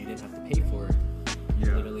game and you didn't have to pay for it. You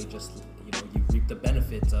Yeah. literally just, you know, you reap the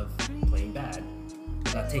benefits of playing bad.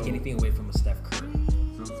 Does that take anything away from a Steph Curry?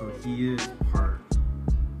 So he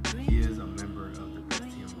is a member of the best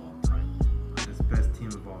team of all time. But this best team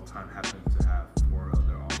of all time happens to have 4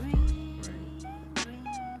 other All-Stars,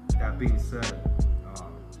 right? That being said,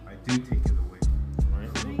 I do take it away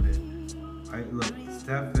a little bit. Look,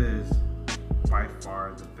 Steph is by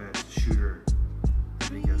far the best shooter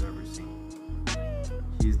the league has ever seen.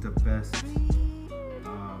 He's the best.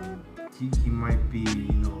 He might be,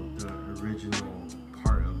 you know, the original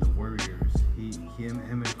part of the Warriors. Him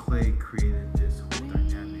and Clay created this whole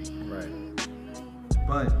dynamic. Right.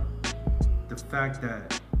 But the fact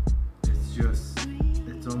that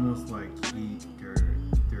it's almost like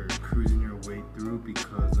they're cruising their way through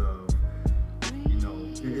because of, you know,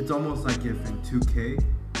 it's almost like if in 2K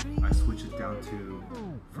I switch it down to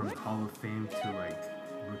from Hall of Fame to like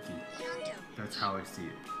rookie. That's how I see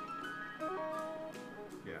it.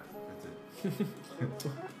 Yeah, that's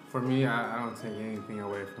it. For me, I don't take anything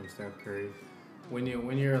away from Steph Curry. When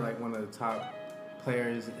you're like one of the top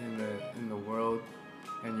players in the world,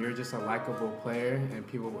 and you're just a likable player, and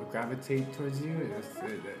people will gravitate towards you, you know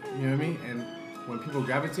what I mean? And when people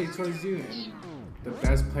gravitate towards you, and the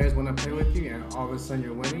best players want to play with you, and all of a sudden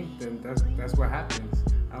you're winning, then that's what happens.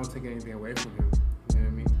 I don't take anything away from him. You know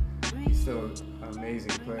what I mean? He's still an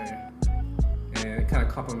amazing player, and it kind of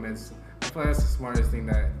complements. I feel like that's the smartest thing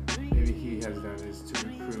that maybe he has done is to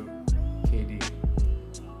recruit KD,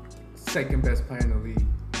 second best player in the league.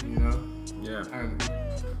 You know? Yeah. And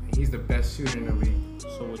he's the best shooter in the league.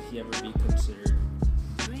 So would he ever be considered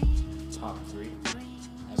top 3?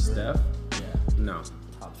 Ever? Steph? Yeah. No.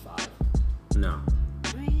 Top 5? No.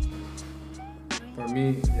 For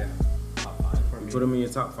me, yeah. Top 5? For me. Put him in your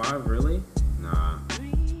top 5, really? Nah.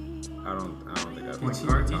 I don't think I'd put him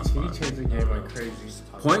in your top He 5. changed the game like crazy.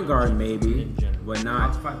 Point guard maybe, In general. but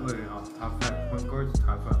not. Top 5 point guards,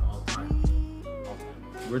 top 5 all time.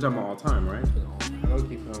 We're talking about all time, right? I don't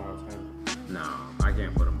keep him all the time. No, I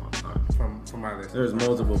can't put him all time. From my list. There's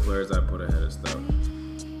multiple players I put ahead of stuff.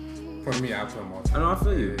 For me, I put him all I time. know, I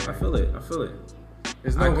feel you. Yeah. I feel it.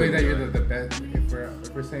 There's I no way couldn't that do you're it. the best.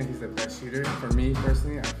 If we're saying he's the best shooter, for me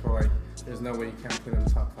personally, I feel like there's no way you can't put him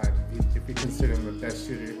top 5 if you consider him the best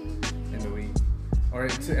shooter in the league, or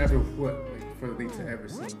to ever for the league to ever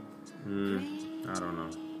see. I don't know.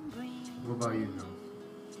 What about you,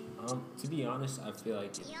 Noah? To be honest, I feel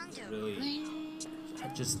like it's really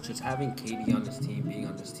just having KD on this team, being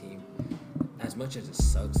on this team, as much as it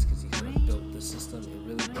sucks because he kind of built the system, it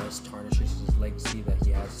really does tarnish his legacy that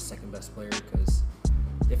he has the second best player. Because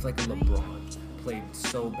if like a LeBron played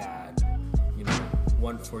so bad, you know,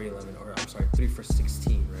 1 for 11, or I'm sorry, 3 for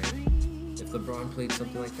 16, right? If LeBron played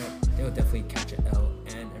something like that, they would definitely catch an L,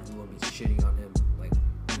 and everyone would be shitting on him like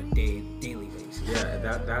on a daily basis.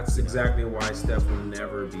 Yeah, that's exactly why Steph will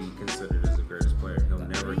never be considered as the greatest player. He'll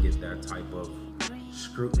never get that type of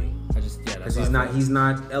scrutiny because he's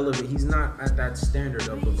not elevated. He's not at that standard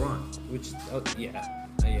of LeBron. Which, yeah.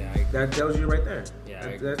 That tells you right there.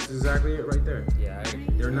 Yeah, That's exactly it right there. Yeah, I agree.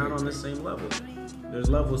 They're not on the same level. There's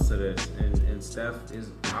levels to this, and Steph is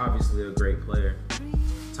obviously a great player.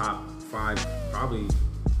 Top 5, probably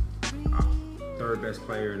 3rd best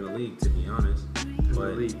player in the league, to be honest.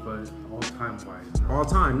 But all time wise. No. All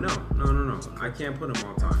time, no. I can't put him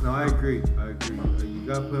all time. No, I agree. You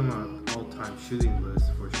gotta put him on all time shooting list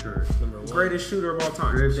for sure. Number 1. Greatest shooter of all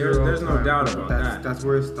time. Greatest shooter of There's all no time. doubt about that. That's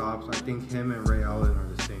where it stops. I think him and Ray Allen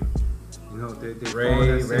are the same. You know, they Ray, fall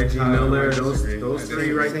in that same Reggie category. Miller, I those disagree.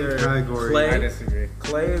 three right Same there. category. I Clay disagree.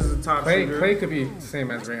 is the top shooter. Clay could be the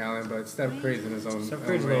same as Ray Allen, but Steph Curry's in his own. Steph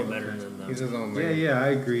Curry's a own little lane. better than them. He's his own Yeah, lane. I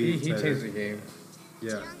agree. He changed the game.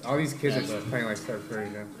 Yeah. All these kids are just playing like Steph Curry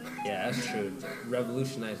now. Yeah, that's true.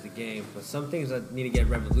 Revolutionize the game, but some things that need to get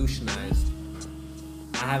revolutionized.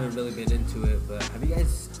 I haven't really been into it, but have you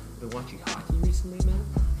guys been watching hockey recently, man?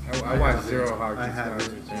 I watch zero hockey. I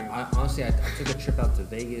haven't. Honestly, I took a trip out to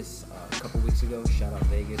Vegas a couple weeks ago. Shout out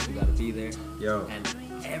Vegas, we gotta be there. Yo. And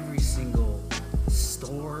every single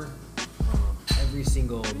store, every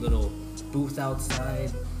single little booth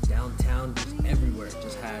outside, downtown, just everywhere,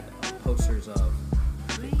 just had posters of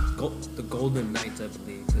the Golden Knights, I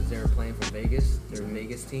believe, because they were playing for Vegas. They're a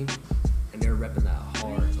Vegas team, and they were repping that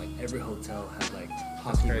hard. Like every hotel had like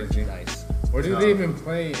hockey crazy. merchandise. Where do they even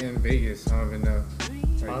play in Vegas? I don't even know.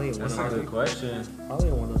 Probably in That's one a of good the, question. probably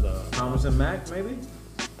in one of the Thomas and Mack, maybe?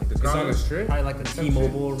 like the It's on the strip? probably like the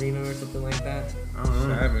T-Mobile Arena or something like that. I don't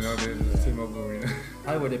know. I haven't know there's a T-Mobile Arena.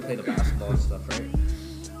 Probably where they play the basketball and stuff, right?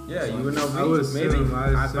 Yeah, you would know. I would maybe. assume,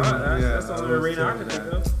 I thought that's the I only would arena I assume could think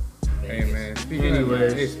that. of. Hey man,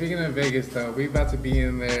 speaking of Vegas though, we about to be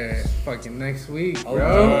in there fucking next week, Oh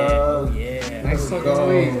bro. yeah. Next Let's fucking go.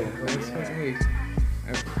 week. Next fucking week.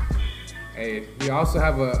 Hey, we also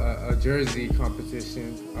have a jersey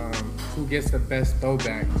competition. Who gets the best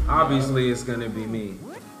throwback? Obviously, it's gonna be me.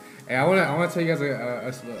 Hey, I wanna tell you guys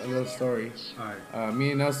a little story. Alright. Me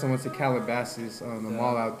and Nelson went to Calabasas on the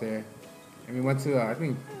mall out there, and we went to I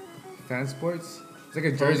think Fan Sports. It's like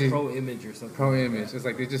a jersey. Pro Image or something. Pro Image. It's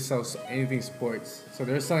like they just sell anything sports. So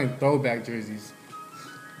they're selling throwback jerseys.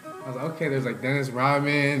 I was like, okay, there's like Dennis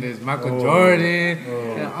Rodman, there's Michael Jordan,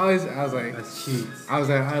 and I was like, That's cheats. I was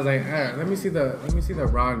like, all right, let me see the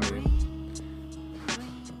Rodman.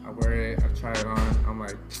 I wear it, I try it on. I'm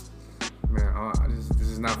like, man, this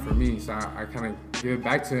is not for me. So I kind of give it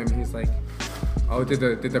back to him. He's like, oh, did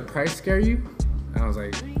the price scare you? And I was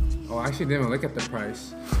like, oh, I actually didn't look at the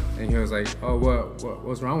price. And he was like, oh,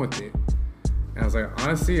 what's wrong with it? And I was like,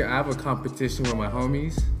 honestly, I have a competition with my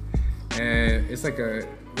homies, and it's like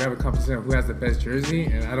we have a competition of who has the best jersey,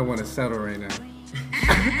 and I don't want to settle right now.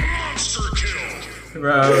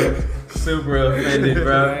 Bro, super offended,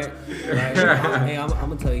 bro. Right. Hey, I'm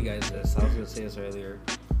gonna tell you guys this. I was gonna say this earlier.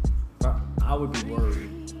 I would be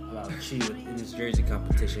worried about Chi in his jersey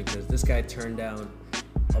competition because this guy turned down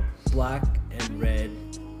a black and red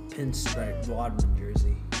pinstripe Rodman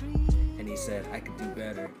jersey, and he said I could do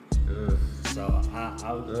better. Ugh. So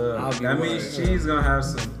I'll be That worried. means she's gonna have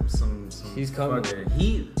some She's coming. fucking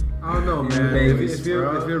heat. I don't know, In man. Vegas, if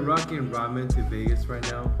bro. you're rocking Rodman to Vegas right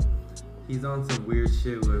now, he's on some weird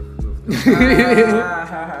shit with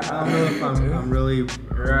I don't know if I'm really Right,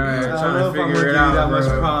 I don't trying know to if I'm figure gonna it give out, you that much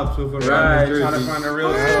bro. props with a Right, Rodman jersey. trying to find a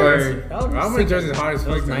real story. Rodman jersey is hard as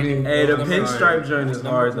fuck to me. Hey, the Number pinstripe joint is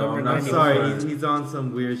hard though. number I'm I'm not sorry, sorry. he's on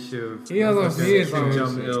some weird shit. He is on- he is on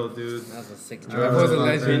jump shit. ill, dude. That's a sick That jersey. was a Uh,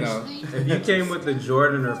 legend pinch- though. If you came with the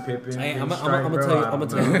Jordan or Pippen, Hey, I'm pinstripe, gonna bro, tell you. I I'm gonna don't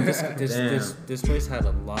tell you. know. This place had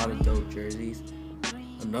a lot of dope jerseys.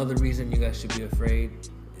 Another reason you guys should be afraid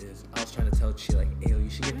is I was trying to tell Chi like, hey, yo, you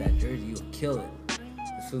should get that jersey. You'll kill it.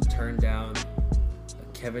 This fool turned down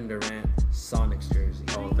a Kevin Durant Sonics jersey.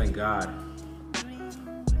 Oh, thank God.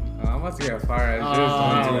 I'm about to get a fire ass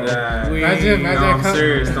Don't jersey. do that. Imagine No, I'm come-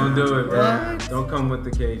 serious. Don't do it, bro. What? Don't come with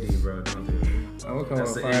the KD, bro. Don't do it. I'm gonna come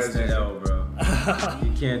That's with the a fire ass instant jersey. L, bro.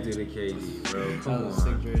 You can't do the KD, bro. That Come was a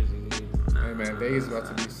sick on. jersey, dude. Hey man, Vegas about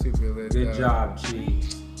to be super lit. Good job, Chi.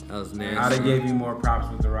 That was I'd have nasty. gave you more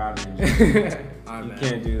props with the Rodman. You Alright,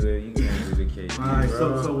 can't do the KD, Alright,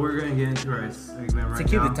 bro. so we're gonna get into our segment right To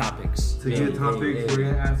keep now. the topics. To get topics, we're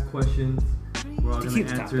gonna ask questions. We're all To gonna keep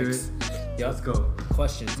the answer topics. it. Yep. Let's go.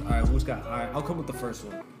 Questions. All right, who's got? All right, I'll come with the first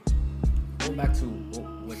one. Going back to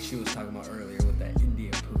what she was talking about earlier with that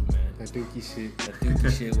India poop, man. That dookie shit. That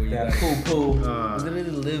dookie shit where you That guys poo. literally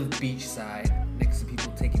live beachside next to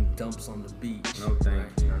people taking dumps on the beach. No, thank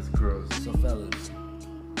you. That's gross. So fellas,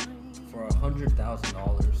 for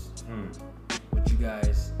 $100,000, would you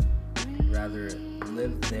guys rather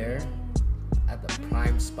live there at the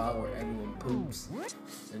prime spot where everyone poops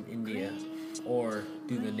in India, or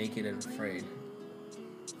do the Naked and Afraid?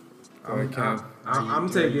 I'm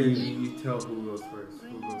taking. You tell who goes first.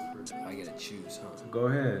 Who goes first? I gotta choose, huh? Go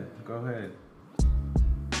ahead. Go ahead.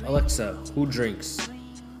 Alexa, who drinks?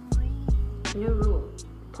 New rule.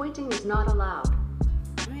 Pointing is not allowed.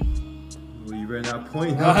 Well, you better not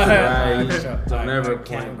point. Right. Don't Don't ever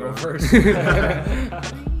Can't point, go bro. first.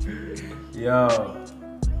 Yo,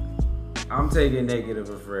 I'm taking Naked or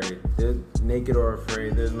Afraid. Naked or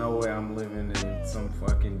Afraid. There's no way I'm living in some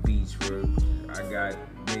fucking beach where I got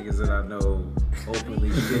niggas that I know openly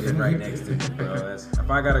shitting right next to me, bro. If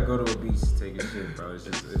I gotta go to a beach to take a shit, bro, it's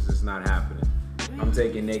just not happening. I'm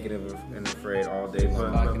taking Naked and Afraid all day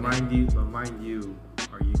long. But mind you,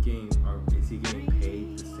 is he getting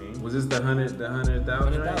paid the same? Was this the 100,000?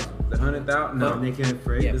 100,000. The 100,000? No. Naked and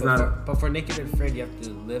Afraid? Yeah, It's but, not but for Naked and Afraid, you have to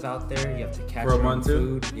live out there. You have to catch For a your own month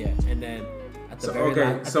too? food. Yeah, and then at So okay,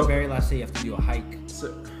 at so the very last day, you have to do a hike.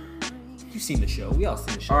 so, You've seen the show. We all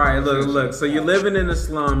seen the show. all right, look. So you're living in the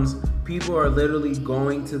slums. People are literally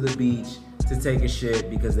going to the beach to take a shit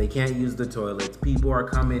because they can't use the toilets. People are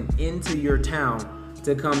coming into your town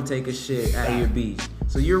to come take a shit at your beach.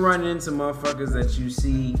 So you're running into motherfuckers that you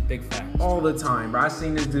see Big fact. all the time, bro. I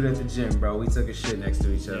seen this dude at the gym, bro. We took a shit next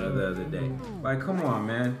to each other the other day. Like, come on,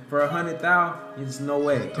 man. For 100,000, there's no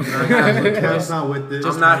way. I'm not having it. Cam's not with this.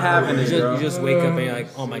 I'm not having You it, just, bro. you just wake up and you're like,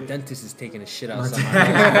 oh, my dentist is taking a shit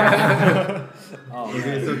outside. Oh,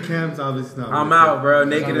 Okay, so Cam's obviously not. I'm with out, it. bro.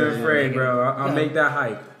 Naked and Yeah. afraid, bro. I'll Yeah. make that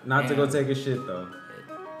hike. Not to go Yeah. take a shit, though.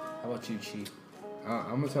 how about you, Chi?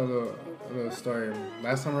 I'm gonna tell a little story.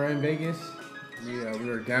 Last time we were in Vegas, we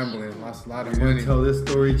were gambling, lost a lot of You gonna money. tell this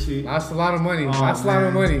story, Chi? Lost a lot of money. Oh, lost a lot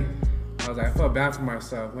of man. money. I was like, I felt bad for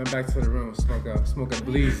myself. Went back to the room, smoke a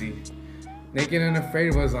bleezy. Naked and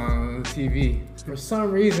Afraid was on the TV. For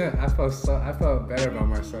some reason, I felt better about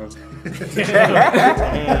myself.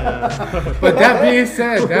 But that being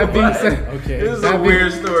said, Okay. This is That a be-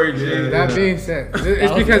 weird story, Jay. that being said,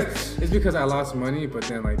 it's because I lost money. But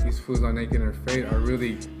then like these fools on Naked and Afraid are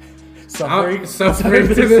really suffering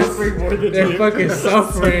to this. They're fucking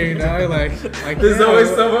suffering. Now like There's yeah, always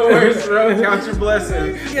someone worse, bro. Count your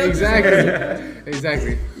blessings.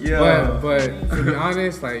 Exactly. Yeah. But to be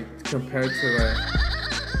honest, like compared to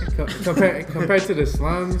the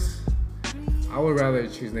slums, I would rather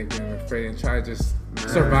choose Naked and Afraid and try to just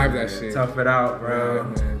survive that shit. Tough it out, bro. Yeah,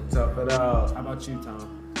 man. Tough it out. How about you,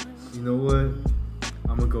 Tom? You know what?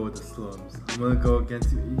 I'm gonna go with the slums. I'm gonna go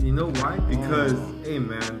against you. You know why? Because, hey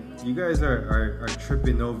man, you guys are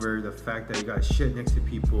tripping over the fact that you got shit next to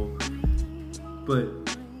people. But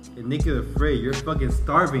in Naked and Afraid, you're fucking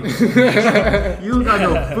starving. You don't got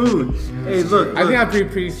no food. Hey, look. I think look. I'm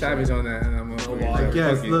pretty savage on that. And I'm I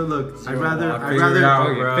guess. fuck it. Look. I'd Figure rather it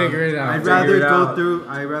out, bro. Figure it out. I'd Figure rather it go out. through.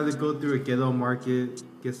 I'd rather go through a ghetto market,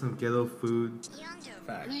 get some ghetto food.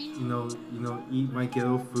 Fact. You know, eat my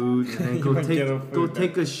ghetto food, and then go My ghetto food.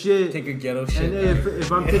 take a shit. Take a ghetto and shit.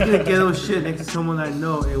 if I'm taking a ghetto shit next to someone I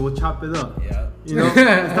know, it will chop it up. Yeah. You know,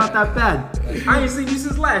 it's not that bad. I ain't seen you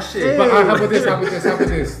since last shit. But how about this?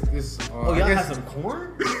 Oh, I y'all guess, have some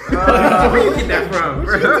corn? Where you get that from,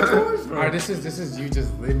 bro? Alright, this is you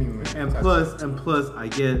just living with. And plus, I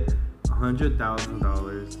get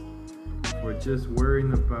 $100,000 for just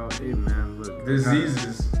worrying about. Hey man, look,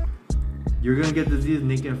 Diseases. you're gonna get disease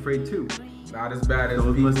naked and afraid too. Not as bad as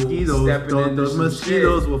Those people mosquitoes, stepping into those some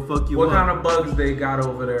mosquitoes shit. will fuck you What up. kind of bugs they got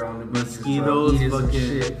over there on the beaches, Mosquitoes, bro? Eating some fucking-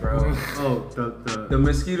 shit, bro. Oh, The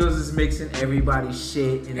mosquitoes is mixing everybody's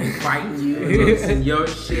shit and then fighting you and mixing your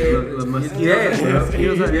shit. the mosquitoes, You're dead, bro.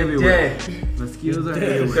 mosquitoes are You're everywhere. dead. Mosquitoes are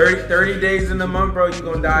everywhere. 30 days in the month, bro, you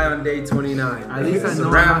gonna die on day 29. At least I It's know a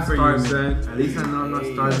I'm wrap not for you, starving. son. At least I know I'm not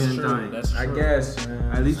starving and dying. That's true. I guess,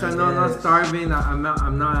 man. At least I know I'm not guess. starving. I'm not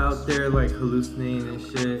out there like hallucinating and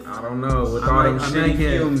shit. I don't know. With I all might- them I might shitty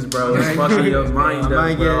get- fumes, bro, I it's might fucking get- your mind I might up,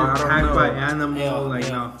 get bro. I don't attacked know. by animal. Yeah, like, yeah.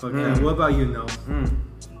 nah, fuck that. What about you, No? Mm.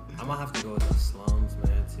 I'm gonna have to go with the slums,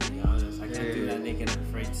 man. To be honest, I can't do that naked and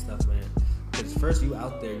afraid stuff, man. Because first you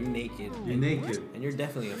out there, you naked. You're and, naked. and you're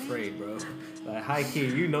definitely afraid, bro. Like high key,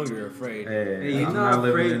 you know you're afraid. Hey, you're I'm not living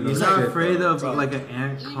afraid. in You're no not shit, afraid bro. of like an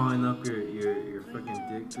ant crawling up your fucking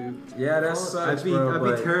dick, dude. Yeah, that sucks, I'd be bro.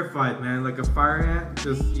 but terrified, man. Like a fire ant,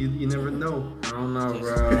 just you never know. I don't know, Just,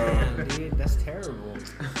 bro. man, dude, that's terrible.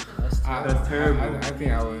 That's terrible. That's terrible. I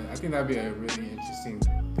think I would. I think that'd be a really interesting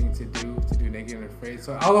thing to do Naked and Afraid.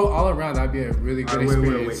 So all around, that'd be a really good Wait.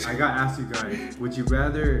 experience. I gotta ask you guys. Would you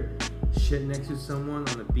rather shit next to someone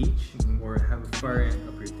on the beach or have a fire ant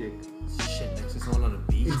up your dick? Shit next to someone on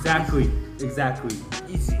a beach. Exactly.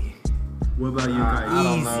 Easy. What about you I guys?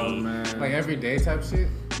 don't know, Easy. man. Like everyday type shit.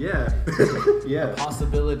 Yeah. yeah.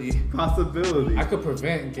 Possibility. Possibility. I could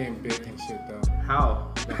prevent getting bit and shit though.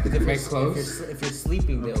 How? Make clothes. If you're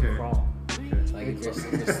sleeping, they'll Okay. crawl. Like if you're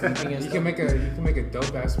sleeping and You stuff. can make a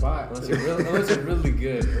dope ass spot. Unless you're really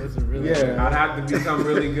good. Unless you're really good. I'd have to become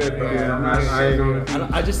really good, bro. Yeah, I'm not I- shitting on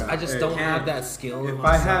the I just Hey, don't Cam, have that skill. in If I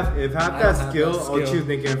myself. have I that don't have skill, that I'll skill. choose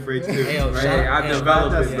Naked and Afraid too. Hey, yo, right? shout Hey, out- I hey,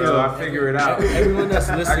 developed that it, skill. bro. I figure it out. Everyone that's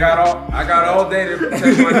listening. I got all day to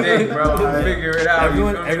protect my dick, bro. I'll figure it out.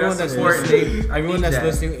 Everyone, You feel me? everyone that's important. listening, I everyone need that's that.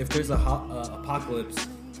 listening, if there's a apocalypse,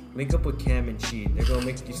 link up with Cam and Chi. They're gonna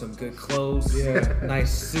make you some good clothes,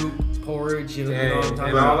 nice soup, porridge. You know, Hey, you know what I'm talking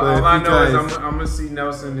and about. all I If you know is guys- I'm gonna see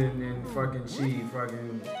Nelson and fucking Chi,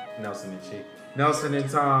 fucking Nelson and Chi, Nelson and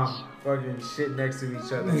Tom, fucking shit next to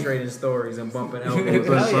each other, trading stories and bumping elbows.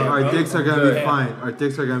 But Hell yeah, our bro. dicks are gonna be Good. fine. Our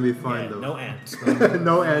dicks are gonna be fine Yeah, though. no ants.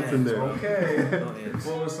 No ants in there. Okay, No ants.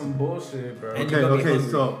 full of some bullshit, bro. And Okay, you're gonna be okay.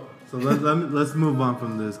 hungry. So let's move on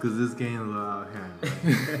from this because this is getting a little out of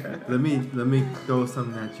hand. let me throw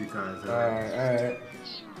something at you guys. Alright.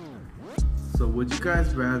 So would you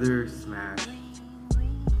guys rather smash an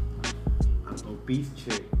obese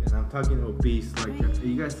chick? And I'm talking obese. Like, are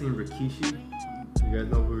you guys seen Rikishi? You guys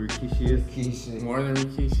know who Rikishi is? Rikishi. More than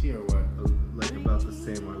Rikishi or what? Like about the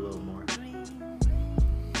same or a little more.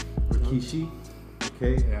 Rikishi,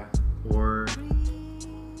 okay? Yeah. Or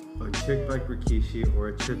a chick like Rikishi or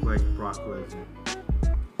a chick like Brock Lesnar.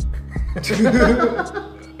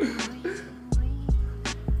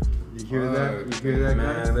 You hear that? You hear that,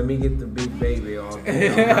 Man, guys? let me get the big baby on.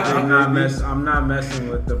 I'm not messing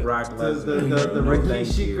with the Brock Lesnar. The No, thank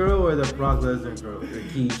Rikishi you. girl or the Brock Lesnar girl?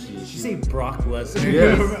 Rikishi. Did you say Brock Lesnar?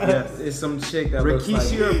 Yes, yes. It's some chick that looks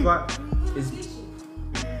Rikishi like or Brock? it's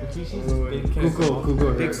Rikishi's big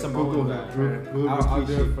Google big her. Samoan Google guy. her. Google I'll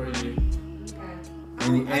do it Rikishi.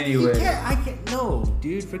 for you. anyway. I can't. No,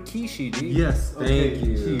 dude. Rikishi, dude. Yes. Okay. Thank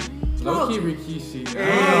you. Chief. Low-key Rikishi.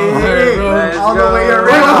 Hey, bro. let's all the go. way Wait,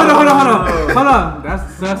 around. hold on.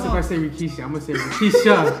 That's if I say Rikishi. I'm gonna say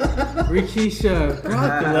Rikisha. Rikisha.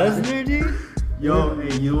 Brock Lesnar, dude. Yo,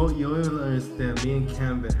 hey, you don't even understand. Me and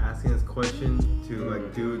Cam been asking this question to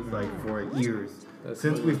like dudes like for years.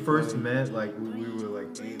 Since we first met, like we were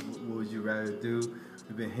like, hey, what would you rather do?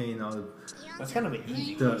 We've been hanging out. That's kind of an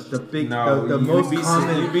easy The big No, the you'd most be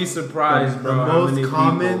common you'd be surprised, the bro. how many most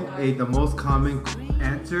common people- the most common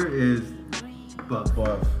answer is Buff.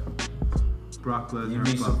 Buff. Brock Lesnar. You'd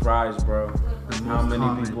be Buff. surprised, bro. The How most many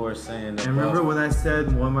common. people are saying that? And remember Buff. when I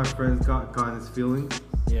said one of my friends got in his feelings?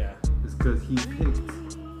 Yeah. It's because he picked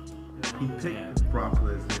Brock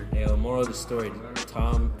Lesnar. Hey, the moral of the story: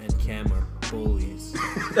 Tom and Cam are bullies.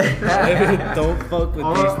 Don't fuck with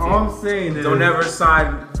All these I'm two. saying is Don't ever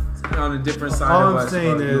side on a different side All of I'm us,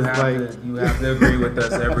 saying bro. is, You have to agree with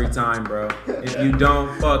us every time, bro. If you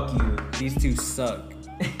don't, fuck you. These two suck.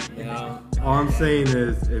 You know. all I'm saying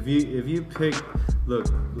is if you pick look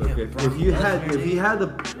Yeah, if Brock you Lesnar, had a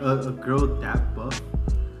girl that buff,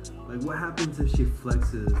 like what happens if she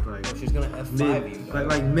flexes like Oh, she's gonna F5 you.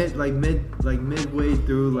 dog. like midway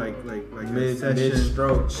through like Mid session,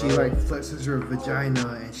 stroke. she like flexes her vagina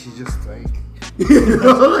and she just like you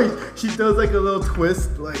know like she does like a little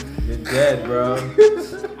twist like You're dead, bro.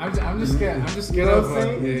 I'm just scared. I'm just You scared know of what I'm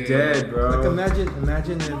saying? You're dead, bro. like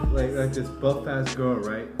imagine if like this buff ass girl,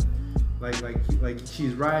 right? Like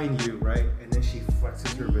she's riding you, right? And then she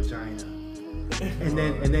flexes her vagina. And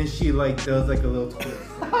then she like does like a little twist.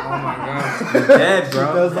 Oh my god. You're dead, She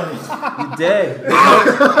bro. does like You're dead. There's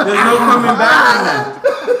no coming back from that.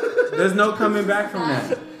 There's no coming back from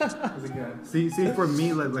that. see for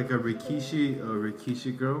me like a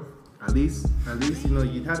Rikishi girl. At least you know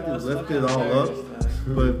you'd have to lift it all up,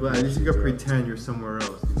 but at least you can pretend you're somewhere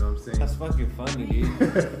else. You know what I'm saying? That's fucking funny, dude.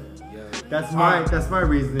 Yo. That's my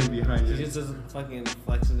reasoning behind She it. just does fucking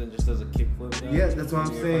flexes and just does a kickflip. dog. Yeah, that's what I'm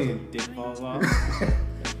And your saying. fucking Dick falls off.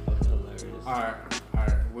 That's fucking hilarious. Alright.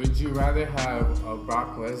 Would you rather have a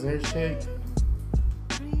Brock Lesnar chick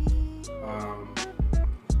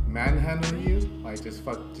manhandle you? Like just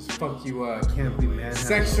fuck you up. Can't be manhandled.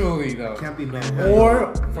 Sexually though. Can't be manhandled.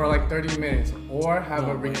 Or for like 30 minutes. Or have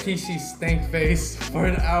a Rikishi stank face for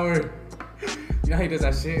an hour. You know how he does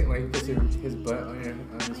that shit? Like he puts his butt on his face.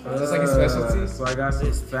 That's like his specialty. So I got some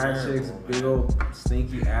It's fat terrible, chicks, big old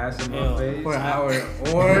stinky ass in my Ew. face. For an hour.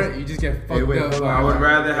 Or you just get fucked wait, up. hold on. I would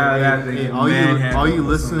rather have that than Hey, get all you manhandled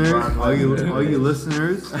with some listeners, Brock all you Lesnar.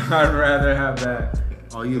 listeners, I'd rather have that.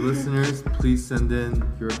 all you listeners, please send in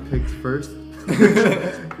your picks first.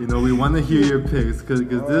 You know, we want to hear your picks because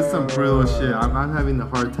this is some brutal shit. I'm having a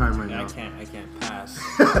hard time right now. I can't pass.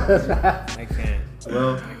 I can't.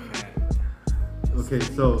 Well, I can't. okay,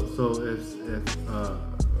 so if She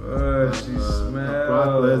a smells. Brock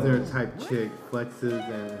Lesnar type chick flexes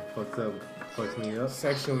and fucks me up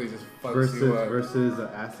Sexually just fucks you up. versus an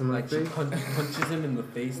ass in my Like she face. punches him in the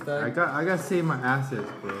face, dog. I gotta save my assets,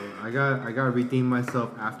 bro. I gotta redeem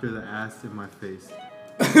myself after the ass in my face.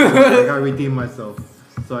 I gotta redeem myself.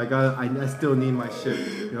 So I still need my shit.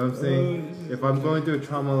 You know what I'm saying? If I'm going through a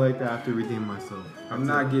trauma like that, I have to redeem myself. I'm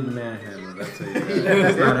not getting manhandled. I'll tell you that.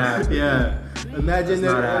 That's not happening. Yeah. Imagine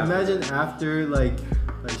That's not happening. imagine after like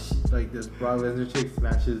this Brock Lesnar chick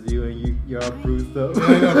smashes you and you're all bruised up.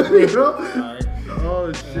 You know?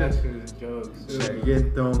 Oh That shit. shit is jokes. You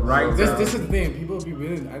get thrown Right all This around. is the thing.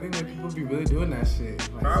 I think that people be really doing that shit.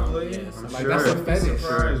 Like, Probably. Yes. I'm Like sure. that's a fetish.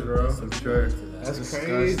 Surprise, bro. I'm sure. That's Disgusting.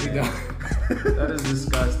 crazy, dog. That is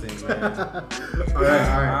disgusting, man. All right.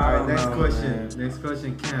 I Next don't know, question. man. Next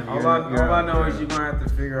question, Cam. All I know is you're gonna have to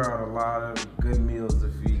figure out a lot of good meals to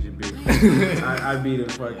feed your bitch. I'd be the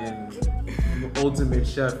fucking ultimate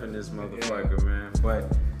chef in this motherfucker, man.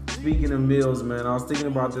 But speaking of meals, man, I was thinking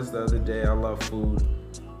about this the other day. I love food.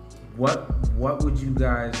 What would you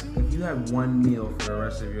guys, if you had one meal for the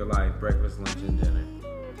rest of your life, breakfast, lunch, and dinner,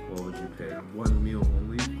 what would you pick? One meal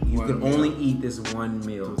only. You One can meal. only eat this one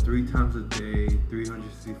meal. So 3 times a day,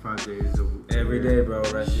 365 days a week. Every day, bro,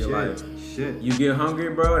 rest of your life. Shit. You get hungry,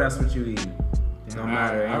 bro, that's what you eat. No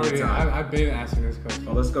matter any time. I've been asking this question.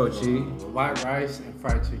 Oh, let's go, Chi. White rice and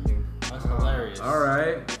fried chicken. That's hilarious. All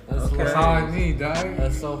right. That's Okay. That's all I need, dog.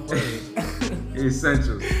 That's so funny.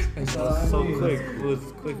 Essentials. That's all I so need. quick. It was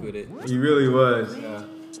quick with it. He really was. Yeah.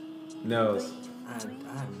 Nose. I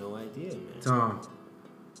have no idea, man. Tom.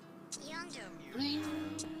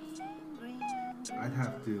 I'd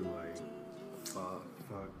have to like, fuck,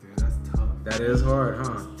 dude, that's tough. That is hard,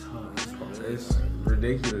 huh? Tough. It's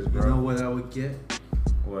ridiculous, You know bro. what I would get?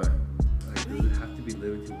 What? Like, does it have to be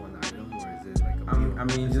limited to one item, or is it like a meal? I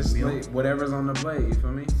mean, Is it just a meal? like whatever's on the plate. You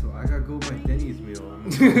feel me? So I gotta go with my Denny's meal. I'm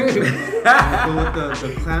gonna go with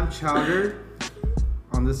the clam chowder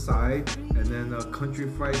on the side, and then a country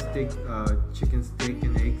fried steak, chicken steak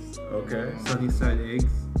and eggs. Okay. Sunny side eggs.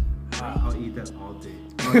 I'll eat that all day.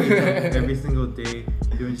 I'll eat that every single day,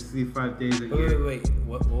 365 days a year. Wait.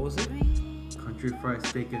 What was it? Country fried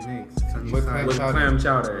steak and eggs. Sunny With side With Chowder. clam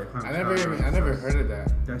chowder. Clam I never chowder. heard of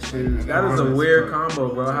that. That shit is. That is a hard as weird fuck.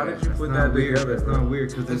 combo, bro. How did you That's put not that weird. together? It's bro? not weird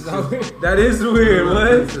because it's just. That is weird.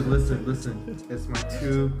 What? Listen. It's my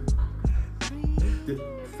two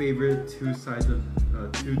favorite sides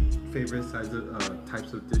of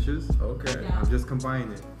types of dishes. Okay. I'm just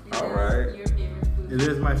combining it. All right. Your favorite food. It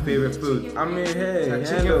is my favorite food. I mean, hey, That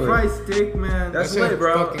handle chicken it. fried steak, man. That's That shit lit,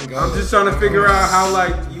 bro. fucking goes. I'm just trying to figure out how,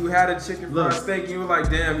 like, you had a chicken Look. fried steak and you were like,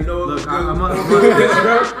 damn, you know what was Look, good?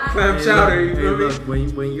 I'm Clam Hey, chowder, you look, feel hey, me?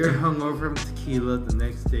 look, when you're hungover from tequila, the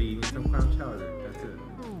next day you need some clam chowder. That's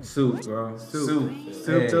it. Soup, bro. Soup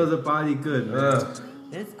Hey. does the body good, man.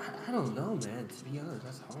 I don't know, man. To be honest,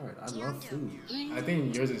 that's hard. I love food. I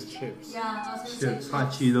think yours is chips. Yeah, I was gonna Chips, say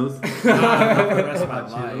hot chips. Cheetos. For the rest of my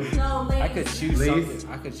life. No, Lay's. I could choose Lay's. something.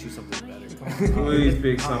 I could choose something better. Please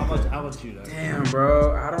pick something. How about you, though? Damn,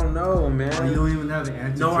 bro. I don't know, Oh, you man. don't even have the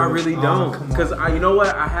answer. No, to I it? really Oh, don't. come on. Because you know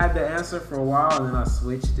what? I had the answer for a while and then I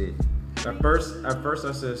switched it. At first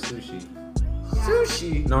I said sushi.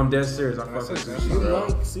 Sushi. No, I'm dead serious. I fuck with That's sushi, You bro.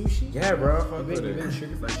 like sushi? Yeah, bro. I fuck You with been it.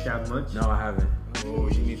 sugar? Like that much? No, I haven't. Oh,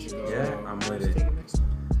 you need to go. Yeah, I'm with Take it. it next time.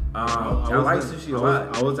 I like sushi a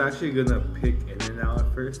lot. I was actually gonna pick In-N-Out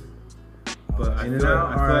at first, but I feel like,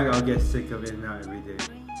 In-N-Out? Alright. I'll get sick of In-N-Out every day.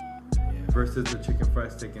 Versus the chicken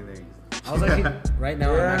fried steak and eggs. I was actually right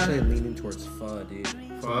now. Yeah. I'm actually leaning towards pho, dude.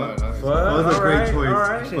 Fuck. Pho? That was a great Alright, choice.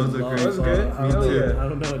 alright. That was a great That's choice. good. Me Hell too. yeah. I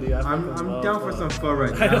don't know, dude. I'm down for some pho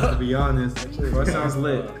right now, to be honest. Pho sounds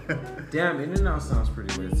lit. Damn, In-N-Out sounds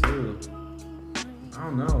pretty lit too. I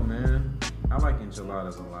don't know, man. I like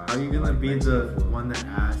enchiladas a lot. Are you I gonna like be Mexican the food. one that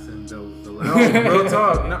asks and the No, real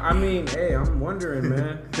talk. No, I mean, hey, I'm wondering,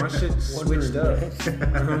 man. My shit switched up.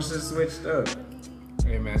 My shit switched up.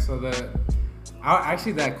 Hey man, so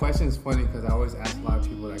actually that question is funny because I always ask a lot of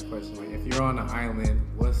people that question. Like, if you're on an island,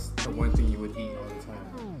 what's the one thing you would eat all the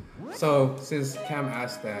time? So since Cam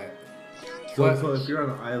asked that, So if you're on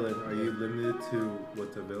an island, are you limited to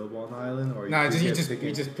what's available on the island, or nah, you just pick you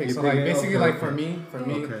it? just pick. You So pick like it? basically, Okay, like okay. for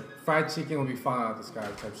me, Okay. fried chicken will be falling out the sky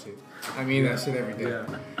type shit. I mean that shit every day. Yeah.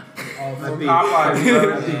 From I'd be, Popeyes,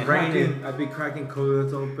 bro. I'd be Yeah. cracking, I'd be cracking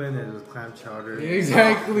coconuts open and just clam chowder.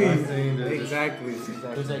 Exactly. I'm saying that it's- Exactly.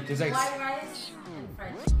 There's like White rice and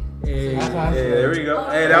fried chicken. Hey, That's what I Hey, said. there we go.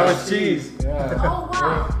 Hey, that was cheese. Yeah. Oh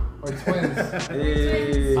wow. Or twins.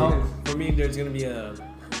 Hey. for me, there's gonna be a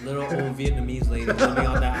little old Vietnamese lady living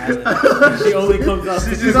on that island. She only comes out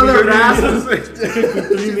to She's on the raps.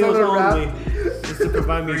 3 meals only, just to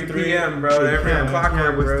provide me 3 3 p.m., bro. Every o'clock, yeah,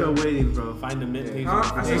 we're bro. still waiting, bro. Find the mint leaves.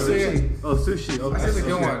 Huh? I said Yeah. sushi. Oh, sushi. Okay. That's a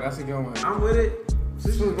good Okay. one. That's a good one. I'm with it.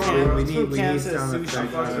 Sushi's Yeah, bomb, we bro. need Cam sound says sushi. effects. I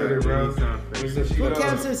fucks with Alright, it, bro. we need sound effects. Sushi What goes.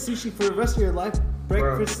 Cam says sushi for the rest of your life?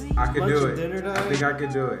 Breakfast, Bro, I could lunch, do and it. dinner, I dog? think I could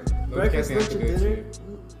do it. Breakfast, lunch, and dinner?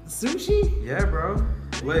 Sushi? Yeah, bro.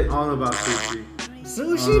 Lit. I don't know about sushi.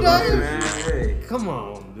 Sushi, Oh, dog? Man, hey. Come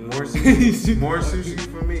on, dude. More sushi. More sushi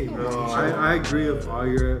for me, bro. I agree with all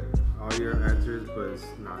your answers, but it's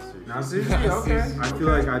not sushi. Not sushi? Okay. I feel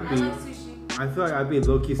like I like sushi. I'd be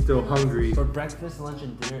low-key still hungry For breakfast, lunch,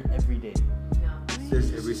 and dinner every day. No.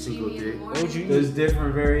 this every single day. What would you There's eat?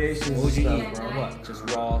 different variations What of would you stuff, eat, bro. bro? What?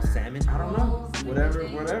 Just raw salmon? I don't know.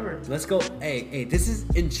 Whatever. Let's go. Hey, this is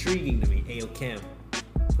intriguing to me. Hey, yo, Cam.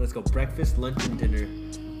 Let's go breakfast, lunch, and dinner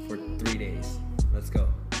for 3 days. Let's go.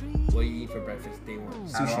 What you eat for breakfast day one?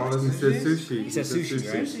 Out of all the He said sushis? sushi. He said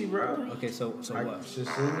sushi, right? Sushi, bro. Okay, so Like what?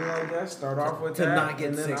 sashimi, I guess. Start off with To that, not get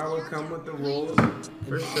and then sick. I would come with the rolls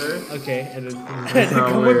for sure. Okay, and then That's how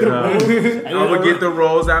come with the rolls. I would get the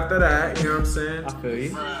rolls after that. You know what I'm saying? I feel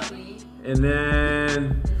you. And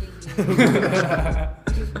then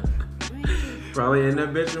probably end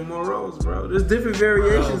up bitching more rolls, bro. There's different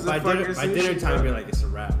variations By of fucking dinner, by sushi, dinner time, bro. you're like, it's a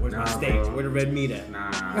wrap. Where's my Nah, steak? bro. Where the red meat at? Nah,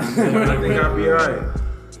 I think I'll be alright.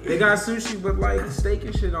 They got sushi with like steak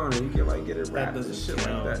and shit on it. You can like get it wrapped and doesn't shit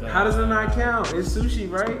count, like that. nah. How does it not count? It's sushi,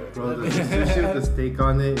 right? Bro, the sushi with the steak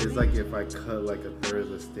on it is like if I cut like a third of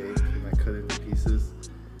the steak and I cut it into pieces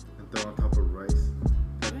and throw on top of rice.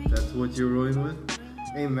 That's what you're rolling with?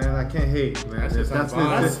 Hey man, I can't hate, man. That's just That's not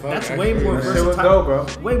bomb. legit. That's Fuck, way actually, more That shit was versatile.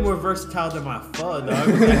 dope, bro. Way more versatile than my pho, dog.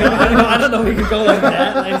 I don't know if we could go like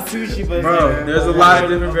that, like sushi, but Bro, there's a lot of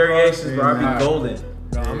different variations, bro. I'd Nah. be golden.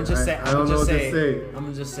 Bro, I'm gonna just say, I don't know what to say. I'm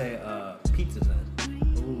gonna just say, pizza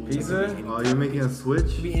then. Ooh, Pizza? it could be any Oh, type you're of making a pizza. It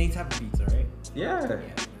switch? could be any type of pizza, right? Yeah.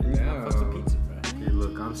 Fuck the pizza, bro. Hey,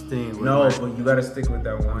 look, I'm staying with No, mine. but you gotta stick with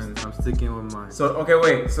that one. I'm sticking with mine. So okay,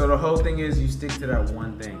 wait. So the whole thing is you stick to that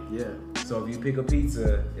one thing. Yeah. So if you pick a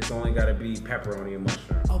pizza, it's only gotta be pepperoni and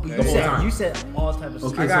mushroom. Oh, but The whole time. you said all type of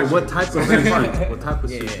Okay, I got so what you. type of sushi? What type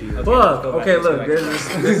of Yeah, sushi? yeah. is Fuck. let's go back, Okay, let's go look. back.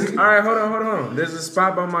 There's all right. Hold on. There's a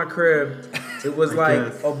spot by my crib. It was I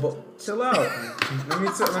like guess. chill out.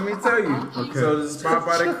 let me tell you. Okay. So there's a spot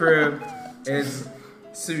by the crib. It's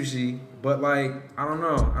sushi, but like I don't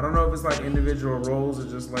know if it's like individual rolls or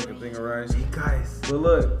just like a thing of rice. Hey guys, But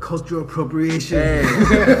look, cultural appropriation. hey,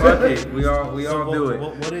 fuck it. We all do it.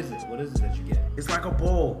 What is it? What is it that you get? It's like a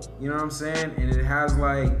bowl, you know what I'm saying? And it has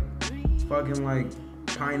like fucking like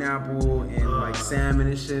pineapple and like salmon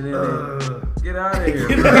and shit in it. Get out of here,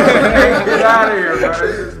 bro. Get out of here, bro. That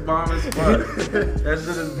shit's bomb as fuck. That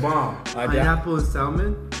shit is bomb. Pineapple and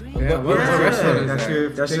salmon? Yeah, what Yeah. restaurant is That's that? your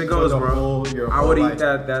That thing shit for goes, the bro. whole- your I whole would eat life.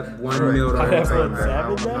 that one Right. meal the whole Pineapple time, and man. salmon, I'm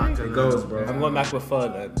not dog? gonna- It goes, bro. I'm going back with pho,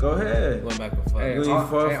 dog. Go ahead. I'm going back with pho. Hey, You eat all-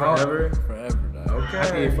 pho hey, all- forever? Forever, dog. I can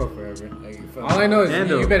Okay. eat pho forever. I can eat pho. All I know is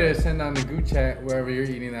Nando. you better send on the group chat wherever you're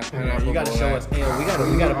eating that pineapple. You gotta bowl show at. us. Hey,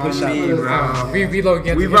 we gotta push On out. me, bro. We low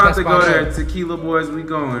get We get about that to spot go up. there. Tequila boys, we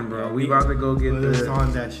going, bro. We about to go get Put us the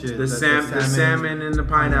on that shit. the salmon and the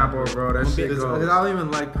pineapple, bro. That shit Because goes. I don't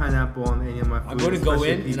even like pineapple on any of my food. I'm going to go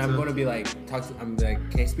especially in pizza. and I'm going to be like, I'm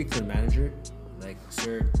like, can I speak to the manager? Like,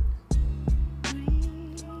 sir.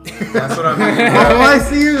 That's what I mean. Why I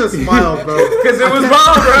see you to smile, bro? Cause it was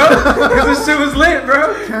bomb, bro. Cause this shit was lit,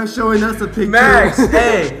 bro. Kept showing us a picture. Max,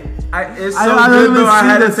 hey, it's so I don't good even though. I see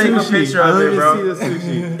had the to take a sushi. picture I of don't it, even bro. see the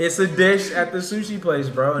sushi. It's a dish at the sushi place,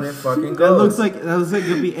 bro, and it fucking That goes. looks like it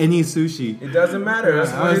could be any sushi. It doesn't matter.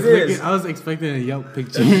 That's I what was it is. I was expecting a Yelp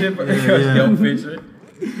picture. That shit, Yeah. Yo, picture.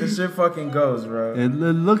 This shit fucking goes, bro. It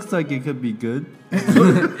looks like it could be good.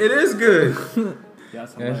 It is good.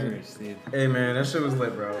 That's hilarious, dude. Hey man, that shit was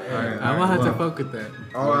lit, bro. Hey, I'm gonna have to fuck with that.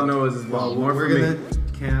 all I know is Well, more we're for gonna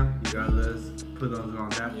me. camp. You gotta let us put us on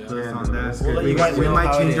that. Put us Yeah, on man, that. that's We'll let we you guys we know might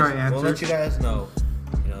how change it our is. answer. We'll let you guys know.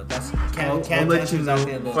 You know, that's I'll let you know.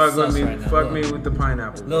 Fuck with me, fuck me with the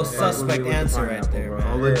pineapple. Little bro. Fuck with suspect me with the answer right pineapple, there, bro. man.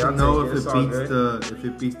 I'll let Yeah, you know take if It's it all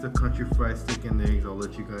beats good. the country fried steak and eggs. I'll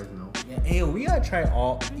let you guys know. Yeah, hey, we gotta try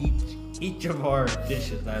each of our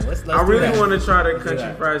dishes. Like, let's I really do that. want to try the Let's do country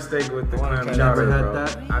that. fried steak with the I wanna clam try chowder, that. bro. Never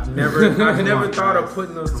had that? I've never on, thought of guys.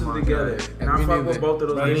 putting those Come two on, together, guys. and I Me fuck neither. with both of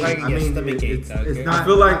those Bro, you dishes. might get stomach ache, dog. it's Okay? not. I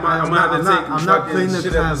feel like I'm gonna have to take I'm not fucking playing the shit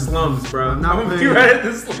at the clam. slums, bro. I'm not I'm gonna be playing- right at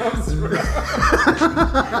the slums, bro.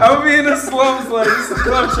 I'm gonna be in the slums like this is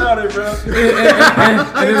club chowder, bro.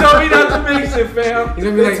 They told me not to mix it, fam. He's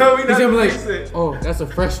gonna be They like, told me he's not gonna to be mix like, it. oh, that's a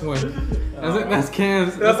fresh one. That's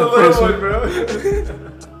cans. That's a a little fresh one,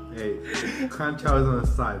 bro. Hey, clam chowder's on the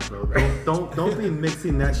side, bro. Don't be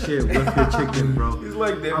mixing that shit with your chicken, bro. He's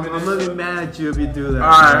like dipping I'm it. gonna be mad at you if you do that.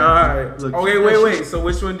 Alright. Look, Okay, keep that wait. shit- So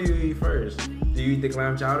which one do you eat first? Do you eat the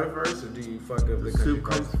clam chowder first, or do you fuck up the country Soup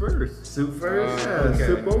fried comes first. Soup first? Yeah, Okay.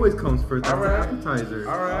 soup always comes first. That's Alright. the appetizer.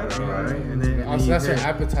 Alright. And then Also, you that's your get-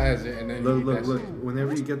 appetizer, and then you eat that Look. shit.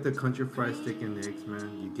 Whenever you get the country fried steak and eggs, man,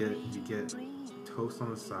 you get toast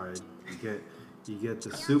on the side. You get the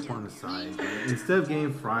soup on the side. Instead of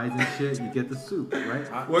getting fries and shit, you get the soup, right?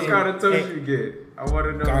 What kind of toast you get? I want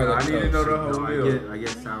to know. Garlic I need to know the toast. whole No, meal. I get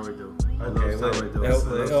sourdough. I Okay, love look, sourdough. that's I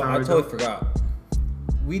love Yo, I sourdough. totally forgot.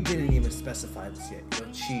 We didn't even specify this yet. Yo,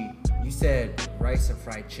 Chi, you said rice and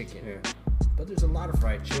fried chicken. Yeah. But there's a lot of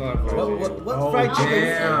fried chicken. A lot of fried What Oh, fried chicken?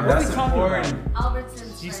 damn, What are that's we talking important. about?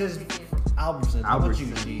 Albertson's She fried says chicken. Albertsons. How about you,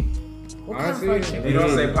 Albertsons. Chi? What kind of Honestly, fried chicken? You don't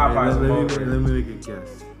say Popeyes, Let I'm me over it. make a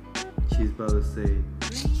guess. She's about to say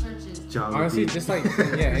Churches. Jollibee. Honestly, just like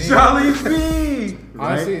yeah. Jollibee.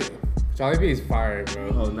 Honestly, Jollibee is fire, bro.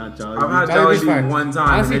 Oh, not Jollibee. I've had Jollibee's fire. Jollibee one time.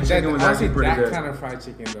 Honestly, and the chicken was actually pretty that good. kind of fried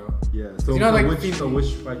chicken though. Yeah. So, You know, like,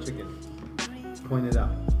 which fried chicken? Point it out.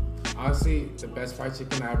 Honestly, the best fried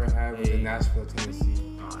chicken I ever had was in Nashville, Tennessee.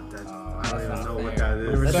 I don't even know what that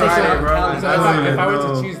Never is. tried it, bro. So I don't if I were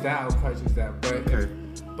know. to choose that, I would probably choose that.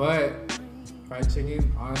 But fried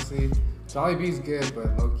chicken, honestly, Jollibee's good,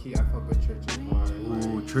 but low key, I fuck with Church's more.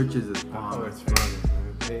 Ooh, Churches is I fuck bomb. with Church's, man.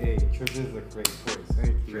 Hey, Churches is a great choice.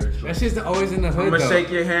 Thank you. That shit's always in the hood I'm gonna though. shake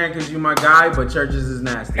your hand because you my guy, but Churches is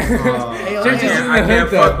nasty. Hey, yo, Churches hey, in the I can't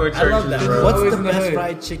hood, fuck though. with I love Churches, that. bro. What's Always the in the best hood.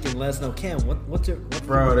 fried chicken? Let us know. Cam, what's your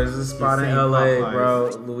Bro, there's a spot in Insane LA, Popeyes. bro.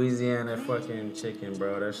 Louisiana fucking chicken,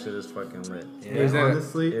 bro. That shit is fucking lit. Where's that?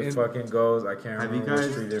 Honestly, It fucking goes. I can't Have you remember what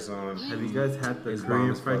guys- street it's on. have you guys had the It's Korean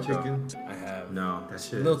bomb as fried fuck, chicken? I have. No. That A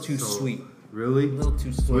shit little is too so- sweet. Really? A little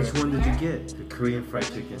too sweet. Which one did you get? The Korean fried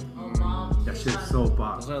chicken. Oh, mom. That shit's so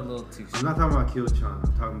bomb. Those are a little too I'm sweet. not talking about Kyo-chan.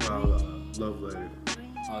 I'm talking about Love Letter.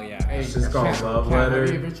 Oh yeah. Hey, It's just called Cam, Love Cam, Letter. Have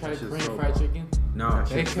you ever tried That shit's Korean so fried bomb. chicken? No.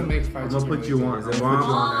 They can make fried I'm chicken. gonna put you on. Is I'm it gonna put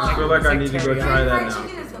you on I that. feel like I It's need like to go teriyaki. try that Fried now.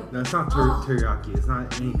 chicken is No, it's not teriyaki. It's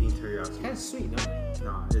not anything teriyaki. Kind of sweet, no?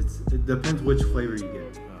 No, it depends which flavor you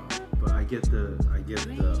get. But I get the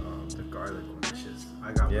garlic one. That shit's,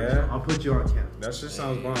 I got. Yeah? I'll put you on camp. That shit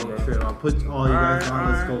sounds bomb, bro. Sure, I'll put all you guys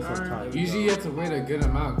on. Let's go Alright, sometime. Usually you have to wait a good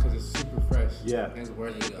amount because it's super fresh. Yeah. And it's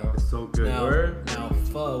worth it There you though. It's so good. Now,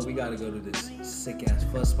 pho, we gotta go to this sick ass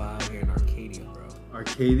pho spot out here in Arcadia, bro.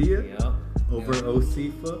 Arcadia Yep. over OC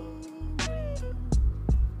foot.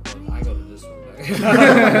 Well, I go to this one. I don't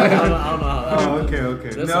know how that Oh, works. okay.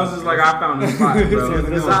 This Nels one's- is like, I found this spot, bro.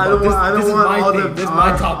 This I don't want. I this don't is want my all thing. the. This is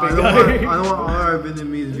my topic. I don't want all our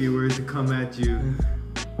Vietnamese viewers to come at you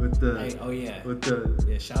with the. Hey, oh yeah. With the.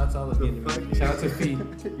 Yeah, shout out to all the The Vietnamese. fuck? viewers. Shout out to Fee.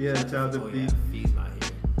 Yeah, shout out to Oh Fee. yeah, Fee's not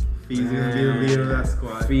here. Fee's gonna be the leader of that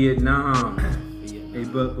squad. Vietnam. Hey,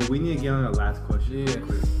 but we need to get on our last question. Yeah. real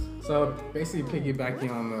quick. So basically piggybacking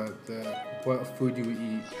on the what food you would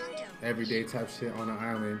eat everyday type shit on an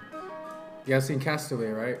island. You guys seen Castaway,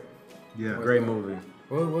 right? Yeah. Great movie.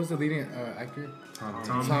 What was the leading actor? Tom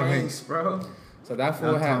Tom Hanks, bro. So that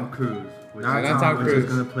fool Not had. Tom Cruise. Which Not is Tom which Cruise. is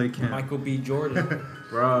gonna play Ken. Michael B. Jordan.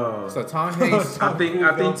 Bro. So Tom Hanks. I think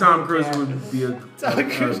Tom Cruise would be a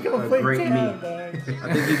great me. I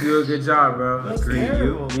think he'd do a good job, bro.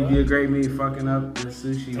 He'd be a great me fucking up the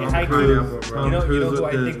sushi Tom on Hey, Cruise, pineapple, bro. Tom You know Cruise who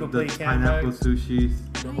I with think will the play Ken, pineapple dog? sushis,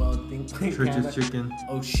 You know what I think? Church's chicken.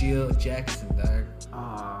 O'Shea Jackson, dog.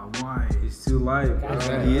 Ah, why? He's too light, bro.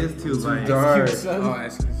 Yeah. He is too light. dark. Oh,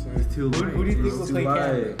 excuse me. He's too light. Who do you think bro. will Too play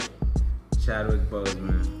Ken? light. Chadwick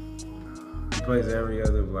Boseman. He plays every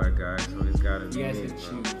other black guy, so he's gotta be You guys me,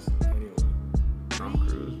 can bro. choose anyone. Tom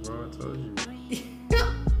Cruise, bro. I told you.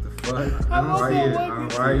 The fuck? I don't see it. I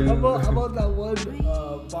don't Why see it. you? How about that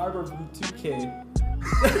one barber from 2K?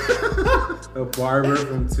 A barber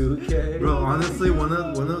from 2K? Bro, honestly, one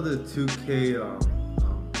of the 2K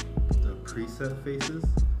the preset faces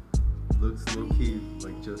looks low key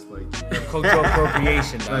like just like Cultural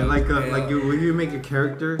appropriation, dog. when you make a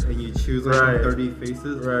character and you choose like Right. 30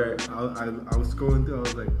 faces. Right. I was scrolling through. I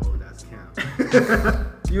was like, oh, that's Cam.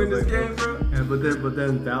 You in I was this like, game, bro? And but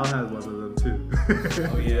then Val has one of them too.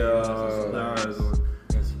 Oh yeah. Val has one.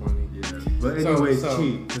 That's funny. Yeah. But anyways,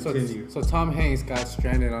 Chi, continue. So Tom Hanks got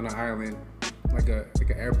stranded on an island, like an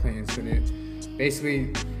airplane incident.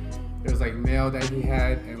 Basically, there was like mail that he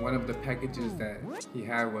had, and one of the packages that he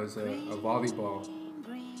had was a volleyball,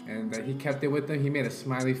 and that he kept it with him. He made a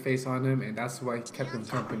smiley face on him, and that's why he kept him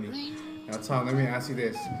company. Now, Tom, let me ask you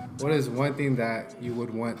this: what is one thing that you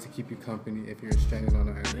would want to keep you company if you're stranded on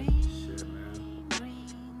an island? Shit, man.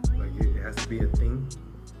 Like it has to be a thing.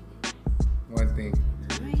 One thing.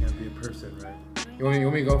 It can't be a person, right? You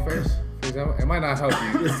want me to go first? For example, it might not help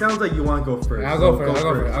you. It sounds like you want to go first. I'll go So first,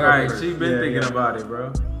 I'll go first. Alright, she been Yeah, thinking yeah. about it,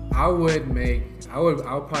 bro.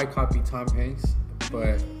 I'll probably copy Tom Hanks,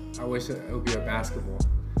 but I wish it would be a basketball.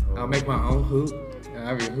 I'll make my own hoop, and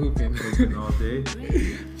I'll be hooping. Hooping all day.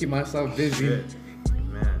 Keep myself busy. Shit.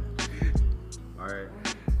 Man. Alright.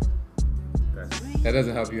 That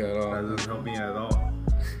doesn't help you at all. That doesn't help me at all.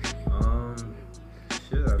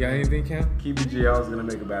 Shit. You got anything, Cam? KBGL is gonna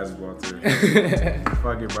make a basketball too.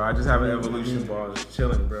 Fuck it, bro. I just have an evolution ball. Just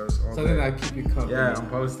chilling, bro. It's all Something day. that keep you company. Yeah, I'm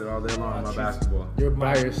posted all day long on my basketball. You're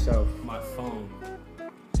by yourself. My phone.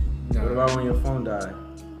 No. What about when your phone died?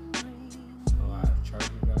 Oh, I have charger,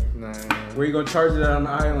 dog. Nah. Where you gonna charge it on the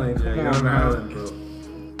island? Yeah, Come you're on, on the man. island,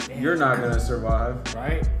 bro. You're not gonna survive.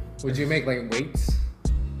 Right? Would you make like weights?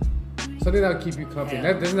 Something that would keep you company.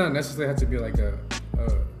 Yeah. That does not necessarily have to be like a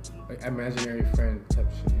imaginary friend type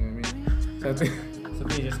shit. You know what I mean? Something. Something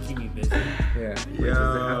to just keep me busy. Yeah. Wait,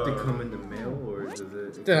 does it have to come in the mail or does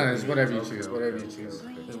it? It's whatever you Okay, choose. okay, Whatever you okay, choose.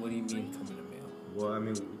 okay. But what do you mean come in the mail? Well, I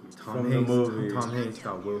mean, From the movie. Tom Hanks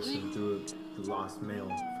got Wilson through the lost mail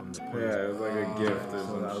from the plane. Yeah, it was like a gift or So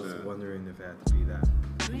I some was shit. wondering if it had to be that.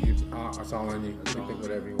 It's all on you. You can pick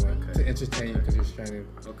whatever you want to entertain you because you're stranded.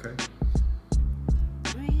 Okay.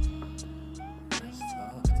 That's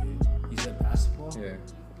tough, dude. You said basketball? Yeah.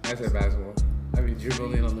 I said basketball. I be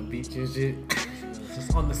dribbling on the beach and shit.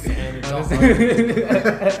 Just on the sand. It's On all the hard.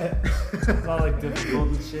 sand. It's all like difficult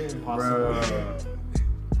and shit. Impossible. Bro,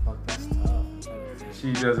 Fuck, that's tough.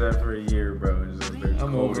 she does that for a year, bro. It's just the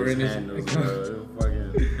I'm over coldest it. handles, bro.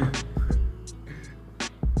 Fucking.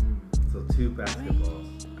 So 2 basketballs.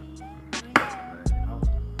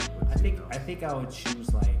 I think I would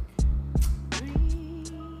choose like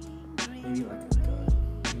maybe like a gun.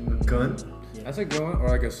 A gun? Yeah. That's a good one. Or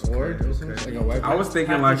like a sword or something. Okay. Like a weapon. I was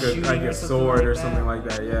thinking Practice like shooting a or something sword like or that. something like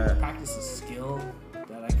that. Yeah. Practice a skill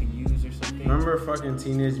that I could use or something. Remember fucking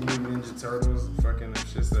Teenage Mutant Ninja Turtles? Fucking the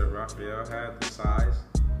shits that Raphael had, the size.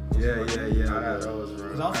 Yeah. I had those, bro.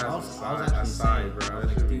 'Cause I was That actually size, saying, bro. I That was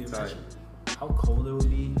like, should be dude, tight. imagine how cold it would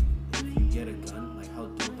be if you get a gun. Like how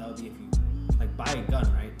dope that would be if you like buy a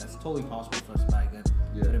gun, right? That's totally possible for us to buy a gun.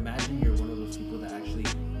 Yeah. But imagine you're one of those people that actually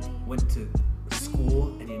went to school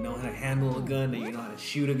and you know how to handle a gun, and you know how to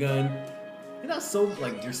shoot a gun. And that's so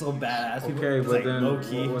like you're so badass. People, Okay, it's, but like, then low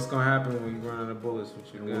key. what's gonna happen when you run out of bullets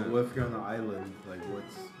with your And gun? what if you're on an island? Like,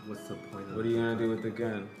 what's the point of What are you gonna do with the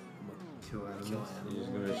gun? Kill animals? You're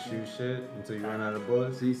just gonna shoot shit until you run out of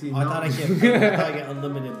bullets? See, Oh, I thought I get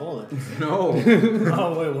unlimited bullets. No.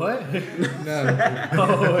 Oh wait, what? No.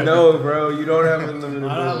 Oh, wait. No, bro, you don't have unlimited I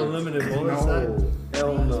bullets. don't have unlimited bullets. No.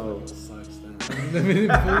 Hell no. Sucks then.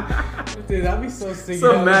 Dude, that'd be so sick.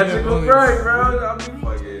 Some magical break, bro. I'll be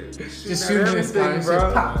fucking Just shooting shooting at the sky everything, and bro.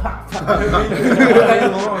 shit. Pop, pop, pop.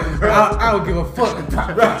 I don't give a fuck.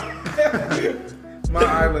 Pop, pop. My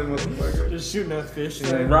island, motherfucker. Just shooting at fish.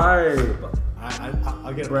 Right.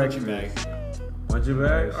 I'll get a Breakfast. punching bag. Want your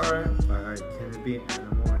bag? Alright. Alright, can it be an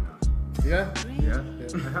animal or not? Yeah. Yeah.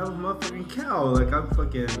 I have a motherfucking cow. Like, I'm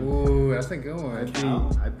fucking. Ooh, that's a good one.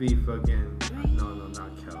 I'd be fucking. No, not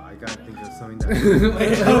cow. I gotta think of something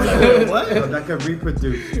that. What? That could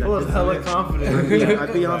reproduce. That I was could- hella confident.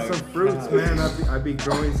 I'd be on some fruits, man. I'd be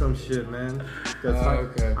growing some shit, man.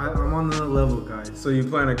 Okay. I'm on another level, guys. So you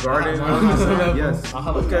plant a garden? Yes. I'll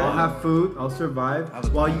have a Okay. dog. I'll have food. I'll survive. Have a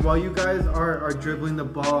While you guys are dribbling the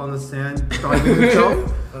ball on the sand, starving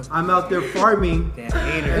yourself, I'm out there farming Damn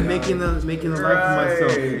hater. and making a life for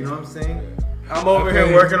myself. You know what I'm saying? I'm over here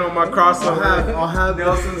working on my crossover. I'll have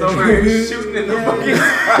Nelson's over here shooting in the fucking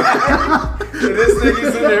sky. And this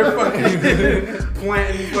nigga's in there fucking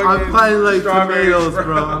planting fucking I'm planting like strawberries, tomatoes,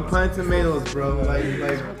 bro. I'm planting tomatoes, bro.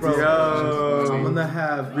 Like, bro. Yo. I'm gonna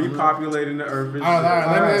have repopulating the earth. and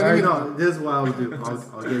Alright, shit. let me- No, this is what I'll do.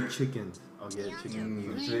 I'll get chickens. I'll get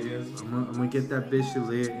chickens. Chickens. I'm gonna get that bitch to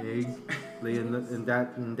lay an egg. Lay in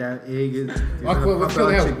that egg is. Why can't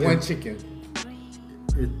they have one chicken?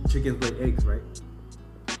 Chickens lay eggs, right?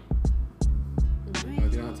 No, you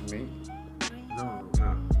don't have to mate. No.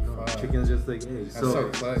 Fuck. Chickens just like eggs. That's so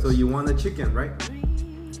clutch. So you want a chicken, right?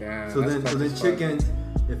 Yeah. So that's then clutch as fuck. chickens.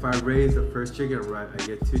 If I raise the first chicken right, I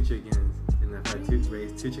get 2 chickens, and if I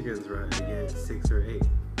raise 2 chickens right, I get 6 or 8.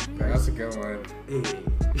 That's a good one.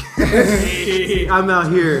 Hey. I'm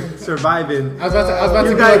out here surviving. I was about to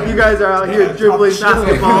You guys are out here dribbling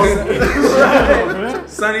basketballs.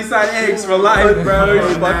 Sunnyside eggs for life, bro. You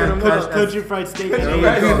fucking them up. Country fried steak and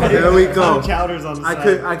There we go. chowders on the I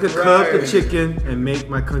side. could cut up the chicken and make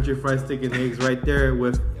my country fried steak and eggs right there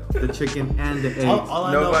with the chicken and the eggs. All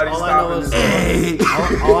I Nobody's know stopping is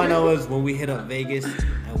this. all I know is when we hit up Vegas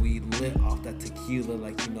and we lit off that tequila,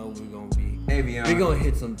 like you know we're gonna be. Avion. We're gonna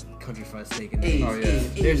hit some country fried steak and eggs. Oh, yeah.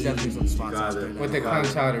 There's definitely some spots Got out there. it. that With the are-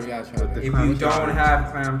 clam chowder, we gotta try that. If you Clam don't chowder.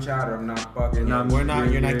 have clam chowder, I'm not fucking. You're You're not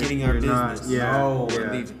getting our you're not- business. Yeah. No, We're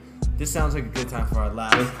yeah. leaving. This sounds like a good time for our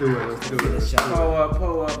last. Let's do it. Let's do Get a it. shout out. Pull up,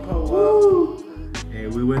 pull up, pull up. Hey,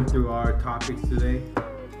 we went through our topics today.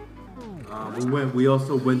 We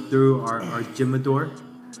also went through our Jimador.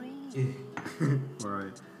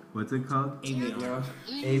 Alright. What's it called? Avion. There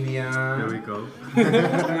Avion. we go. We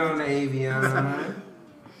on the Avion.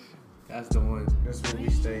 That's the one. That's what we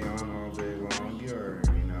stay on all day long. You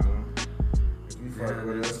already know. If you fuck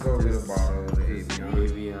with it, let's go get a bottle of the Avion.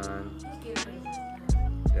 Avion.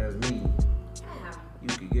 That's me. You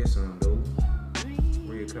could get some though.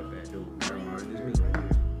 Where your cup at though? Never mind, it's me right here.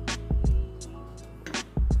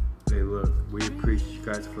 Hey, look, we appreciate you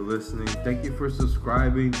guys for listening. Thank you for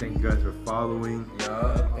subscribing. Thank you guys for following.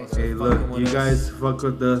 Yeah. Hey, look, you guys fuck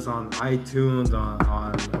with us on iTunes,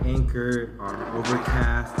 on Anchor, on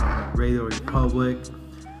Overcast, on Radio Republic.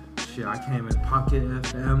 Shit, I can't even Pocket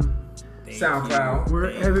FM. SoundCloud.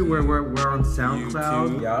 We're everywhere. We're on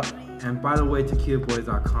SoundCloud. Yup. And by the way,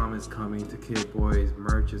 TequilaBoys.com is coming. Tequila Boys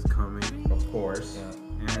merch is coming. Of course.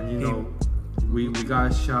 And you know, we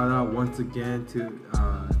got a shout out once again to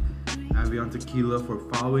Avion Tequila for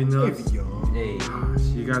following us. Hey. Gosh,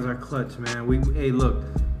 you guys are clutch, man. Hey, look,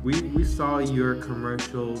 we saw your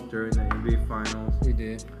commercial during the NBA Finals. We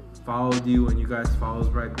did. Followed you, and you guys followed us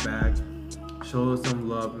right back. Show us some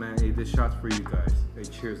love, man. Hey, this shot's for you guys. Hey,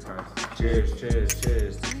 cheers, guys.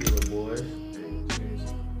 Cheers, Tequila Boys.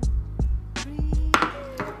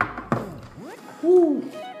 Oh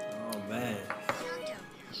man.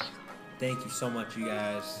 Thank you so much, you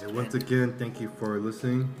guys. Hey, once again, thank you for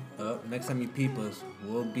listening. Next time you peep us,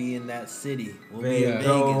 we'll be in that city. We'll be There in you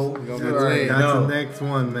go. Vegas. That's the next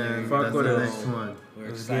one, man. Fuck That's with the us. next one. We're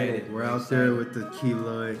Let's excited. get it. We're out there with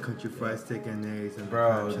tequila and country fried steak and eggs and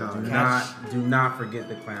Bro, the clam do chowder. not forget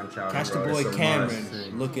the clam chowder. Catch the bro. boy It's a Cameron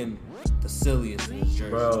must. looking the silliest in his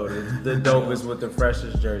jersey. Bro, the dopest with the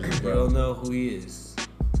freshest jersey, You bro. don't know who he is.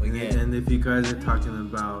 But And, yeah, and if you guys are talking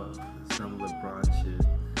about some LeBron shit,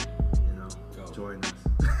 you know, join us.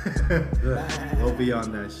 We'll be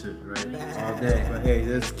on that shit, right? All day. But hey,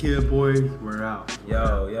 this Kid Boys, we're out.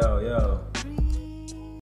 Yo.